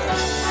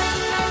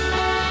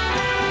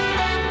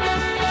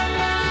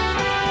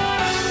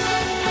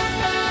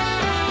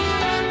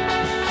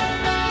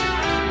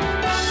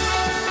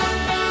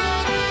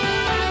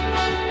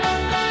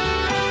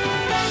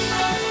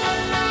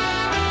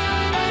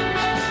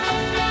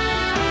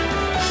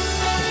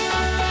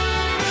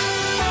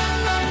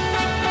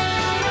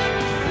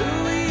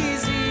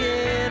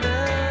 Louisiana,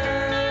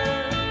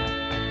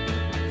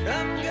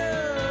 come go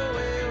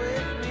away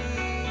with me,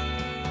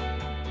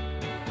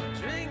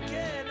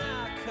 drinking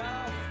our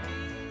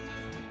coffee.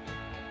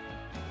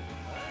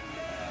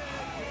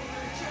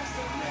 Just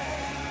a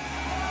minute,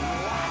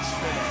 watch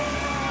me.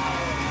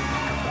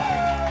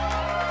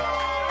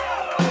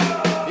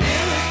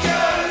 Here we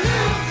go,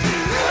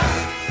 loop-de-loop.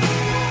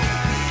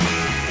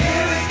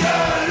 Here we go,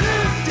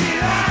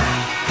 loop-de-lop.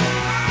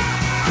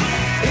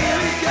 Here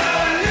we go,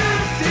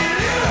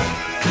 loop-de-loop.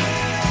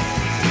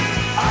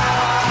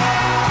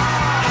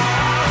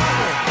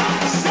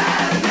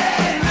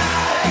 Saturday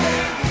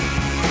night,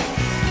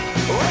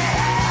 we're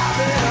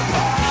having a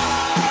party.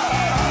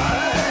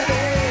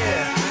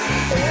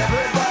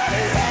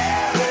 Everybody's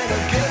having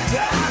a good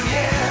time,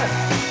 yeah.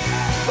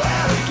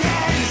 Well, the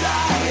gangs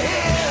are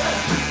here,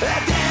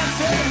 they're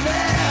dancing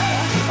there.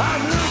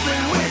 I'm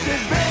looping with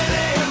this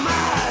baby of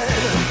mine.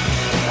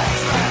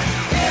 That's right.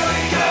 Here we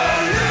go,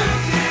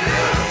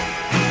 loop-de-loop.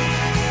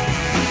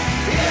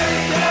 Here we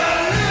go,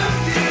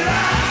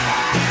 loop-de-lop.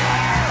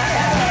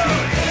 Here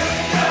we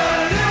go,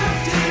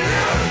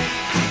 loop-de-loop.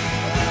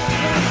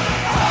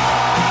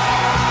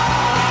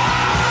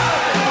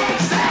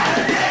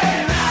 Saturday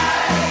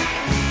night.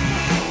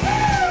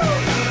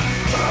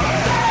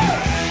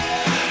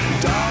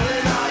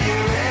 Darling, are you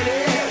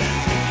ready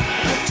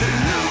to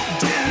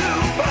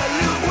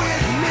loop-de-loop-a-loop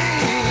with me?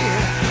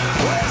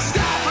 Well,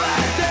 stop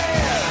right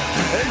there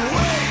and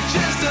wait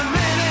just a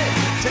minute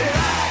till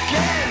I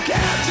can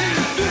count to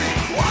 3.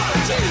 1,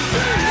 2,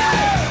 3.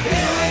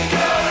 Here we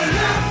go,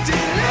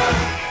 loop-de-loop.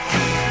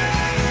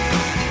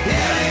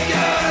 Here we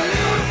go,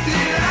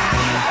 loop-de-lop.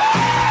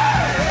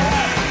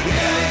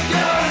 Here we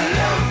go,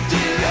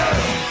 loop-de-loop.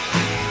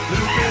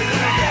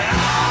 Loop-de-loop.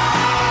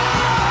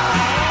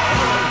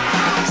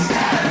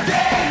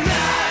 Saturday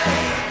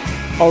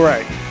night. All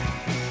right.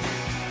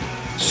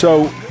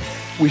 So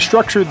we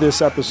structured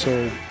this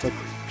episode a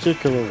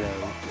particular way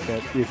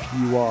that if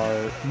you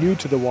are new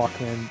to the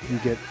Walkmen, you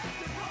get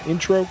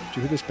intro to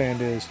who this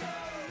band is,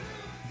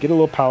 get a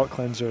little palate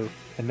cleanser,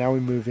 and now we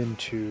move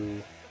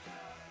into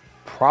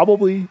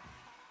probably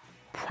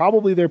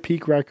their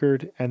peak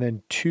record and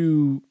then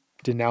 2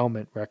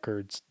 denouement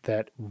records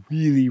that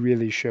really,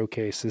 really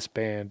showcase this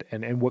band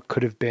and what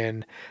could have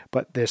been,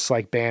 but this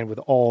like band with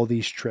all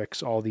these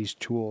tricks, all these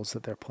tools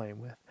that they're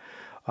playing with.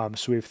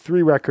 So we have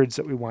 3 records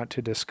that we want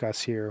to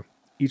discuss here.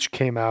 Each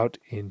came out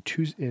in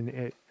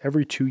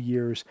every 2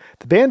 years.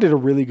 The band did a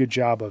really good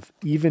job of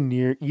even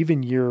year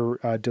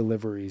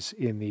deliveries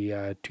in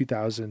the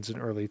 2000s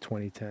and early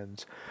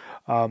 2010s.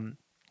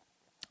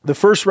 The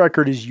first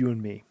record is You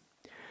and Me,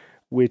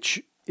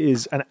 which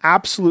is an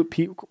absolute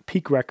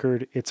peak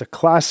record. It's a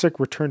classic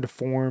return to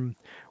form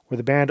where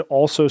the band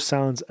also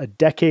sounds a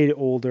decade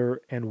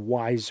older and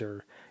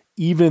wiser,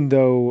 even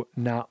though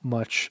not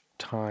much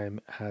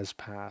time has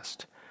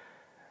passed.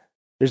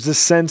 There's this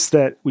sense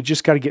that we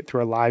just got to get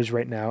through our lives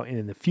right now, and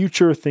in the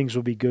future, things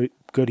will be good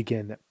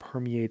again, that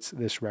permeates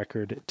this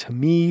record. To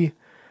me,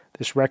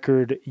 this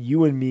record,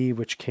 You and Me,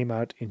 which came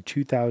out in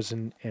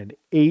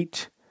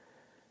 2008,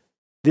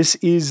 this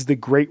is the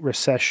Great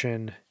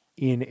Recession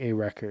in a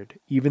record.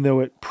 Even though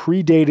it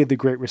predated the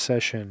Great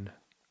Recession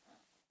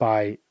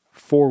by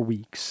 4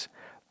 weeks,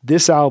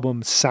 this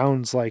album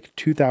sounds like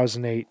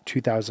 2008,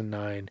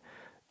 2009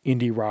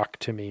 indie rock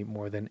to me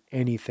more than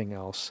anything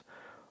else.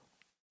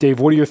 Dave,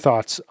 what are your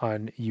thoughts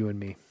on You and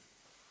Me?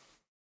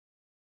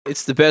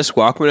 It's the best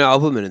Walkman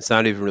album, and it's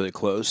not even really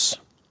close.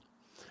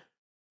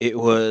 It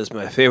was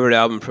my favorite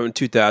album from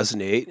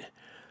 2008.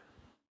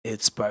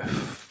 It's my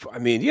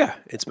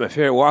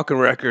favorite Walkman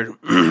record.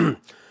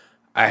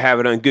 I have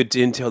it on good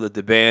intel that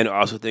the band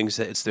also thinks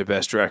that it's their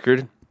best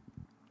record.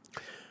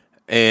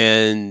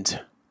 And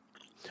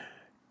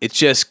it's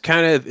just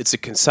it's a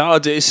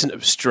consolidation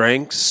of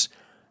strengths,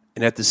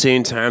 and at the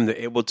same time, they're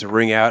able to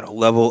bring out a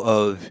level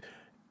of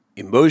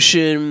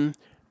emotion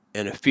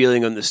and a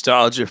feeling of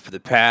nostalgia for the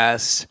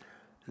past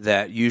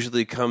that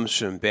usually comes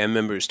from band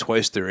members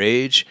twice their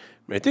age.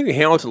 I think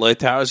Hamilton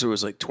Lighthouser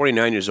was like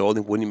 29 years old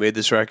when he made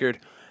this record,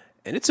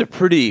 and it's a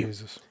pretty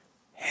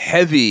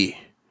heavy,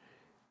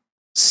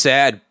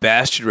 sad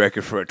bastard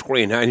record for a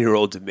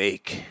 29-year-old to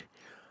make.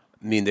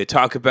 I mean, they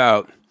talk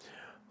about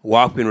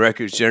Walkman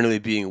records generally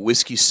being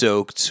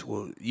whiskey-soaked.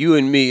 Well, You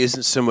and Me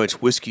isn't so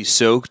much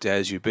whiskey-soaked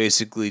as you're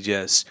basically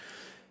just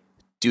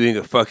doing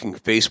a fucking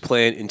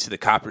faceplant into the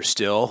copper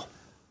still.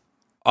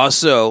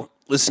 Also,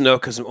 listen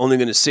up because I'm only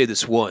going to say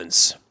this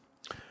once.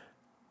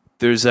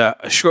 There's a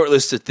short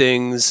list of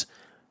things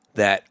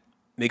that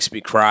makes me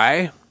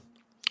cry.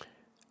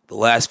 The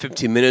last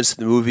 15 minutes of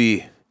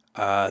the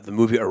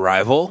movie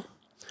Arrival,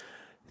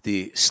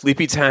 the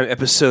Sleepy Time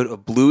episode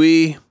of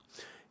Bluey,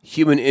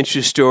 human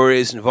interest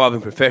stories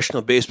involving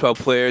professional baseball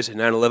players and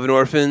 9/11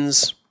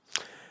 orphans,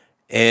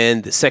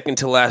 and the second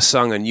to last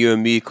song on You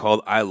and Me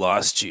called I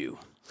Lost You.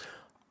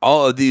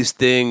 All of these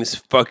things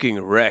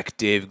fucking wreck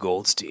Dave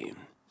Goldstein.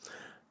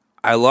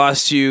 I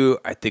Lost You,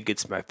 I think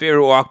it's my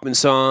favorite Walkman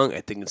song.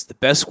 I think it's the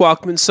best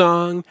Walkman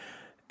song.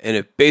 And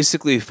it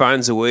basically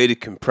finds a way to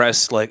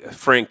compress like a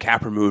Frank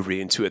Capra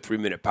movie into a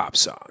 3-minute pop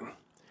song.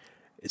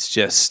 It's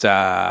just,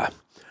 God,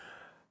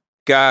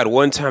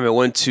 one time I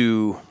went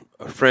to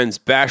a friend's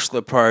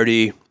bachelor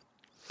party,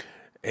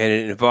 and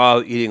it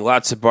involved eating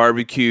lots of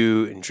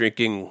barbecue and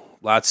drinking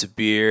lots of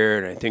beer,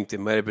 and I think there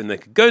might have been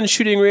like a gun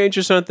shooting range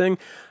or something.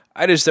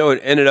 I just though it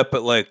ended up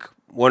at like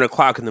 1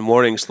 o'clock in the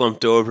morning,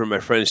 slumped over in my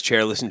friend's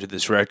chair listening to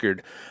this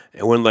record,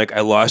 and when like I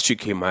Lost You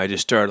came on, I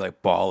just started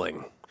like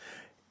bawling.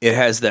 It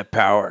has that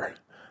power.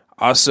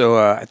 Also,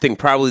 I think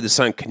probably the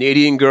song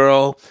Canadian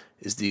Girl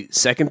is the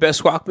second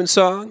best Walkman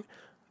song.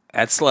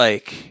 That's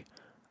like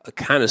a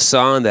kind of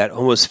song that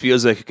almost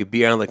feels like it could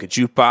be on like a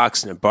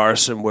jukebox in a bar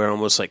somewhere,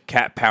 almost like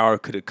Cat Power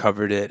could have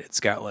covered it.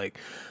 It's got like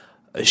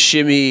a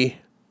shimmy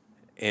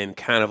and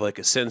kind of like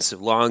a sense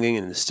of longing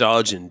and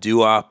nostalgia and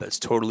doo-wop that's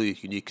totally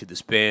unique to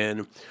this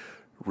band.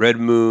 Red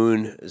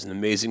Moon is an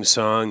amazing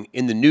song.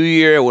 In the New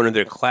Year, one of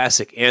their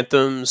classic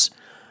anthems.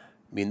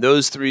 I mean,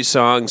 those 3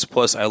 songs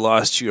plus I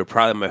Lost You are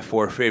probably my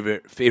 4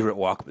 favorite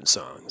Walkman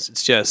songs.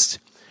 It's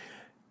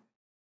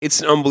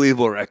an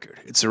unbelievable record.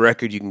 It's a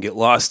record you can get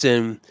lost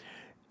in.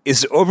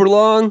 Is it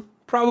overlong?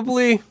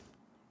 Probably.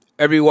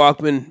 Every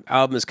Walkman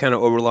album is kind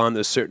of overlong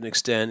to a certain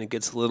extent. It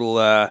gets a little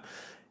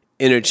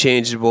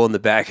interchangeable in the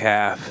back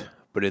half,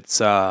 but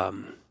it's a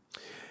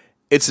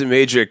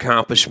major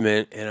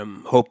accomplishment, and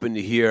I'm hoping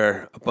to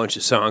hear a bunch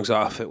of songs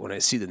off it when I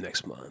see them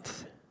next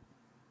month.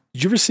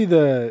 Did you ever see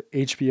the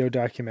HBO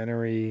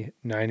documentary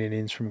 9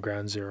 Innings from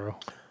Ground Zero?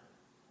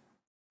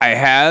 I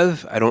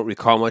have. I don't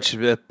recall much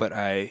of it, but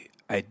I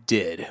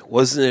did.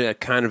 Wasn't it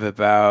kind of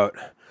about...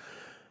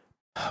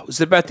 Was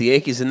it about the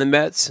Yankees and the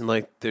Mets and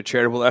like their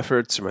charitable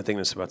efforts, or am I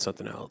thinking it's about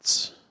something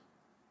else?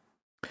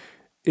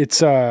 It's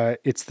the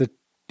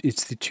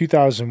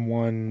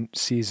 2001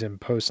 season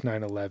post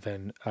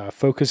 9/11.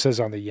 Focuses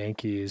on the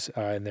Yankees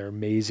and their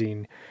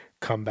amazing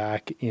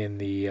comeback in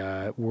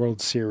the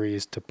World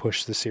Series to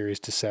push the series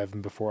to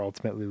 7 before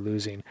ultimately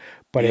losing.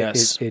 But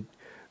yes. it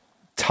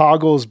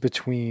toggles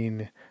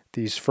between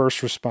these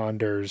first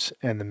responders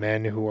and the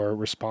men who are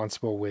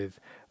responsible with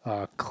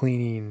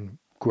cleaning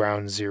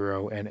Ground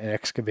Zero and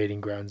excavating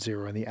Ground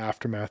Zero in the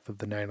aftermath of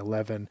the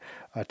 9/11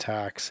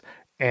 attacks,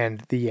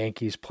 and the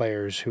Yankees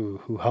players who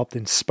helped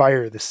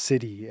inspire the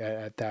city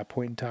at that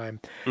point in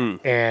time.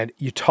 And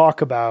you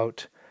talk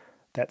about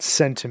that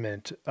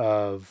sentiment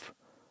of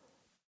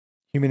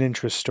human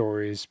interest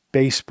stories,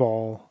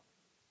 baseball,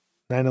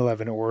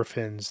 9/11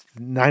 orphans,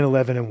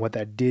 9/11 and what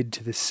that did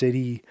to the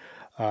city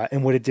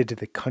and what it did to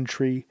the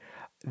country.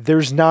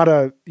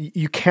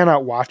 You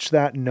cannot watch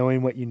that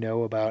knowing what you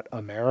know about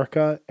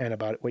America and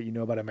about what you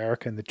know about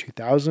America in the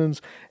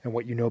 2000s and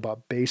what you know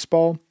about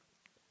baseball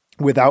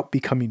without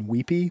becoming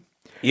weepy.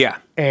 Yeah.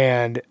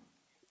 And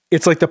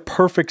it's like the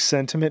perfect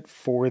sentiment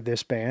for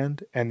this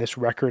band, and this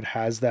record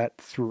has that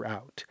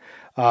throughout.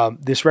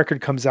 This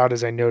record comes out,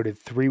 as I noted,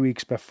 3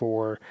 weeks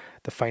before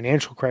the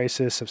financial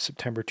crisis of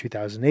September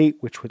 2008,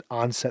 which would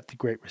onset the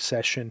Great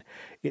Recession.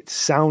 It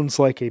sounds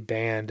like a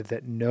band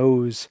that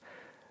knows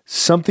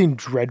something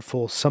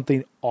dreadful,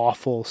 something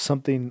awful,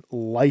 something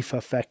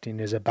life-affecting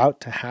is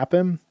about to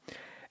happen,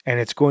 and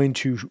it's going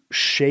to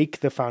shake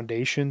the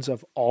foundations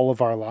of all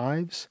of our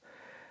lives.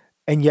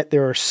 And yet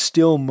there are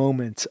still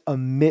moments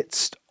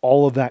amidst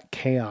all of that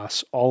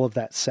chaos, all of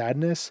that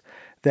sadness,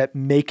 that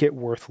make it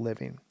worth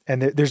living.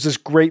 And there's this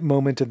great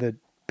moment in the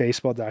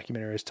baseball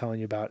documentary I was telling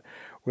you about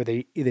where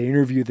they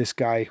interview this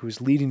guy who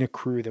was leading a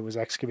crew that was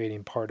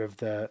excavating part of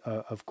the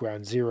of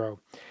Ground Zero,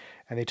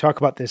 and they talk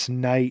about this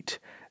night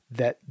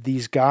that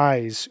these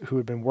guys who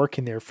had been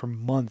working there for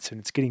months, and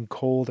it's getting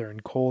colder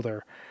and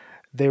colder,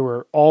 they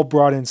were all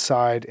brought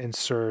inside and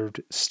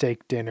served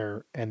steak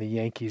dinner, and the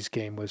Yankees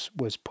game was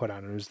put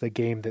on. It was the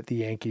game that the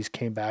Yankees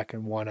came back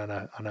and won on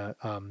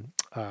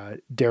a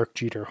Derek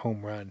Jeter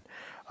home run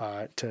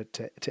to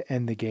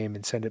end the game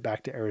and send it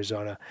back to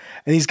Arizona.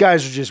 And these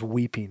guys are just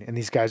weeping, and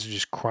these guys are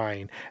just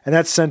crying, and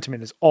that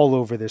sentiment is all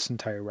over this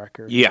entire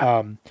record.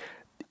 Yeah.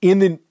 In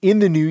the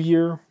new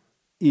year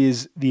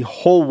is the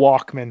whole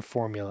Walkmen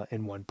formula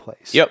in one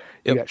place. Yep.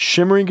 You got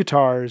shimmering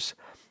guitars,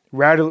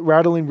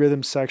 rattling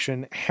rhythm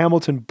section,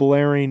 Hamilton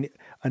blaring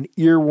an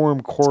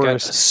earworm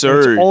chorus. It's got a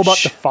surge. It's all about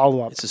the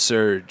follow-up. It's a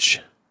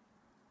surge.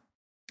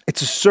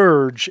 It's a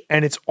surge,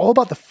 and it's all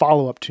about the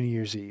follow-up to New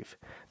Year's Eve.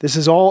 This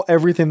is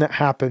everything that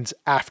happens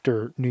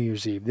after New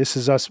Year's Eve. This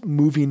is us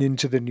moving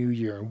into the new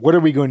year. And what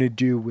are we going to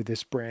do with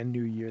this brand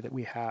new year that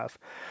we have?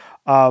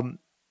 I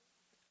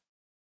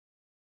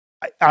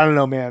don't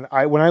know, man.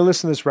 When I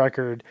listen to this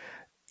record,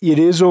 it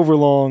is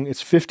overlong.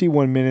 It's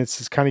 51 minutes.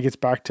 This kind of gets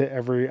back to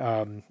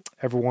everyone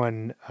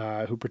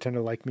who pretended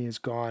to like me is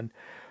gone.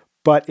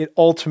 But it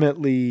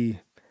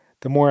ultimately,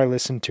 the more I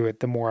listen to it,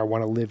 the more I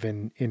want to live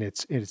in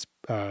its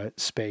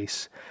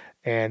space,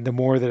 and the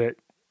more that it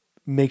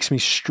makes me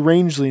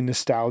strangely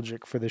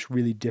nostalgic for this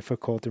really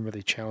difficult and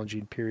really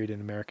challenging period in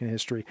American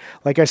history.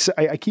 Like I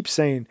keep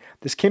saying,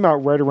 this came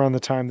out right around the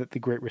time that the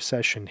Great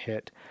Recession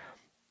hit.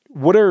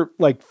 What are,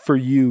 like, for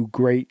you,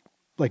 great,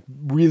 like,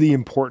 really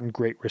important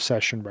Great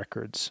Recession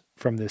records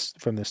from this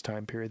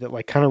time period that,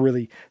 like, kind of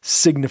really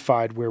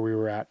signified where we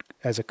were at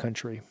as a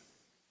country?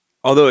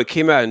 Although it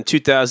came out in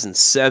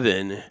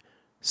 2007,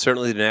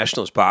 certainly the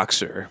Nationals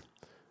Boxer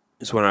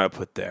is one I would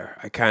put there.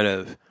 I kind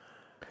of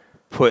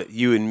put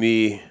You and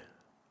Me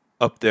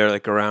up there,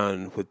 like,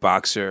 around with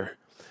Boxer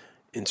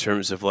in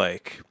terms of,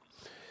 like,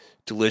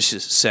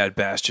 delicious Sad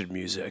Bastard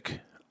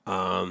music.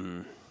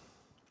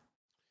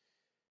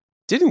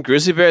 Didn't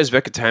Grizzly Bear's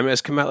Vecca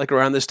Times come out, like,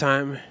 around this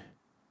time?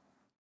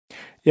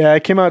 Yeah,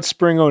 it came out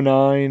spring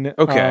 2009.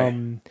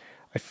 Okay.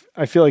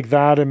 I feel like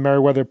that and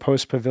Merriweather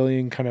Post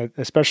Pavilion kind of,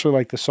 especially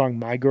like the song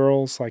My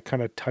Girls, like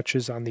kind of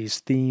touches on these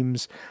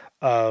themes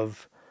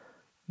of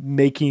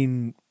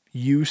making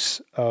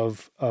use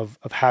of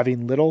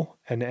having little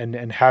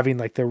and having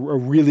like a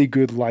really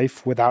good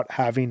life without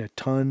having a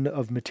ton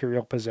of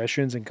material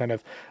possessions, and kind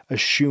of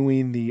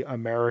eschewing the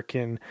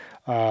American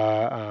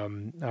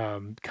kind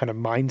of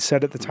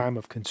mindset at the time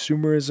of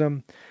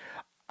consumerism.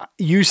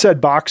 You said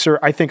Boxer.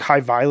 I think High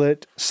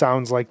Violet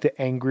sounds like the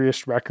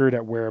angriest record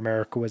at where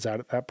America was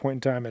at that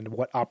point in time and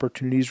what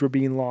opportunities were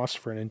being lost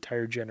for an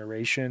entire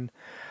generation.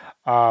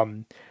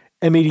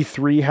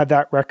 M83 had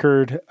that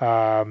record.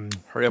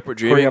 Hurry Up,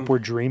 We're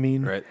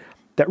Dreaming. Right.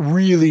 That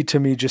really, to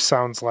me, just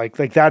sounds like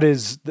that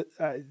is,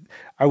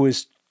 I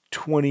was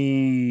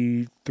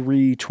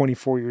 23,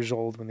 24 years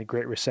old when the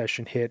Great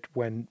Recession hit,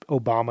 when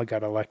Obama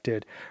got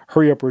elected.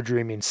 Hurry Up, We're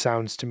Dreaming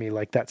sounds to me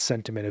like that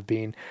sentiment of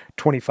being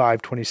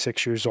 25,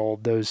 26 years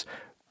old, those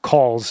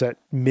calls at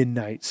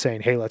midnight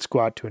saying, hey, let's go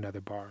out to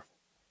another bar.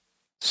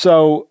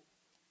 So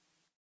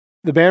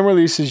the band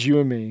releases You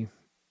and Me.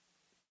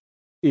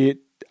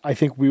 I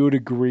think we would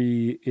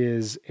agree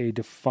is a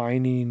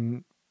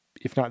defining,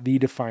 if not the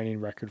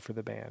defining record for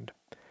the band.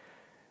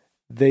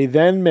 They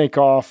then make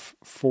off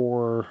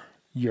for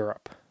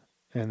Europe,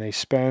 and they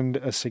spend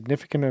a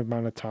significant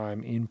amount of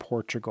time in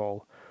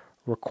Portugal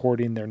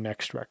recording their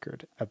next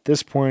record. At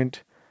this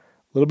point,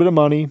 a little bit of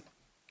money,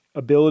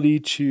 ability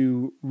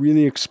to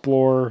really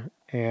explore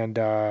and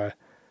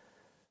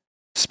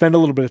spend a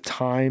little bit of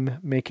time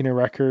making a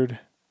record,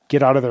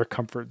 get out of their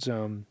comfort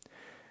zone,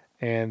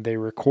 and they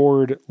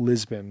record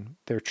Lisbon,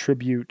 their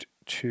tribute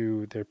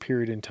to their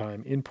period in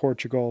time in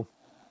Portugal,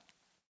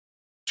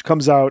 which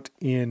comes out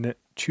in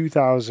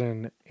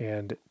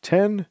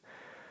 2010.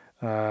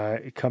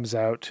 It comes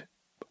out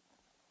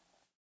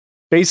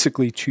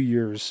basically 2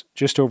 years,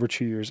 just over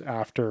 2 years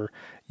after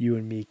You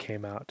and Me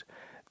came out.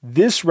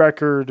 This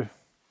record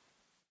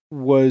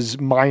was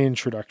my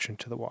introduction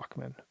to the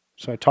Walkmen.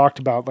 So I talked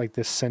about like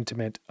this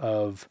sentiment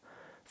of,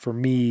 for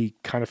me,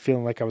 kind of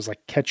feeling like I was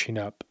like catching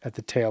up at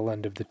the tail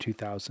end of the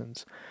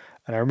 2000s.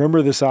 And I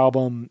remember this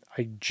album,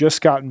 I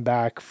just gotten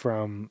back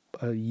from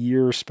a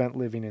year spent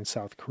living in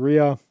South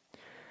Korea.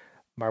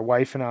 My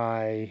wife and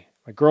I,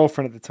 my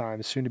girlfriend at the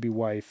time, soon to be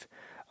wife,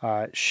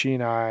 she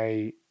and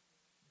I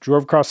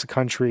drove across the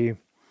country.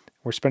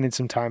 We're spending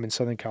some time in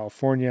Southern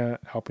California,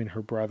 helping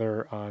her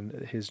brother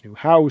on his new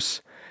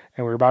house.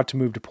 And we were about to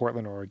move to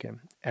Portland, Oregon.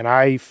 And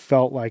I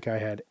felt like I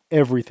had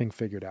everything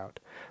figured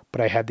out.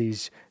 But I had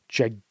these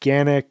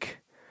gigantic,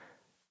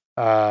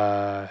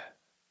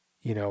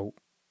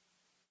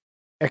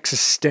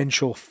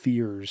 existential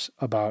fears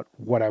about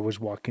what I was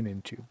walking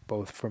into,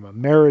 both from a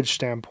marriage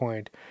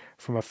standpoint,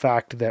 from a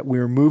fact that we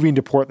were moving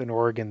to Portland,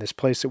 Oregon, this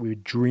place that we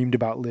dreamed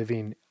about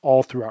living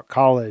all throughout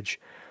college.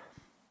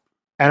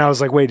 And I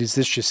was like, wait, is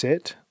this just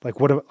it? Like,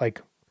 what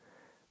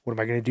am What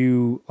am I going to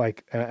do?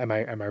 Like, am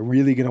I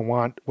really going to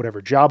want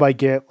whatever job I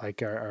get?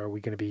 Like, are we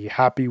going to be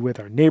happy with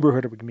our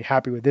neighborhood? Are we going to be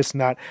happy with this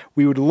and that?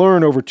 We would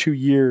learn over 2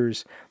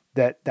 years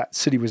that that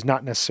city was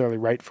not necessarily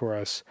right for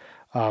us,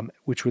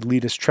 which would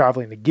lead us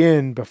traveling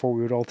again before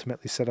we would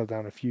ultimately settle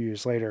down a few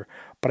years later.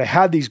 But I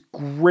had these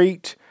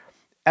great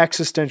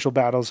existential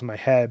battles in my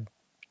head.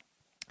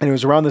 And it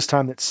was around this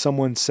time that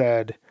someone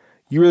said,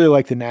 "You really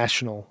like the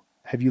National.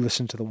 Have you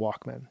listened to the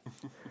Walkmen?"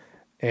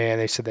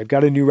 And they said, "They've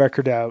got a new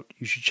record out.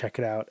 You should check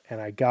it out."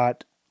 And I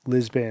got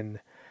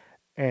Lisbon,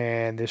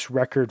 and this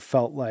record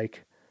felt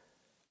like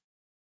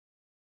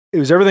it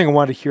was everything I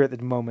wanted to hear at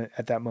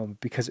that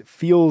moment, because it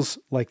feels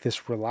like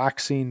this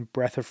relaxing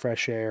breath of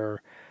fresh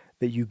air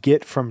that you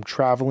get from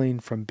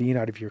traveling, from being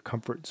out of your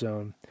comfort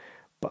zone.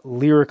 But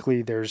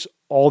lyrically, there's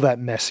all that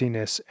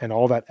messiness and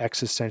all that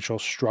existential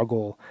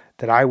struggle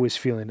that I was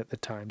feeling at the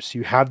time. So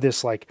you have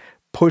this like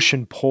push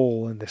and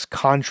pull and this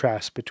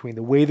contrast between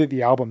the way that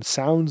the album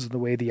sounds and the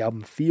way the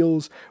album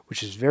feels,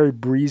 which is very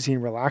breezy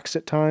and relaxed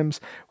at times,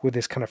 with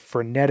this kind of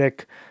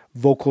frenetic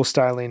vocal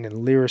styling and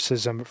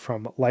lyricism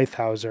from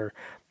Lighthouser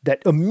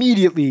that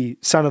immediately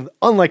sounded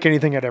unlike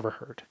anything I'd ever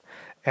heard.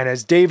 And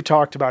as Dave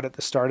talked about at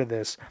the start of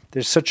this,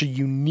 there's such a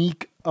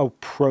unique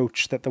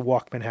approach that the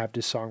Walkmen have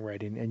to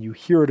songwriting, and you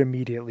hear it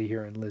immediately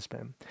here in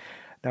Lisbon.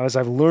 Now, as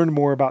I've learned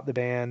more about the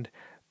band,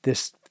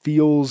 this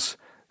feels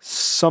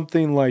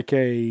something like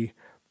a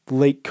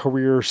late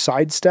career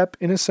sidestep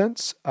in a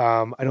sense.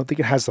 I don't think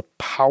it has the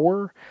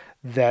power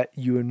that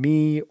You and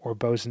Me or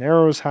Bows and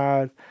Arrows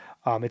had.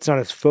 It's not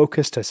as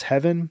focused as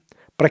Heaven,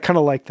 but I kind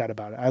of like that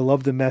about it. I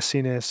love the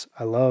messiness.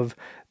 I love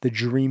the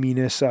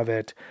dreaminess of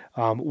it,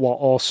 while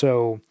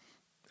also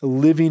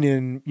living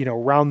in,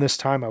 around this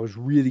time, I was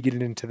really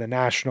getting into the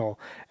National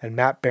and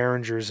Matt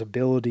Berringer's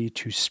ability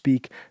to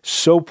speak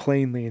so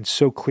plainly and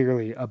so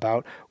clearly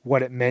about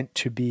what it meant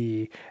to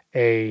be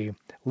a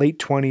late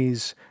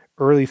 20s,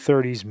 early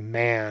 30s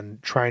man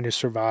trying to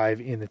survive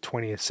in the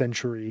 20th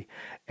century,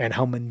 and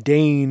how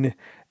mundane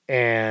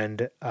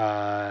and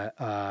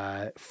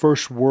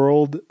first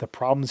world the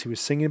problems he was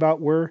singing about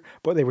were,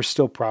 but they were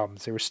still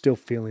problems. They were still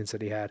feelings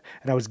that he had.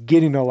 And I was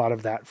getting a lot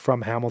of that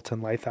from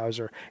Hamilton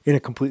Lighthouser in a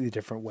completely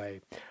different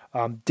way.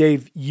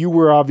 Dave, You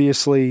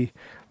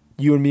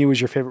and Me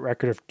was your favorite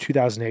record of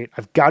 2008.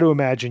 I've got to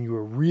imagine you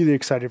were really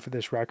excited for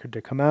this record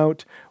to come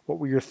out. What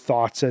were your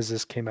thoughts as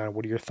this came out?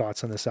 What are your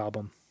thoughts on this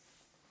album?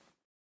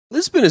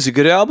 Lisbon is a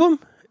good album.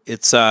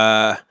 It's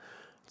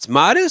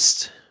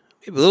modest,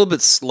 maybe a little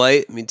bit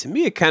slight. I mean, to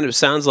me, it kind of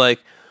sounds like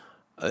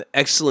an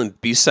excellent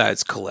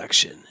B-sides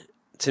collection.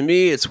 To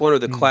me, it's one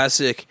of the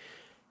classic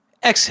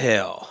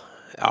exhale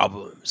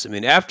albums. I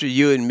mean, after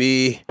You and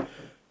Me,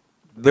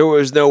 there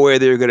was no way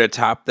they were going to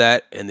top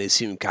that, and they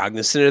seem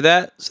cognizant of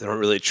that, so they don't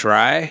really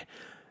try.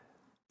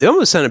 They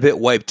almost sound a bit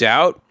wiped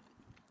out.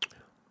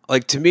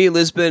 Like, to me,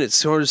 Lisbon, it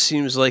sort of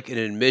seems like an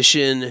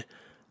admission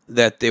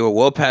that they were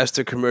well past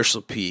their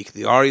commercial peak.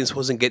 The audience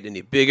wasn't getting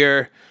any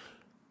bigger.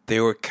 They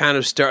were kind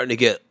of starting to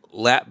get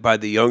lapped by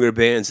the younger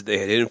bands that they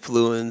had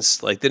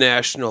influenced, like The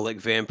National, like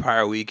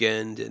Vampire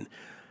Weekend. And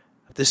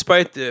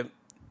despite the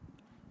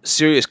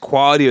serious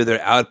quality of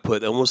their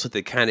output, almost like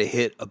they kind of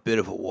hit a bit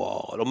of a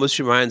wall. It almost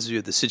reminds me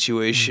of the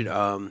situation,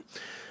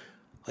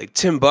 like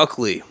Tim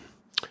Buckley.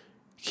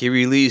 He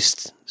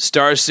released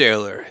Star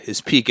Sailor,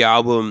 his peak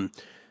album,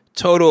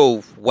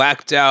 total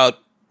whacked out,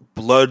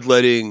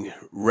 bloodletting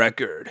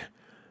record.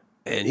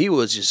 And he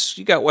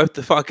got wiped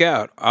the fuck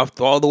out.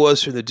 All there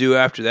was for the do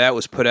after that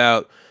was put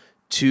out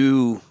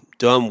 2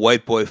 dumb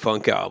white boy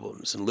funk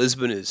albums. And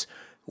Lisbon is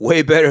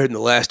way better than the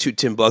last 2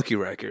 Tim Buckley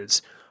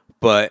records.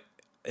 But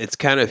it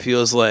kind of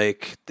feels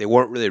like they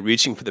weren't really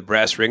reaching for the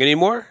brass ring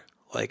anymore.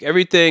 Like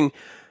everything,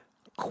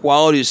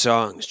 quality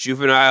songs,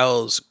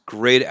 Juveniles,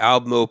 great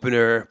album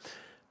opener.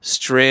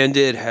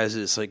 Stranded has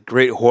this like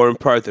great horn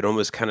part that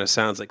almost kind of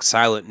sounds like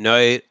Silent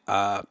Night.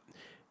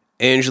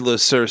 Angela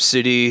Surf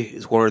City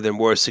is one of their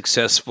more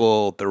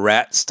successful The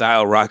Rat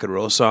style rock and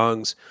roll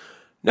songs.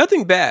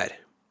 Nothing bad.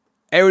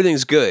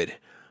 Everything's good.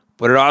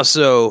 But it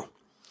also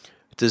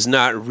does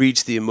not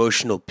reach the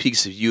emotional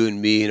peaks of You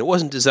and Me, and it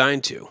wasn't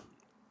designed to.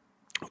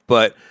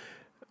 But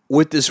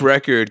with this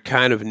record,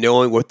 kind of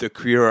knowing what the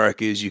career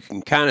arc is, you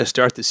can kind of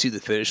start to see the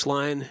finish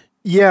line.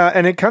 Yeah,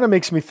 and it kind of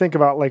makes me think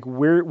about like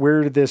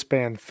where this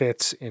band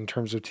fits in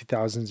terms of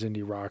 2000s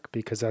indie rock,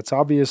 because that's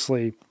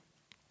obviously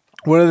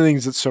one of the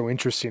things that's so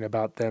interesting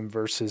about them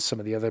versus some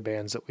of the other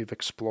bands that we've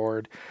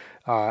explored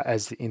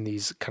as in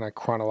these kind of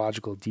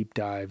chronological deep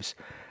dives.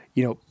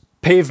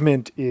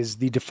 Pavement is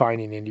the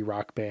defining indie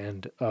rock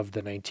band of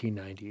the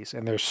 1990s,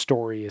 and their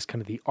story is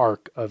kind of the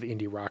arc of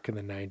indie rock in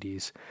the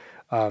 90s.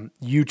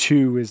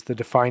 U2 is the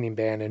defining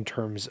band in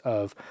terms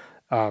of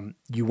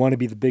you want to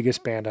be the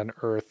biggest band on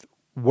earth.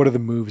 What are the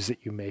moves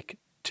that you make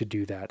to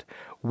do that?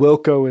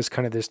 Wilco is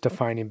kind of this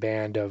defining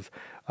band of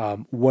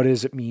what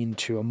does it mean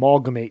to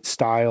amalgamate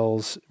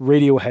styles.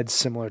 Radiohead's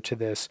similar to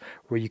this,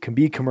 where you can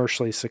be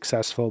commercially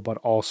successful, but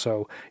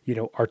also,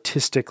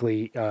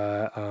 artistically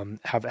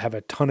have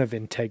a ton of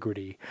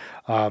integrity.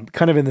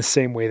 Kind of in the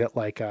same way that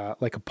like a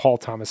Paul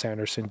Thomas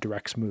Anderson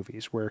directs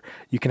movies, where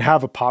you can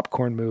have a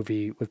popcorn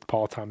movie with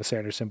Paul Thomas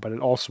Anderson, but it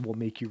also will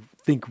make you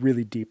think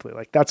really deeply.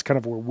 Like that's kind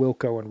of where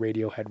Wilco and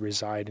Radiohead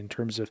reside in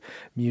terms of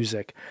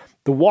music.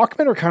 The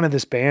Walkmen are kind of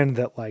this band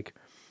that like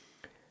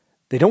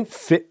they don't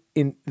fit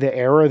in the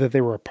era that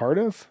they were a part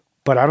of,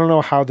 but I don't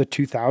know how the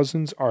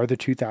 2000s are the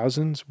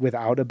 2000s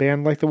without a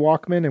band like the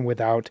Walkmen and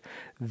without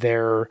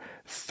their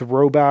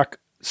throwback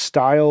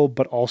style,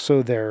 but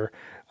also their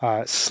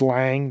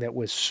slang that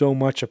was so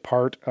much a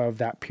part of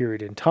that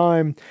period in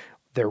time,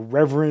 their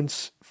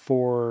reverence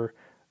for,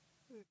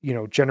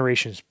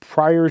 generations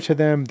prior to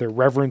them, their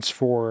reverence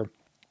for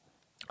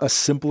a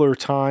simpler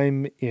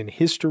time in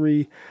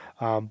history,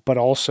 but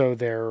also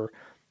their,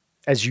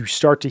 as you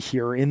start to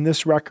hear in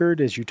this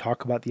record, as you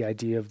talk about the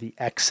idea of the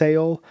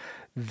exhale,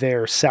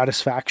 their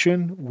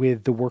satisfaction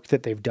with the work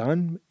that they've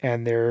done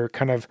and their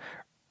kind of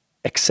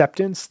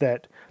acceptance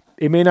that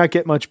it may not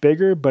get much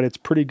bigger, but it's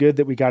pretty good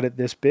that we got it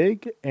this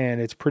big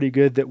and it's pretty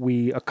good that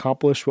we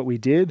accomplished what we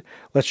did.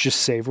 Let's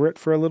just savor it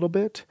for a little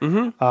bit.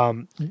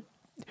 Mm-hmm.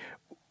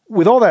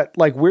 With all that,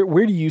 like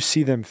where do you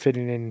see them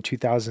fitting in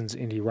 2000s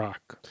indie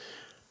rock?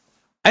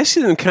 I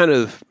see them kind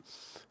of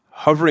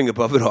hovering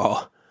above it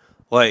all.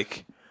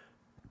 Like,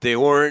 they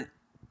weren't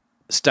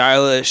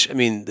stylish. I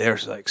mean, they're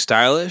like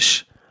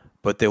stylish,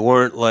 but they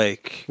weren't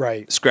like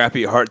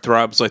scrappy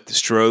heartthrobs like the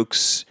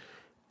Strokes.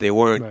 They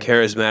weren't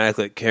charismatic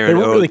like Karen. They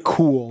weren't really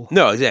cool.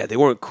 No, yeah, they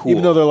weren't cool.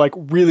 Even though they're like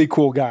really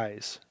cool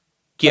guys.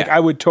 Yeah. Like, I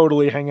would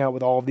totally hang out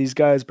with all of these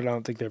guys, but I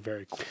don't think they're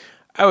very cool.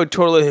 I would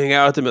totally hang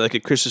out with them at like a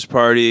Christmas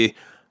party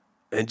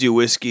and do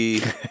whiskey,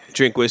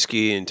 drink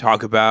whiskey and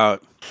talk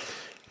about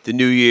the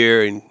new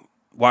year and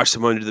watch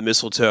them under the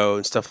mistletoe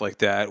and stuff like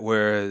that.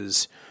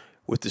 Whereas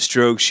with the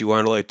Strokes, you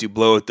want to like do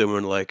blow at them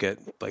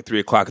at 3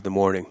 o'clock in the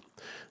morning.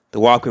 The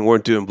Walkmen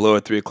weren't doing blow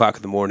at 3 o'clock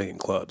in the morning in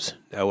clubs.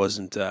 That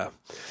wasn't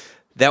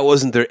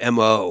their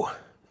MO.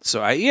 So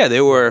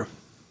they were,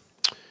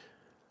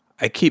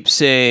 I keep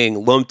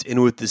saying, lumped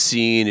in with the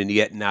scene and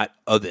yet not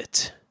of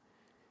it.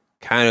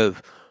 Kind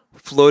of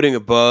floating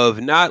above,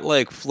 not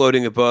like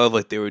floating above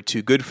like they were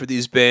too good for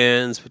these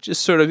bands, but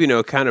just sort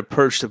of, kind of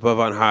perched above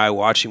on high,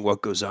 watching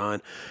what goes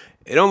on.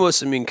 It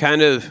almost,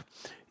 kind of,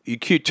 you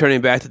keep turning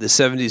back to the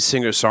 70s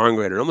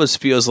singer-songwriter. It almost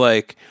feels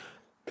like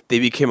they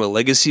became a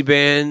legacy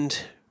band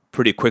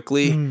pretty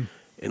quickly.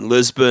 In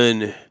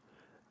Lisbon,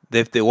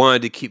 if they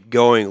wanted to keep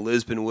going,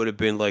 Lisbon would have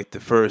been like the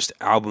first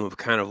album of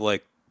kind of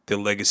like the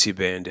legacy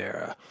band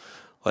era.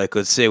 Like,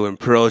 let's say when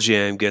Pearl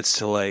Jam gets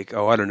to like,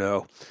 I don't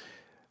know,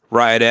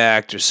 Riot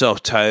Act or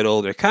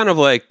Self-Titled, they're kind of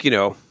like,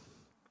 no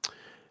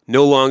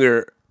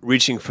longer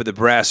reaching for the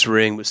brass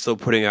ring, but still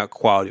putting out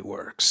quality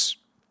works.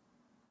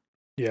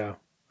 Yeah.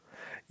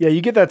 Yeah,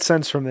 you get that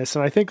sense from this,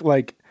 and I think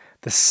like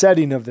the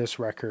setting of this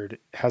record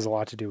has a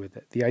lot to do with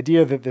it. The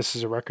idea that this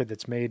is a record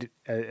that's made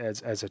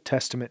as a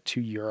testament to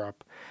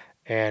Europe,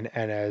 and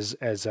as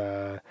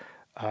an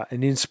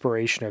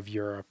inspiration of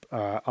Europe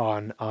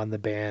on the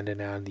band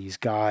and on these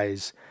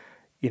guys.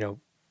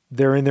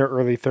 They're in their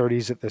early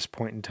 30s at this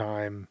point in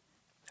time,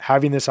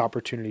 having this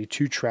opportunity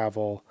to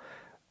travel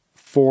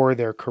for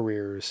their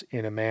careers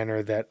in a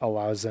manner that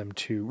allows them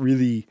to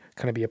really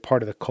kind of be a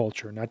part of the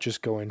culture, not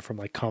just going from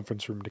like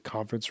conference room to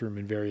conference room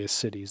in various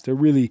cities. They're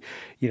really,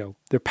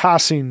 they're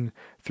passing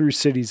through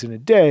cities in a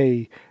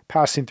day,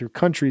 passing through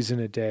countries in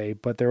a day,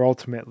 but they're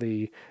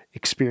ultimately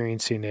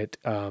experiencing it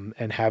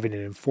and having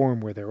it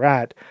inform where they're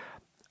at.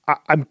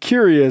 I'm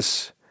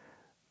curious.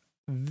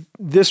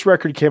 This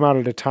record came out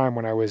at a time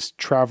when I was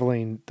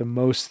traveling the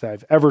most that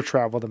I've ever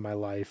traveled in my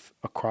life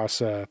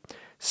across a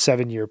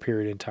 7-year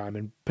period in time,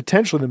 and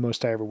potentially the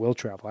most I ever will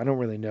travel. I don't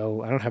really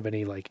know. I don't have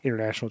any like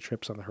international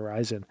trips on the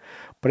horizon,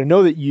 but I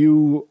know that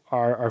you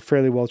are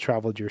fairly well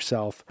traveled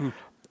yourself.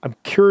 I'm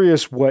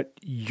curious what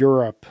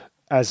Europe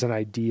as an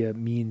idea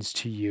means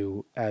to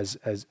you as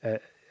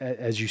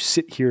you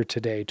sit here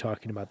today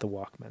talking about the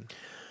Walkmen.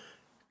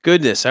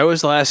 Goodness, I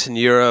was last in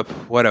Europe.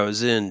 I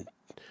was in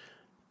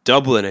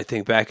Dublin, I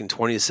think, back in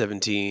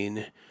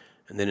 2017.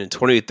 And then in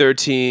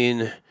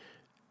 2013,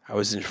 I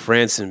was in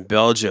France and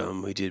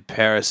Belgium. We did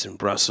Paris and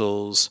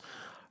Brussels.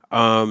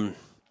 What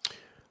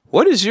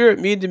does Europe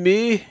mean to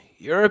me?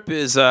 Europe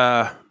is,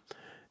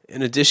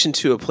 in addition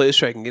to a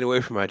place where I can get away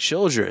from my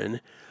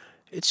children,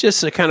 it's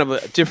just a kind of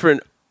a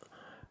different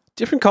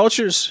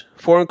cultures,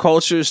 foreign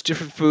cultures,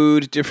 different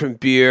food, different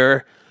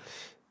beer.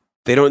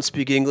 They don't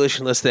speak English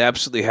unless they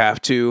absolutely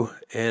have to.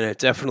 And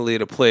definitely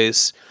at a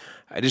place,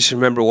 I just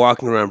remember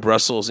walking around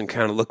Brussels and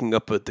kind of looking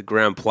up at the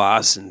Grand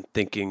Place and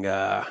thinking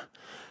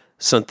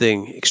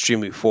something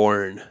extremely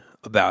foreign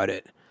about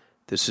it.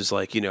 This is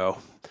like,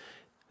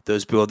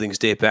 those buildings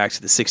date back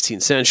to the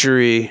 16th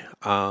century.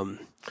 I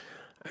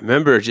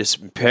remember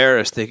just in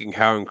Paris thinking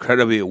how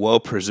incredibly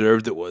well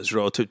preserved it was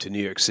relative to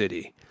New York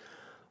City.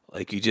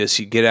 Like you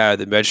get out of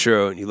the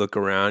metro and you look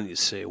around and you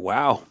say,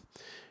 wow,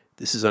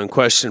 this is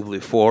unquestionably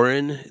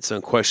foreign. It's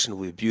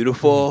unquestionably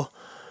beautiful.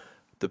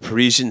 The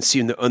Parisians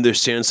seem to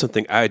understand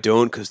something I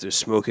don't because they're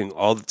smoking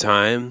all the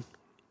time.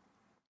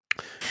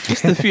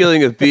 Just the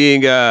feeling of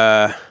being,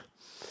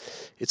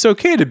 it's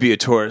okay to be a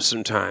tourist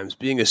sometimes.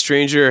 Being a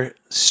stranger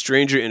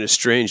in a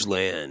strange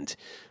land.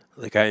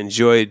 Like I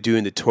enjoy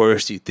doing the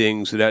touristy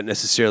things without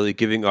necessarily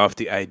giving off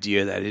the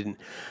idea that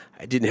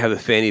I didn't have a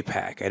fanny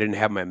pack. I didn't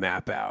have my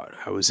map out.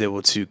 I was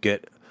able to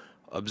get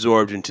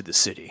absorbed into the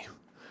city.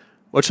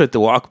 Much like the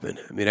Walkmen.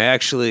 I mean,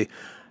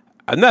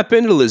 I've not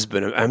been to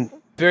Lisbon. I'm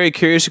very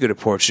curious to go to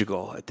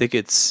Portugal. I think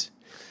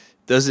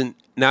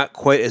not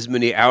quite as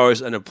many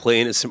hours on a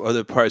plane as some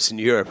other parts in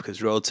Europe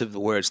because relative to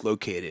where it's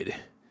located.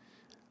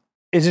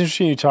 It's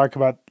interesting you talk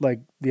about like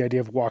the idea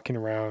of walking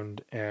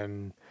around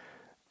and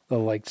the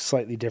like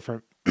slightly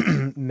different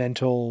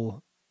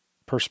mental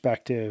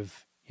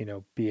perspective,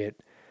 be it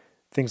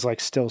things like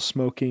still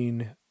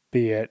smoking,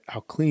 be it how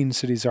clean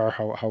cities are,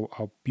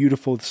 how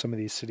beautiful some of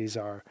these cities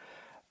are,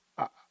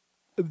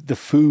 the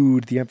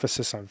food, the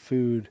emphasis on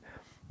food.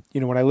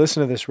 When I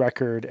listen to this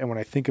record and when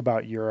I think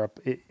about Europe,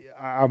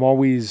 I'm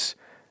always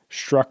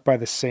struck by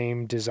the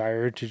same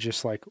desire to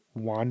just like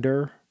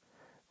wander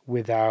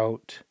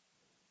without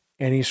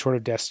any sort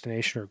of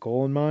destination or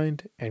goal in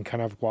mind and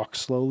kind of walk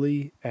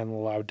slowly and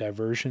allow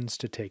diversions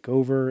to take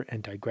over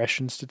and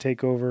digressions to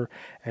take over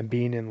and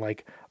being in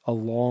like a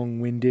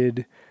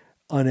long-winded,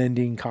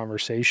 unending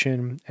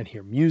conversation and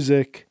hear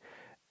music.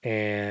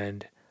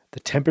 And the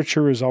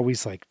temperature is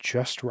always like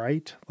just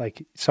right.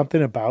 Like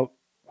something about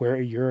where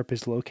Europe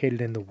is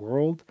located in the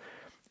world.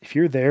 If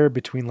you're there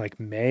between like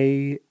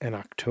May and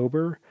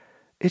October,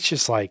 it's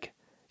just like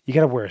you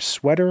got to wear a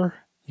sweater,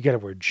 you got to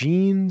wear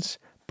jeans,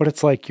 but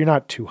it's like you're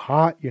not too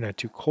hot, you're not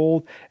too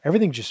cold.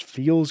 Everything just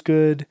feels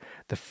good.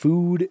 The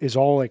food is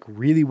all like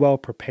really well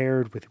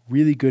prepared with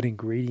really good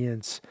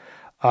ingredients.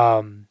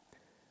 And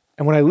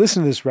when I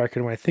listen to this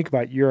record, when I think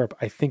about Europe,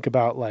 I think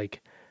about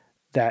like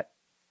that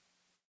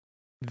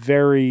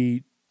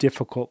very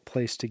difficult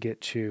place to get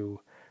to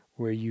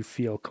where you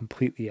feel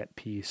completely at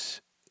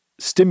peace,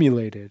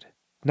 stimulated,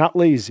 not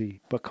lazy,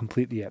 but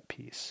completely at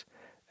peace.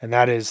 And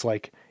that is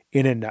like,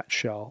 in a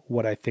nutshell,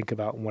 what I think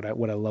about and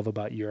what I love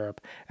about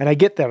Europe. And I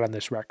get that on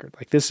this record.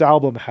 Like this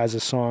album has a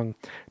song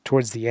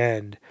towards the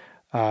end,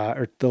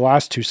 or the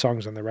last two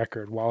songs on the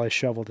record, While I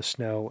Shovel the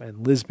Snow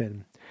and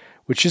Lisbon,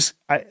 which is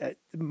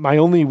my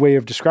only way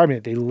of describing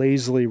it. They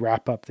lazily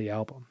wrap up the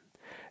album.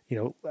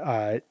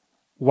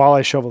 While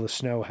I Shovel the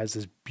Snow has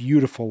this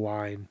beautiful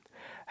line,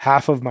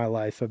 half of my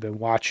life I've been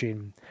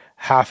watching,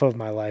 half of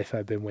my life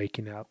I've been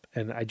waking up.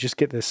 And I just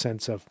get this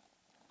sense of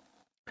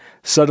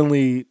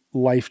suddenly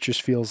life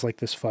just feels like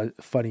this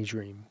funny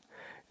dream.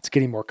 It's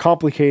getting more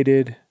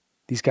complicated.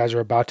 These guys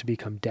are about to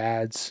become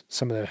dads.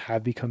 Some of them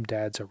have become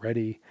dads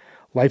already.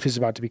 Life is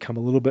about to become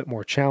a little bit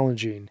more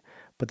challenging,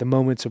 but the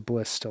moments of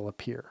bliss still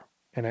appear.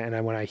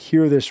 And when I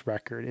hear this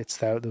record, it's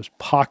those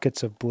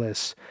pockets of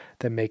bliss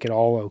that make it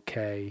all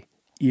okay,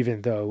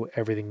 even though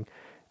everything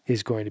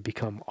is going to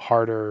become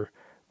harder,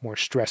 more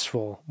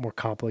stressful, more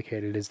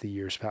complicated as the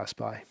years pass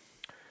by.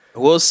 I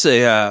will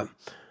say a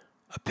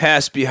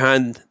pass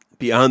beyond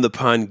the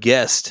pond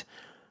guest,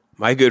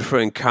 my good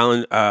friend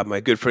Conrad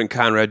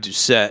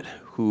Doucette,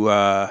 who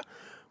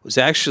was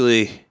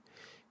actually,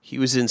 he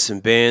was in some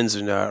bands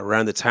and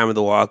around the time of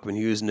the Walkmen.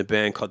 He was in a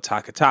band called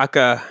Taka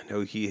Taka. I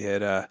know he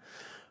had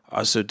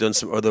also done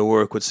some other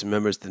work with some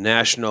members of the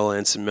National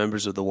and some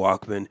members of the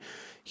Walkmen.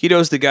 He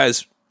knows the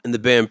guys in the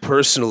band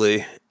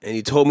personally, and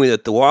he told me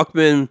that the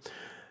Walkmen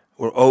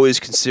were always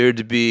considered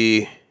to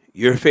be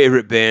your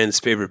favorite band's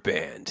favorite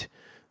band.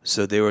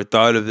 So they were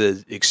thought of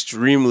as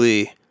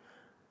extremely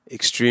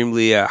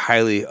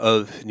highly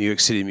of New York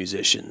City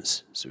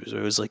musicians. So it was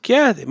always like,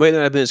 yeah, they might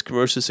not have been as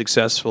commercially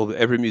successful, but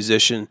every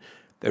musician,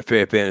 their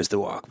favorite band is the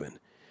Walkmen.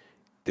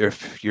 They're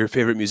your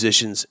favorite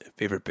musician's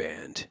favorite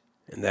band.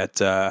 And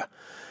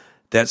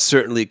that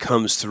certainly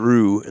comes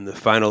through in the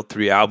final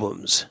three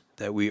albums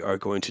that we are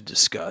going to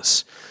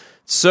discuss.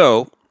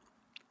 So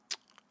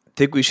I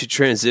think we should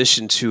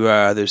transition to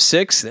their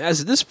sixth.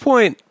 As at this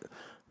point,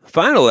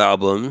 final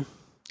album,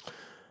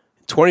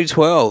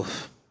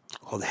 2012,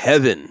 called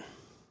Heaven.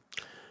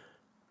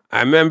 I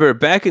remember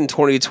back in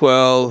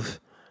 2012,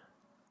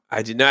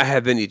 I did not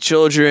have any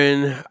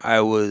children.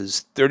 I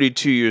was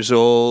 32 years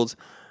old.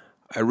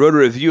 I wrote a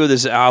review of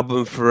this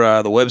album for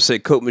the website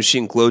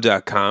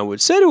CokeMachineGlow.com,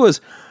 which said it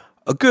was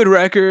a good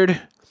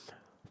record,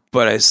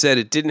 but I said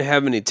it didn't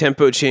have any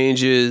tempo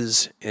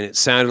changes, and it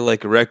sounded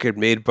like a record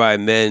made by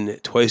men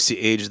twice the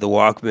age of the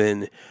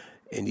Walkmen.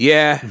 And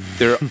yeah,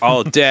 they're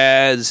all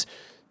dads.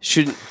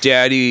 Shouldn't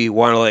daddy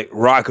want to like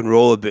rock and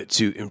roll a bit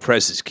to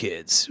impress his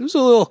kids? It was a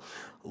little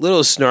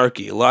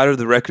snarky. A lot of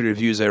the record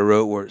reviews I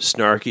wrote were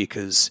snarky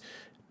because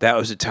that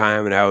was a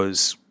time when I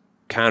was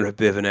kind of a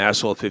bit of an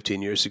asshole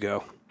 15 years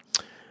ago.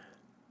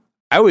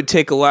 I would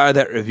take a lot of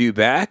that review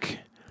back.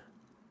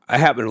 I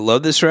happen to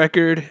love this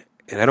record,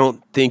 and I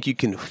don't think you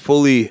can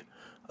fully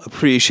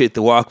appreciate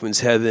the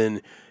Walkmen's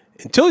Heaven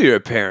until you're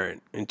a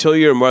parent, until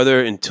you're a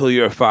mother, until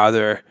you're a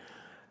father,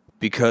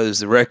 because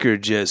the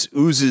record just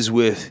oozes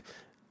with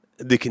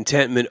the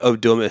contentment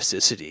of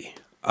domesticity.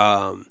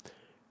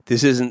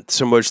 This isn't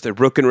so much the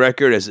Brooklyn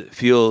record as it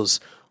feels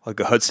like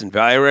a Hudson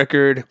Valley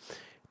record.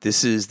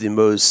 This is the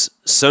most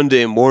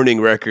Sunday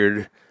morning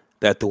record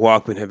that the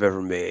Walkmen have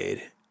ever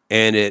made.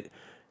 And it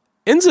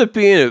ends up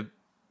being a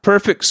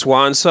perfect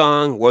swan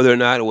song, whether or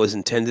not it was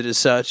intended as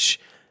such.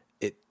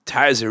 It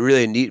ties a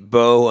really neat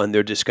bow on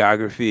their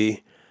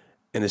discography,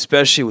 and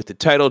especially with the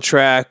title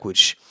track,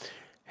 which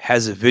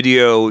has a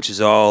video which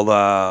is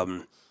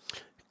all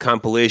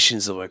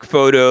compilations of like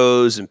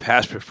photos and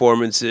past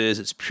performances.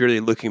 It's purely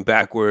looking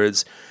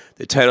backwards.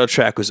 The title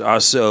track was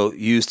also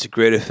used to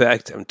great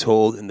effect, I'm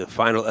told, in the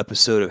final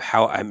episode of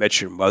How I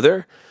Met Your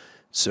Mother.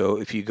 So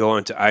if you go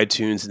onto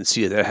iTunes and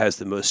see that has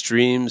the most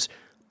streams,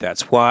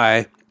 that's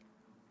why.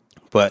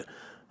 But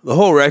the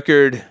whole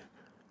record,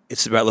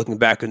 it's about looking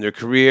back on their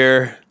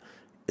career.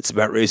 It's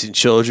about raising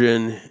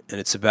children, and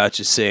it's about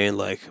just saying,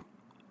 like,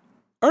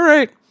 all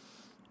right,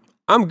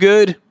 I'm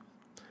good.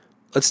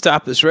 Let's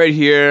stop this right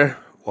here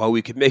while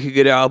we could make a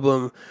good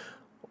album,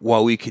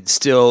 while we could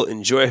still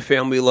enjoy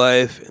family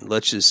life, and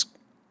let's just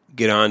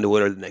get on to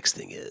whatever the next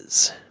thing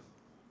is.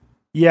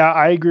 Yeah,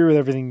 I agree with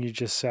everything you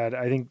just said.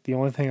 I think the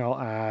only thing I'll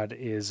add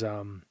is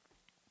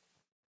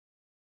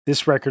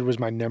this record was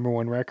my number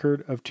one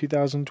record of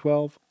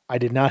 2012. I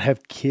did not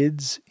have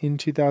kids in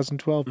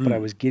 2012, but I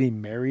was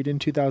getting married in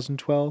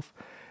 2012,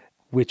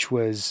 which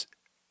was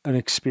an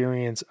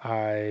experience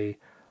I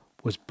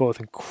was both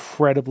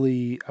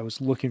I was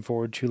looking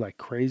forward to like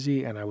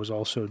crazy, and I was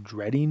also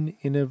dreading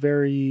in a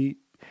very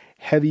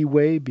heavy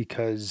way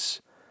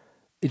because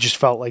it just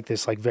felt like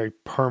this like very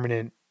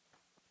permanent,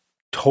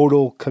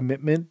 total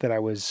commitment that I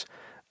was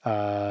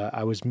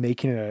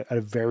making at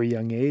a very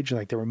young age. And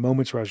like there were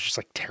moments where I was just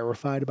like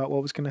terrified about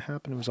what was going to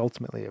happen. It was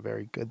ultimately a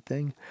very good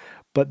thing.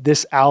 But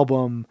this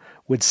album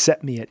would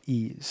set me at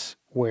ease,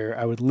 where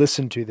I would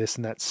listen to this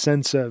and that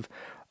sense of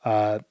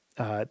the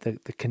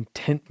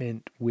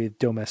contentment with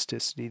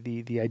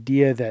domesticity, the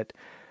idea that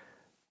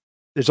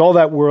there's all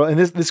that world. And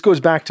this goes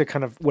back to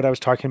kind of what I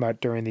was talking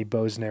about during the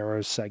Bows and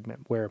Arrows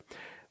segment, where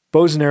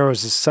Bows and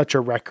Arrows is such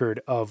a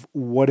record of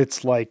what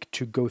it's like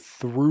to go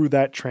through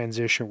that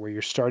transition where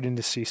you're starting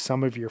to see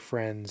some of your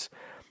friends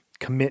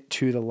commit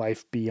to the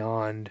life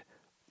beyond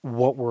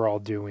what we're all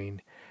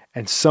doing.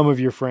 And some of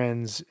your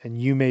friends,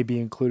 and you may be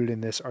included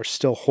in this, are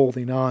still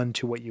holding on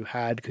to what you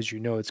had because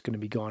you know it's going to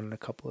be gone in a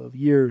couple of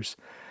years.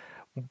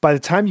 By the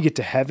time you get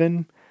to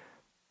heaven,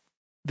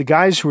 the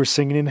guys who are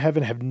singing in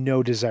heaven have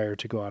no desire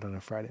to go out on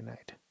a Friday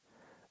night.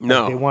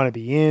 No. They want to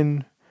be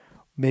in,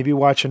 maybe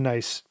watch a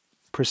nice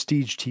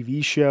prestige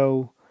TV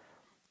show,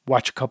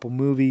 watch a couple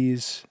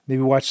movies,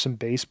 maybe watch some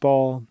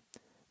baseball,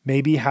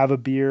 maybe have a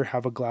beer,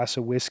 have a glass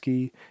of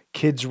whiskey,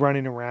 kids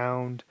running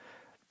around.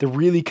 They're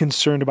really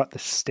concerned about the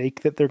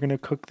steak that they're going to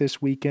cook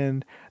this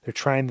weekend. They're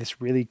trying this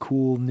really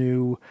cool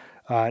new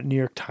New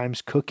York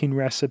Times cooking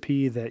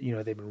recipe that, you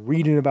know, they've been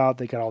reading about.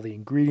 They got all the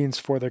ingredients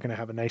for. They're going to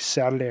have a nice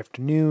Saturday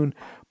afternoon,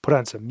 put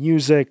on some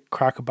music,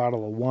 crack a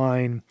bottle of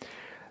wine.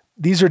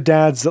 These are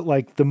dads that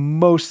like the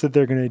most that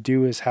they're going to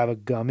do is have a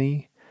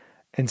gummy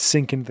and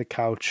sink into the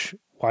couch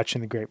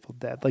watching the Grateful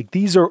Dead. Like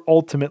these are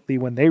ultimately,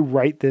 when they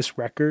write this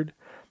record,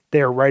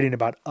 they are writing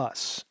about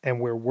us and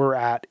where we're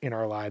at in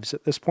our lives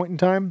at this point in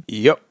time.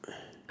 Yep.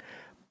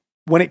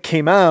 When it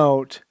came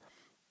out,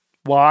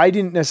 while I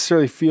didn't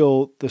necessarily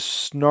feel the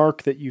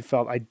snark that you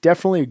felt, I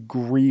definitely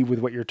agree with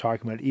what you're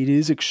talking about. It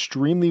is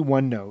extremely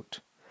one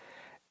note,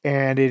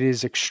 and it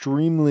is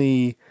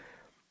extremely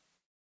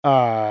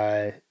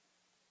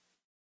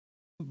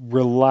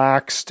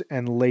relaxed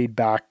and laid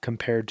back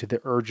compared to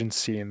the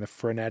urgency and the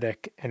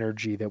frenetic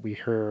energy that we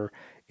hear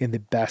in the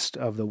best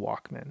of the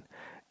Walkmen.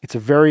 It's a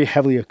very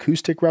heavily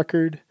acoustic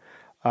record.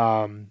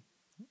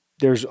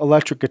 There's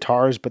electric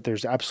guitars, but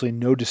there's absolutely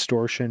no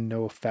distortion,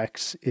 no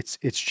effects. It's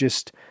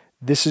just,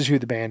 this is who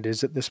the band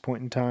is at this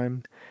point in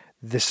time.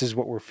 This is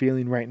what we're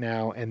feeling right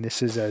now, and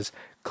this is as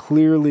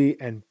clearly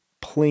and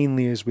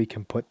plainly as we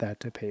can put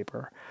that to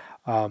paper.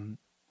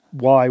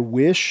 While I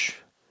wish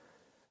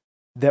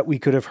that we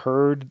could have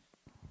heard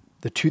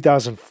the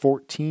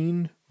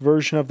 2014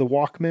 version of the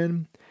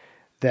Walkmen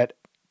that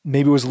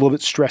maybe was a little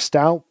bit stressed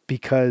out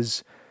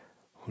because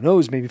who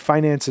knows, maybe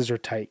finances are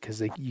tight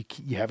because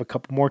you have a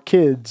couple more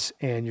kids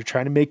and you're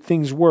trying to make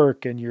things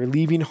work and you're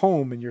leaving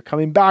home and you're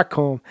coming back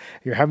home.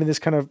 You're having this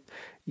kind of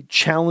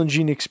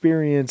challenging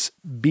experience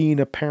being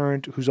a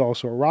parent who's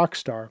also a rock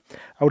star.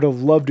 I would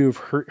have loved to have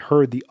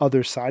heard the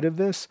other side of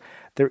this.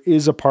 There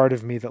is a part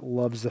of me that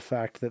loves the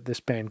fact that this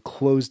band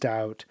closed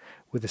out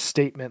with a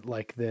statement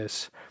like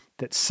this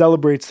that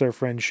celebrates their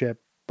friendship,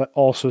 but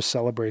also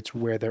celebrates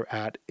where they're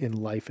at in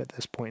life at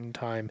this point in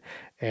time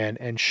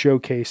and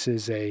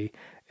showcases a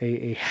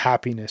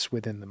happiness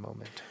within the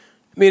moment.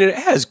 I mean, it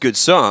has good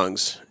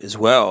songs as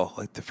well.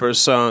 Like the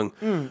first song,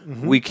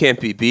 We Can't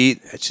Be Beat,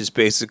 it's just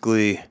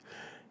basically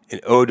an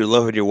ode to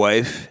loving your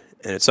wife.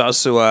 And it's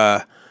also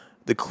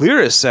the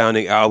clearest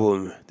sounding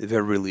album they've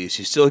ever released.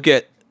 You still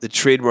get the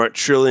trademark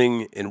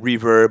trilling and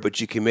reverb, but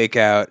you can make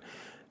out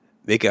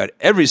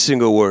every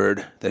single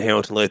word that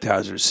Hamilton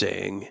Leithauser is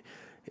saying.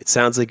 It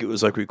sounds like it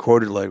was like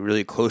recorded like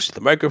really close to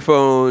the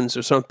microphones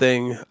or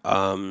something.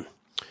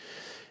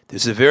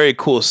 There's a very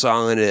cool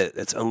song in it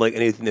that's unlike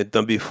anything they've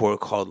done before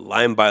called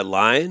Line by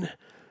Line,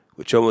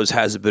 which almost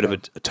has a bit of a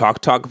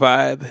talk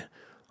vibe.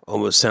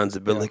 Almost sounds a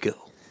bit like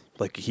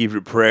a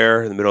Hebrew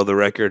prayer in the middle of the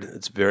record.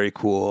 It's very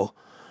cool.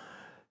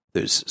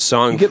 There's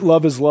songs. You get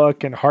Love Is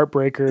Luck and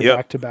Heartbreaker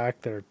back to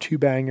back. There are two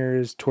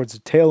bangers. Towards the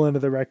tail end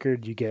of the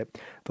record, you get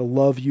The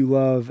Love You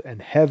Love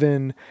and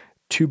Heaven,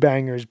 two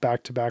bangers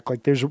back to back.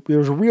 Like there's a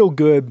real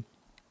good.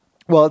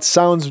 Well, it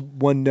sounds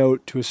one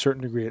note to a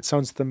certain degree. It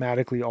sounds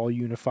thematically all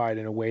unified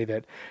in a way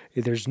that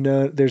there's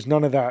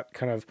none of that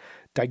kind of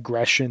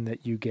digression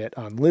that you get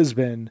on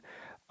Lisbon.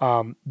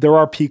 There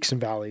are peaks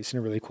and valleys in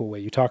a really cool way.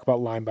 You talk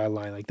about line by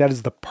line. Like that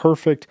is the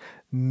perfect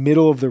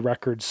middle of the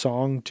record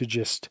song to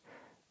just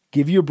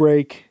give you a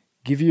break,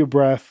 give you a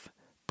breath,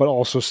 but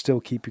also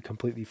still keep you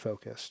completely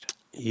focused.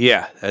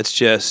 Yeah, that's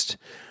just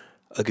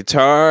a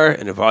guitar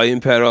and a volume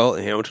pedal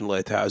and Hamilton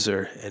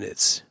Leithauser, and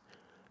it's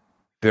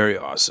very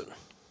awesome.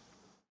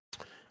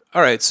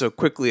 All right, so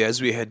quickly, as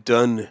we had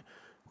done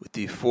with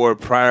the 4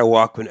 prior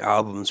Walkman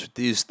albums, with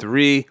these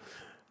 3,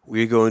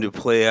 we're going to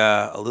play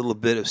a little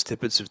bit of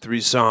snippets of 3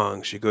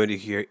 songs. You're going to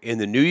hear In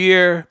the New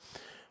Year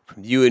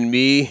from You and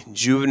Me,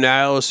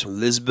 Juveniles from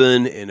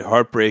Lisbon, and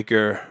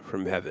Heartbreaker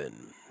from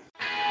Heaven.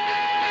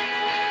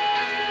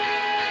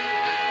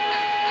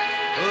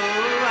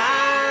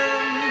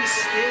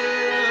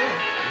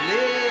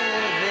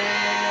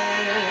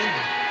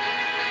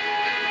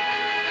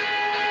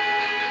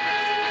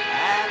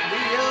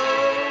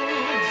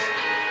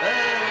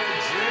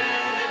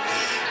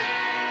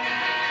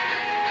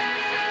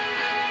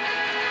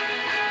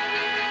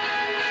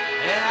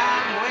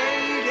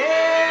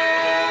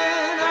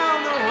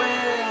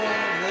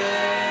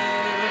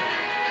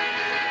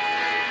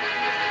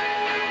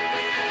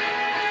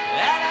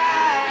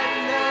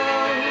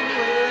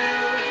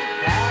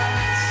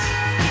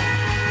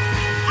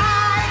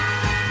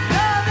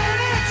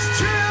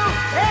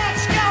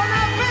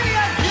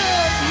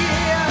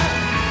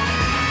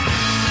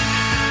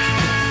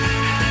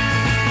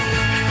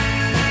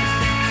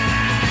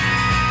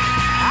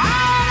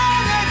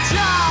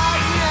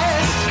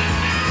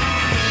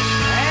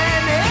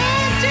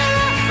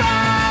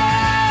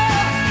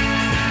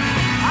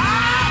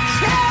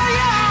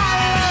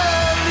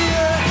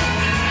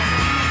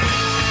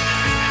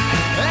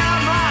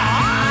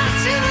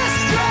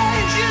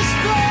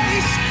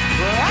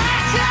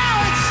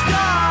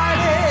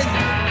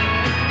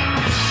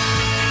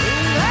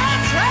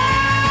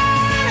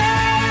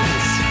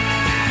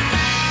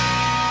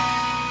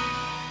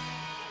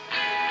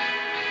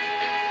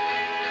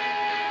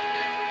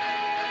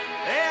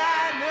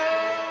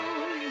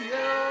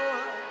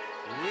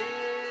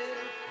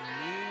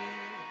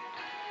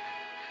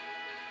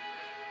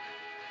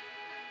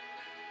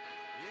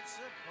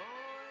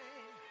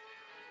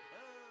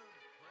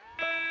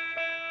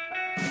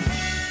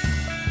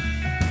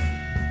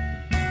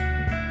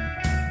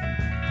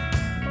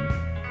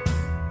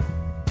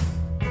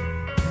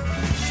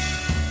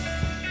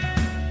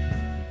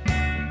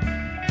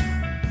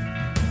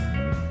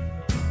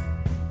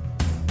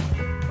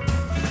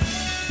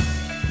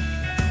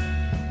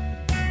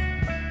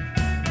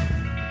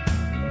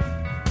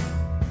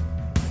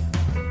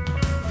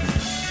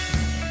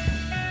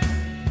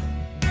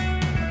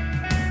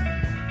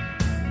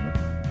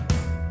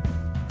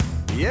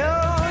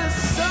 You're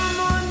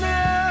someone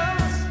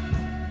else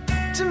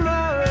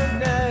tomorrow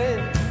night.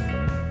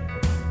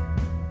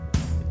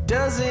 It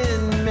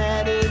doesn't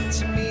matter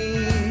to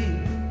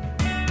me,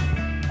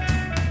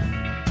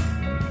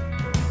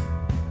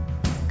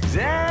 'cause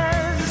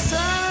as the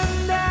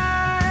sun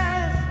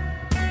dives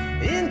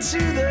into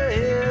the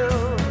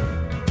hill,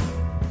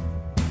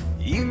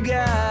 you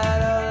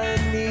got all I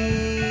need.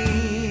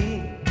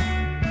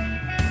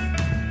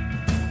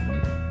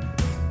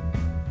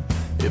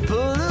 You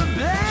pull the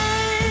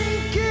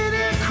blanket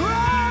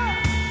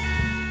across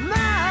my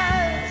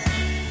eyes.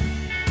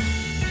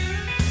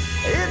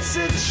 It's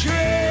a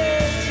tragedy.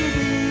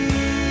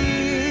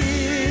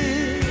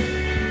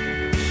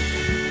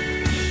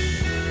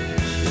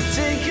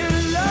 Take a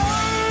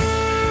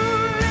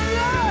load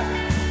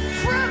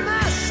from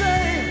my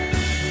sight.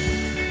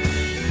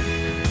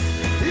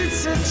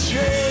 It's a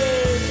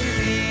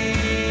tragedy.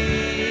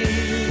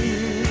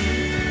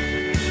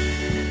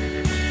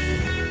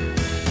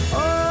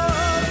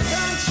 Oh,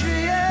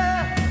 country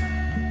air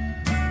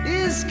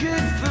is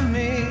good for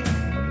me,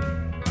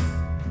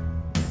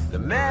 no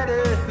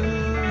matter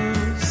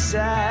whose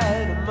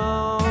side I'm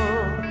on.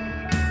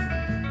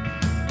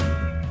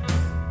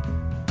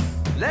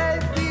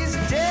 Like these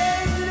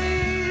dead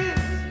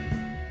leaves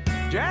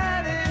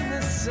dried in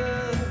the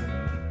sun,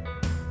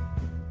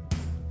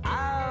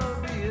 I'll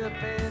be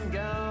up and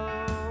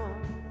gone.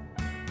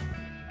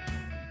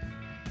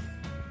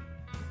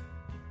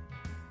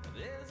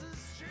 There's a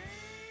strange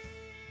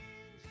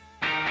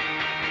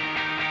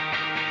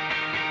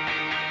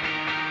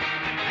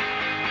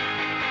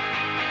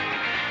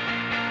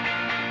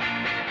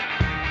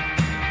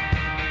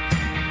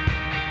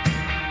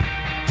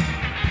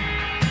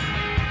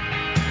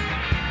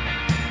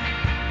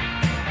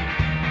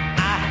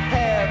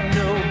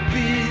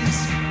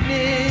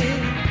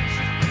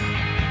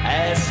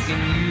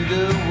asking you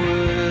the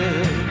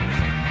word.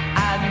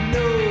 I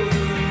know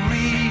the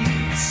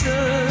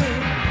reason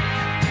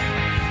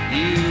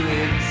you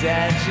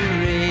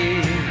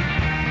exaggerate.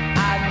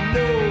 I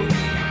know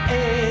the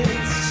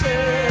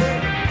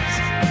answers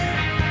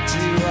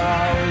to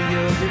all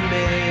your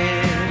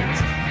demands.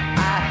 I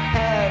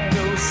have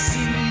no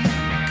secret.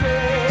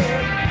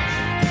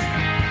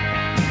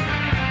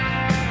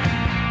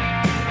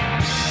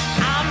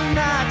 I'm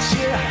not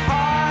your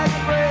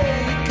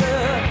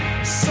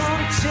heartbreaker,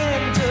 some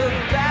tender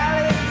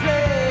ballad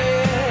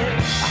player.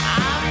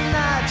 I'm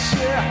not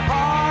your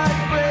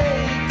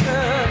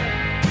heartbreaker.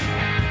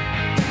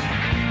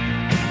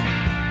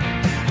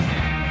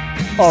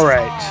 All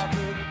right.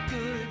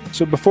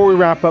 So before we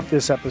wrap up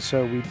this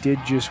episode, we did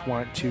just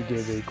want to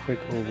give a quick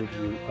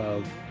overview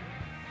of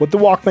what the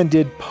Walkmen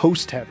did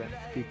post-Heaven,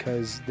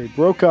 because they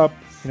broke up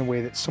in a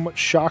way that somewhat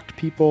shocked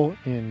people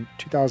in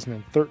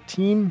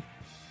 2013.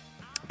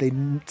 They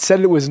said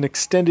it was an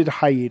extended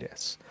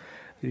hiatus.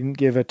 They didn't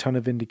give a ton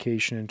of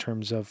indication in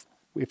terms of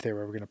if they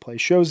were ever going to play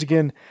shows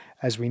again.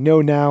 As we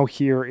know now,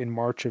 here in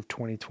March of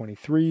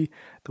 2023,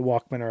 the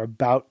Walkmen are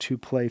about to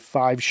play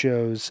 5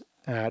 shows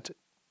at,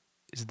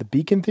 is it the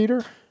Beacon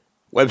Theater?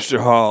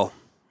 Webster Hall.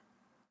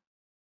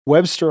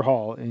 Webster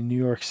Hall in New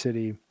York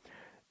City.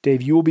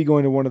 Dave, you will be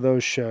going to one of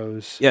those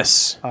shows.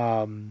 Yes.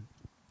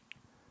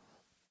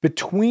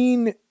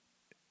 Between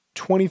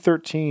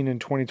 2013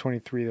 and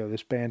 2023, though,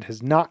 this band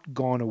has not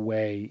gone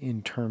away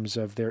in terms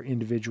of their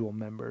individual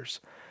members.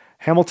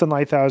 Hamilton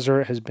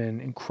Leithauser has been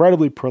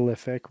incredibly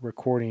prolific,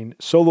 recording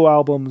solo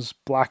albums,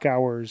 Black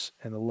Hours,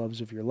 and The Loves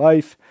of Your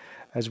Life,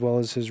 as well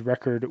as his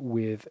record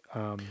with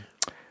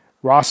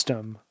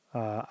Rostam,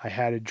 I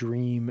Had a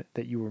Dream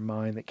That You Were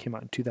Mine, that came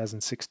out in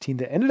 2016,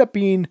 that ended up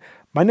being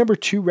my number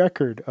 2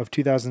 record of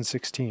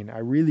 2016. I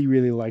really,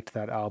 really liked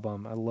that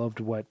album. I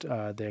loved what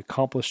they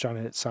accomplished on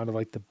it. It sounded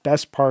like the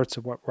best parts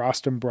of what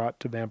Rostam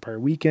brought to Vampire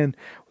Weekend,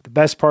 with the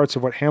best parts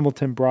of what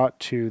Hamilton brought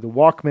to the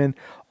Walkmen,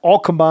 all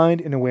combined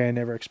in a way I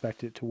never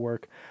expected it to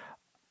work.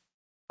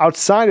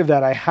 Outside of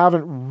that, I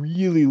haven't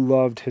really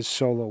loved his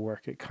solo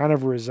work. It kind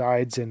of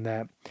resides in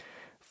that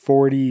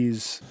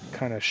 40s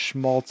kind of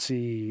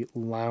schmaltzy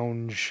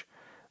lounge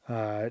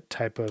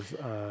type of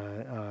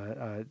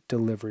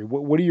delivery.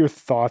 What are your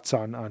thoughts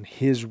on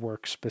his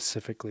work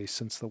specifically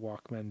since the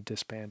Walkmen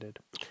disbanded?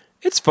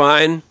 It's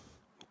fine,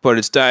 but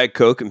it's Diet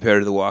Coke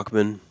compared to the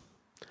Walkmen.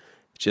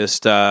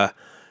 Just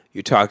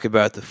you talk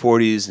about the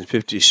 40s and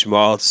 50s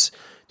schmaltz.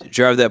 To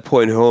drive that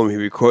point home, he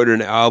recorded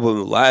an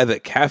album live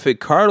at Cafe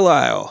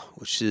Carlyle,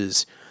 which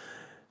is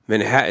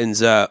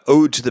Manhattan's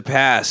ode to the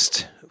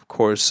past. Of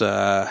course,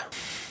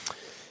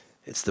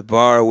 it's the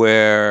bar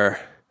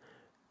where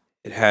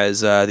it has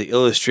the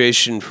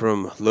illustration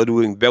from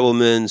Ludwig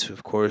Bebelmans, who,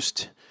 of course,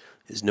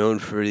 is known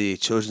for the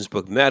children's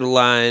book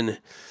Madeline.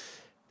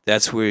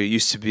 That's where you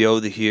used to be able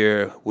to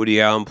hear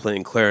Woody Allen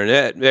playing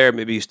clarinet there.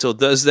 Maybe he still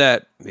does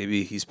that.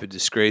 Maybe he's been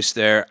disgraced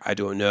there. I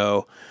don't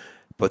know.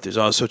 But there's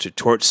all sorts of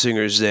torch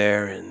singers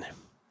there, and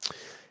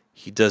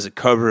he does a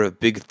cover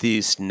of Big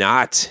Thief's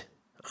Not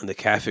on the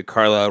Cafe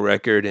Carlyle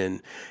record,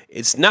 and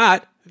it's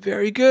not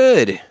very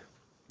good.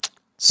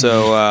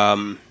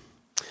 So,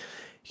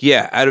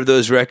 yeah, out of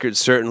those records,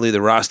 certainly the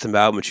Rostam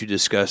album, which you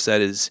discussed,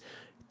 that is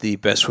the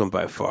best one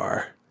by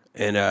far.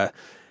 And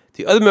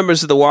the other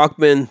members of the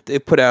Walkmen, they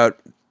put out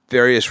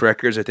various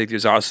records. I think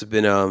there's also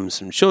been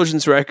some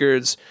children's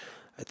records.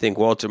 I think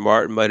Walter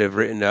Martin might have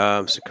written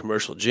some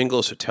commercial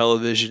jingles for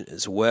television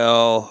as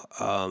well.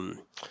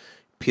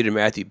 Peter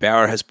Matthew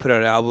Bauer has put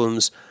out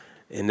albums.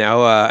 And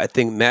now I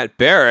think Matt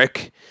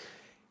Barrick,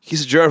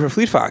 he's a drummer for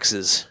Fleet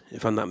Foxes,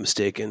 if I'm not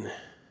mistaken.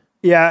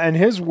 Yeah, and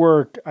his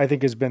work, I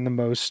think, has been the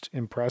most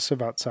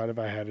impressive outside of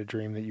I Had a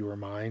Dream That You Were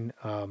Mine.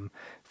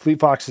 Fleet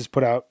Foxes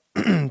put out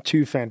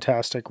 2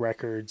 fantastic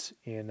records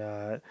in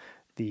the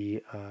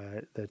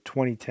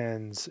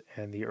 2010s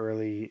and the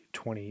early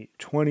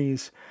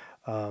 2020s,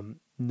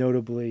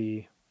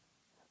 notably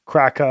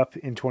Crack Up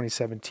in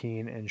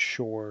 2017 and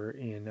Shore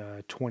in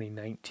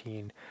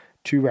 2019.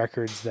 2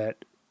 records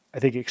that I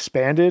think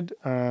expanded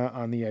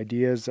on the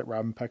ideas that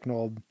Robin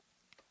Pecknold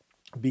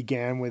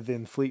began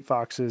within Fleet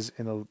Foxes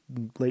in the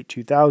late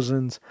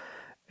 2000s,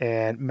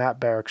 and Matt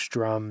Barrick's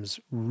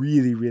drums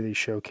really, really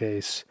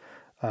showcase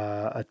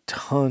a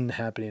ton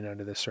happening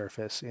under the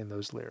surface in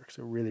those lyrics.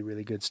 So really,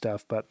 really good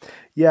stuff. But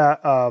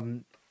yeah,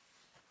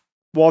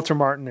 Walter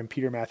Martin and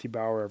Peter Matthew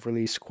Bauer have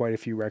released quite a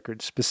few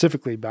records,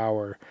 specifically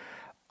Bauer.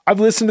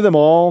 I've listened to them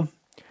all.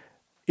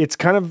 It's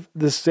kind of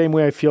the same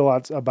way I feel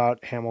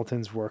about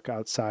Hamilton's work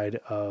outside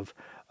of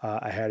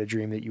I Had a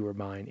Dream That You Were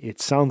Mine.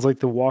 It sounds like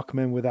the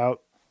Walkmen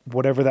without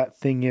whatever that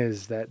thing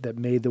is that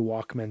made the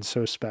Walkmen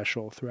so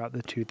special throughout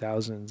the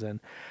 2000s.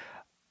 And,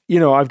 you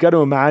know, I've got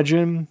to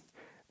imagine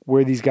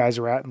where these guys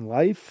are at in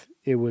life.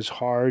 It was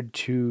hard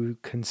to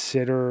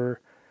consider,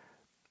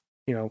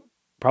 you know,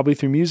 probably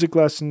through music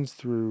lessons,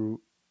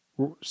 through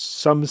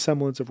some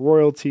semblance of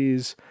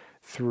royalties,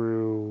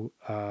 through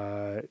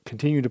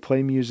continue to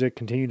play music,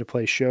 continue to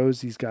play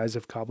shows. These guys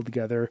have cobbled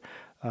together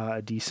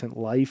a decent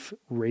life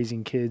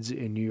raising kids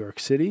in New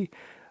York City.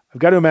 I've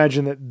got to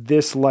imagine that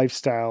this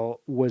lifestyle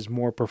was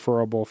more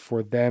preferable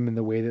for them in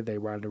the way that they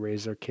wanted to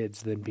raise their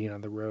kids than being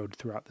on the road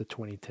throughout the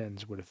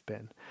 2010s would have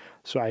been.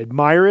 So I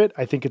admire it.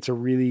 I think it's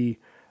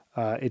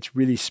it's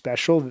really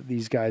special that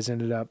these guys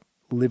ended up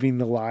living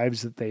the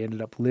lives that they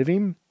ended up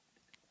living.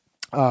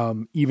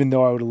 Even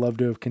though I would have loved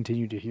to have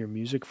continued to hear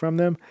music from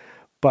them,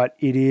 but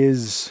it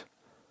is,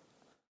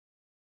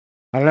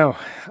 I don't know.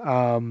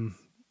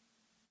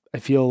 I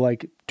feel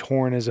like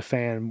torn as a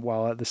fan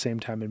while at the same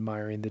time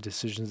admiring the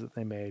decisions that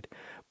they made.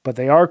 But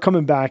they are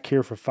coming back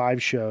here for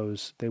 5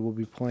 shows. They will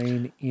be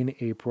playing in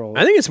April.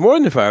 I think it's more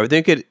than 5. I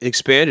think it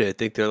expanded. I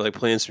think they're like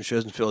playing some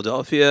shows in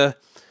Philadelphia,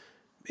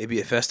 maybe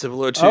a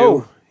festival or two.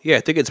 Oh. Yeah,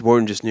 I think it's more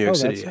than just New York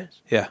City.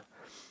 Nice. Yeah.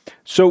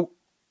 So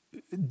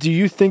do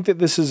you think that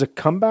this is a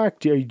comeback?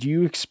 Do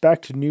you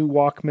expect new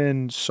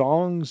Walkmen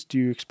songs? Do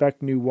you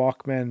expect new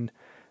Walkmen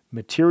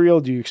material?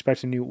 Do you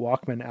expect a new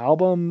Walkman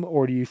album?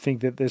 Or do you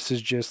think that this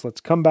is just,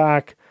 let's come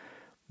back,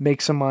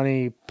 make some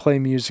money, play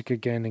music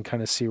again, and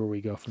kind of see where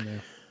we go from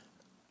there?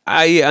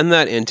 I'm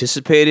not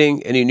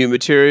anticipating any new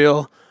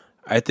material.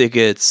 I think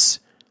it's,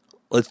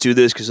 let's do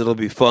this because it'll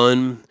be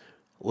fun.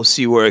 We'll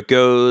see where it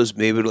goes.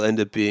 Maybe it'll end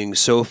up being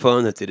so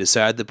fun that they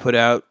decide to put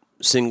out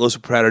singles or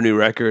put out a new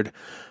record.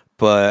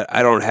 But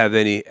I don't have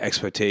any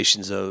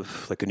expectations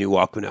of like a new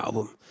Walkman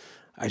album.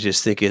 I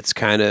just think it's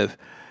kind of,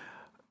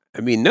 I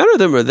mean, none of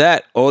them are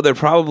that old. They're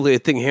probably, I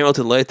think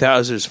Hamilton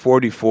Lighthouser's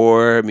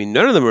 44. I mean,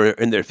 none of them are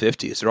in their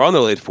 50s. They're all in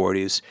their late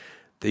 40s.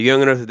 They're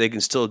young enough that they can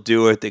still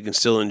do it. They can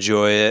still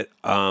enjoy it.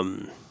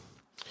 But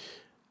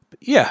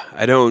yeah,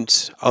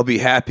 I'll be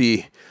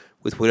happy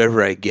with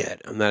whatever I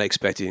get. I'm not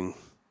expecting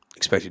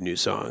new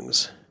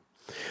songs.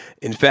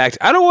 In fact,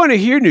 I don't want to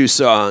hear new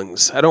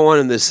songs. I don't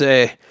want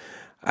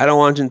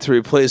them to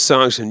replace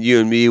songs from You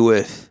and Me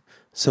with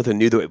something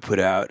new that we put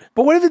out.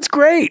 But what if it's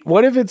great?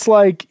 What if it's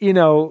like,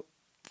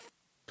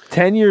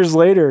 10 years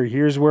later,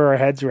 here's where our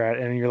heads are at.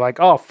 And you're like,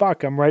 oh,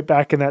 fuck, I'm right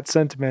back in that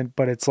sentiment.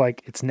 But it's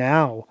like, it's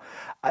now.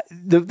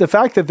 The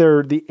fact that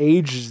they're the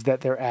ages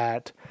that they're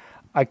at,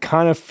 I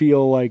kind of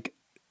feel like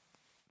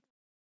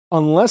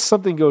unless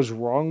something goes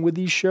wrong with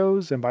these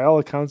shows, and by all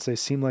accounts, they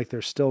seem like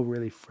they're still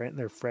really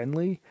they're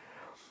friendly.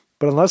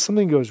 But unless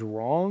something goes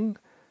wrong,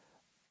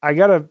 I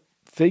got to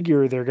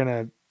figure they're going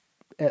to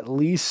at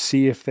least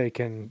see if they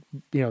can,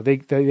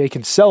 they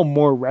can sell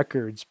more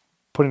records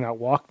putting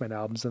out Walkman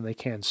albums than they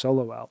can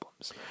solo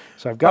albums.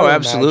 So I've got to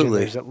imagine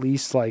there's at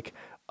least like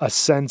a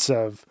sense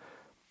of,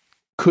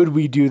 could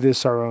we do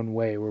this our own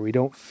way where we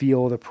don't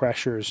feel the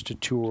pressures to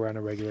tour on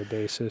a regular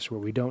basis, where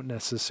we don't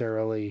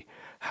necessarily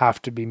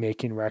have to be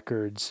making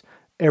records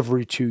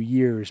every 2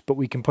 years, but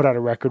we can put out a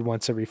record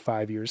once every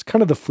 5 years.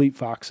 Kind of the Fleet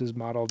Foxes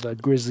model, the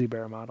Grizzly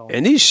Bear model.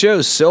 And these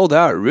shows sold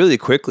out really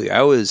quickly.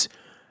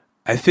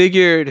 I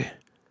figured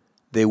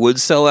they would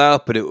sell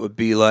out, but it would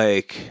be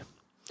like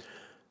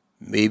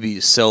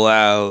maybe sell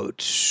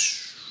out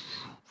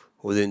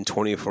within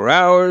 24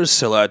 hours,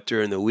 sell out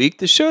during the week.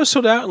 The show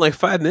sold out in like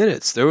 5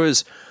 minutes. There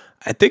was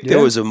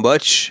a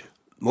much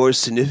more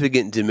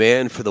significant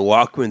demand for the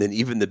Walkman than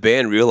even the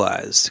band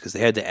realized because they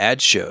had to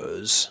add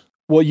shows.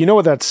 Well, you know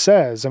what that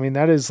says? I mean,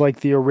 that is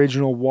like the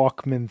original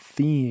Walkman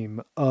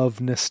theme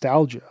of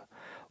nostalgia.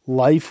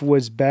 Life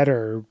was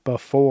better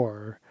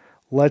before.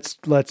 Let's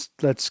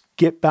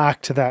get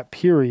back to that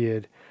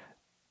period.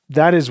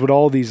 That is what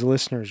all these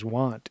listeners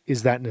want,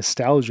 is that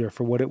nostalgia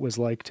for what it was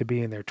like to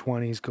be in their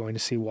 20s going to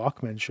see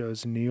Walkman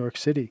shows in New York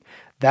City.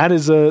 That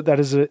is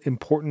an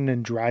important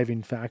and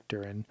driving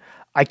factor, and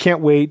I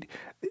can't wait.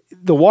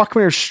 The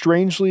Walkmen are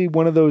strangely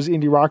one of those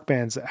indie rock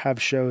bands that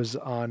have shows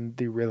on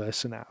the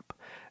Re-Listen app,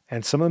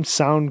 and some of them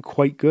sound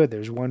quite good.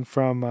 There's one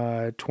from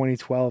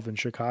 2012 in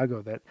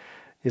Chicago that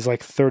is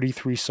like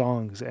 33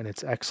 songs, and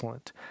it's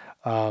excellent.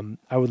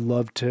 I would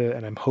love to,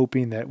 and I'm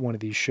hoping that one of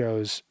these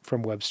shows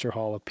from Webster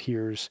Hall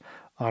appears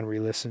on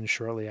Re-Listen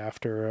shortly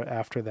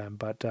after them.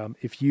 But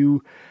if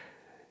you're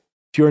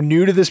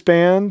new to this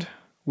band,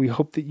 we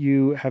hope that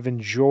you have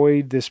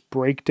enjoyed this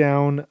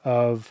breakdown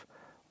of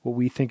what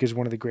we think is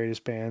one of the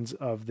greatest bands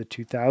of the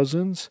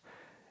 2000s.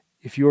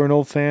 If you're an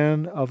old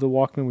fan of the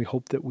Walkmen, we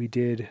hope that we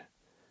did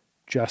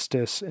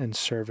justice and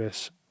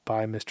service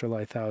by Mr.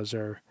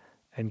 Lighthouser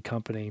and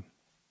company.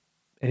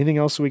 Anything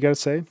else that we got to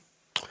say?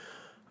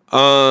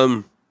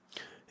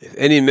 If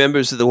any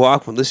members of the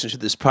Walkman listen to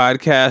this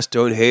podcast,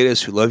 don't hate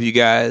us. We love you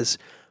guys.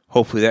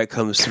 Hopefully that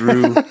comes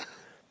through.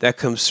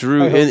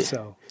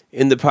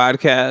 In the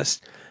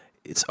podcast.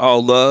 It's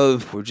all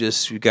love.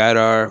 We got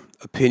our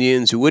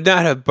opinions. We would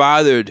not have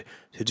bothered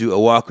to do a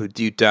Walkman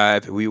deep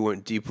dive if we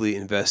weren't deeply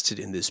invested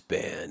in this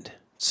band.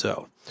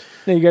 So,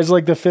 yeah, you guys are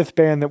like the 5th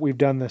band that we've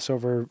done this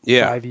over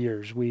 5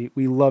 years. We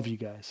love you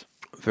guys.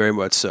 Very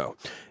much so.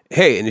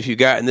 Hey, and if you've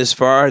gotten this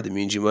far, that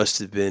means you must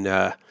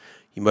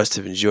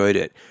have enjoyed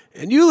it.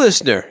 And you,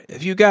 listener,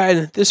 if you've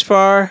gotten this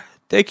far,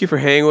 thank you for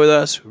hanging with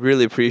us.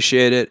 Really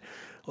appreciate it.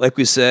 Like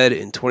we said,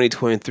 in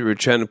 2023, we're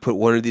trying to put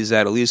one of these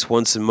out at least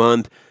once a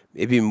month,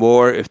 maybe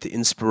more if the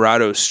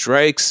Inspirato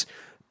strikes.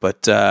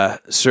 But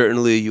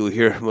certainly you'll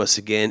hear from us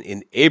again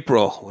in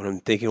April, when I'm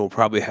thinking we'll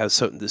probably have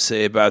something to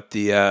say about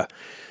the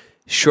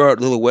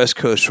short little West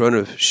Coast run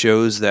of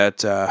shows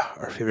that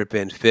our favorite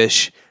band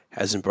Fish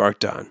has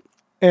embarked on.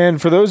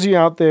 And for those of you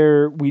out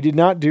there, we did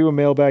not do a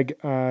mailbag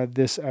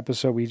this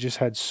episode. We just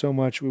had so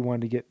much we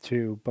wanted to get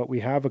to, but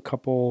we have a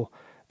couple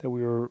that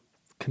we were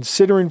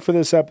considering for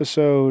this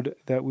episode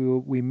that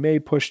we may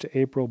push to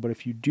April. But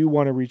if you do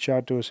want to reach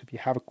out to us, if you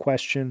have a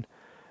question,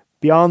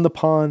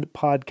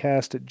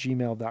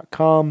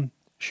 beyondthepondpodcast@gmail.com.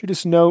 Shoot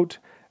us a note.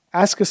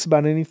 Ask us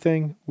about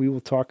anything. We will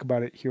talk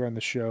about it here on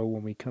the show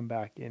when we come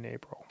back in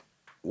April.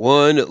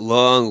 One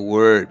long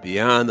word,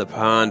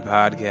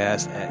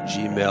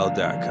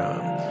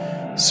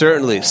 beyondthepondpodcast@gmail.com.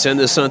 Certainly,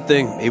 send us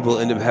something. Maybe we'll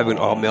end up having an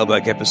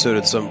all-mailbag episode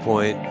at some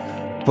point.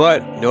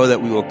 But know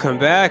that we will come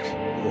back.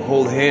 We'll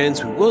hold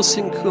hands. We will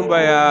sing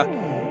Kumbaya.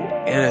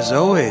 And as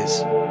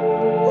always,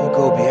 we'll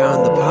go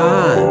beyond the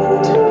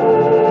pond.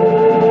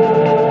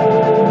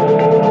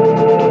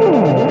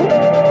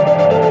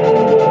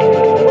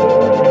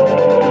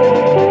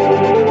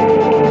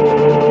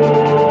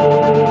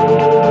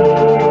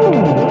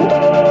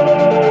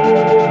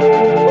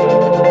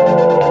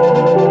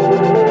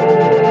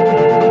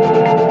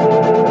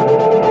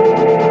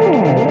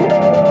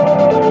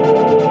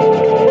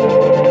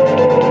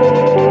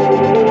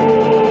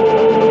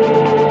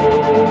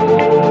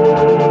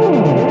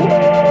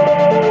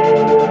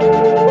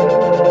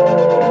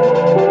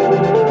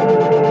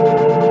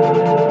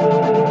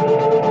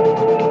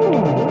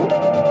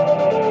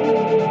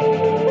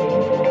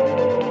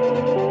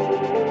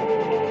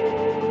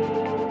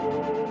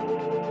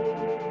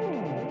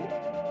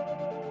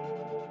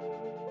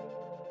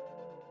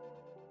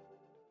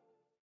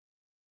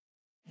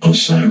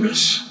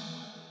 Osiris.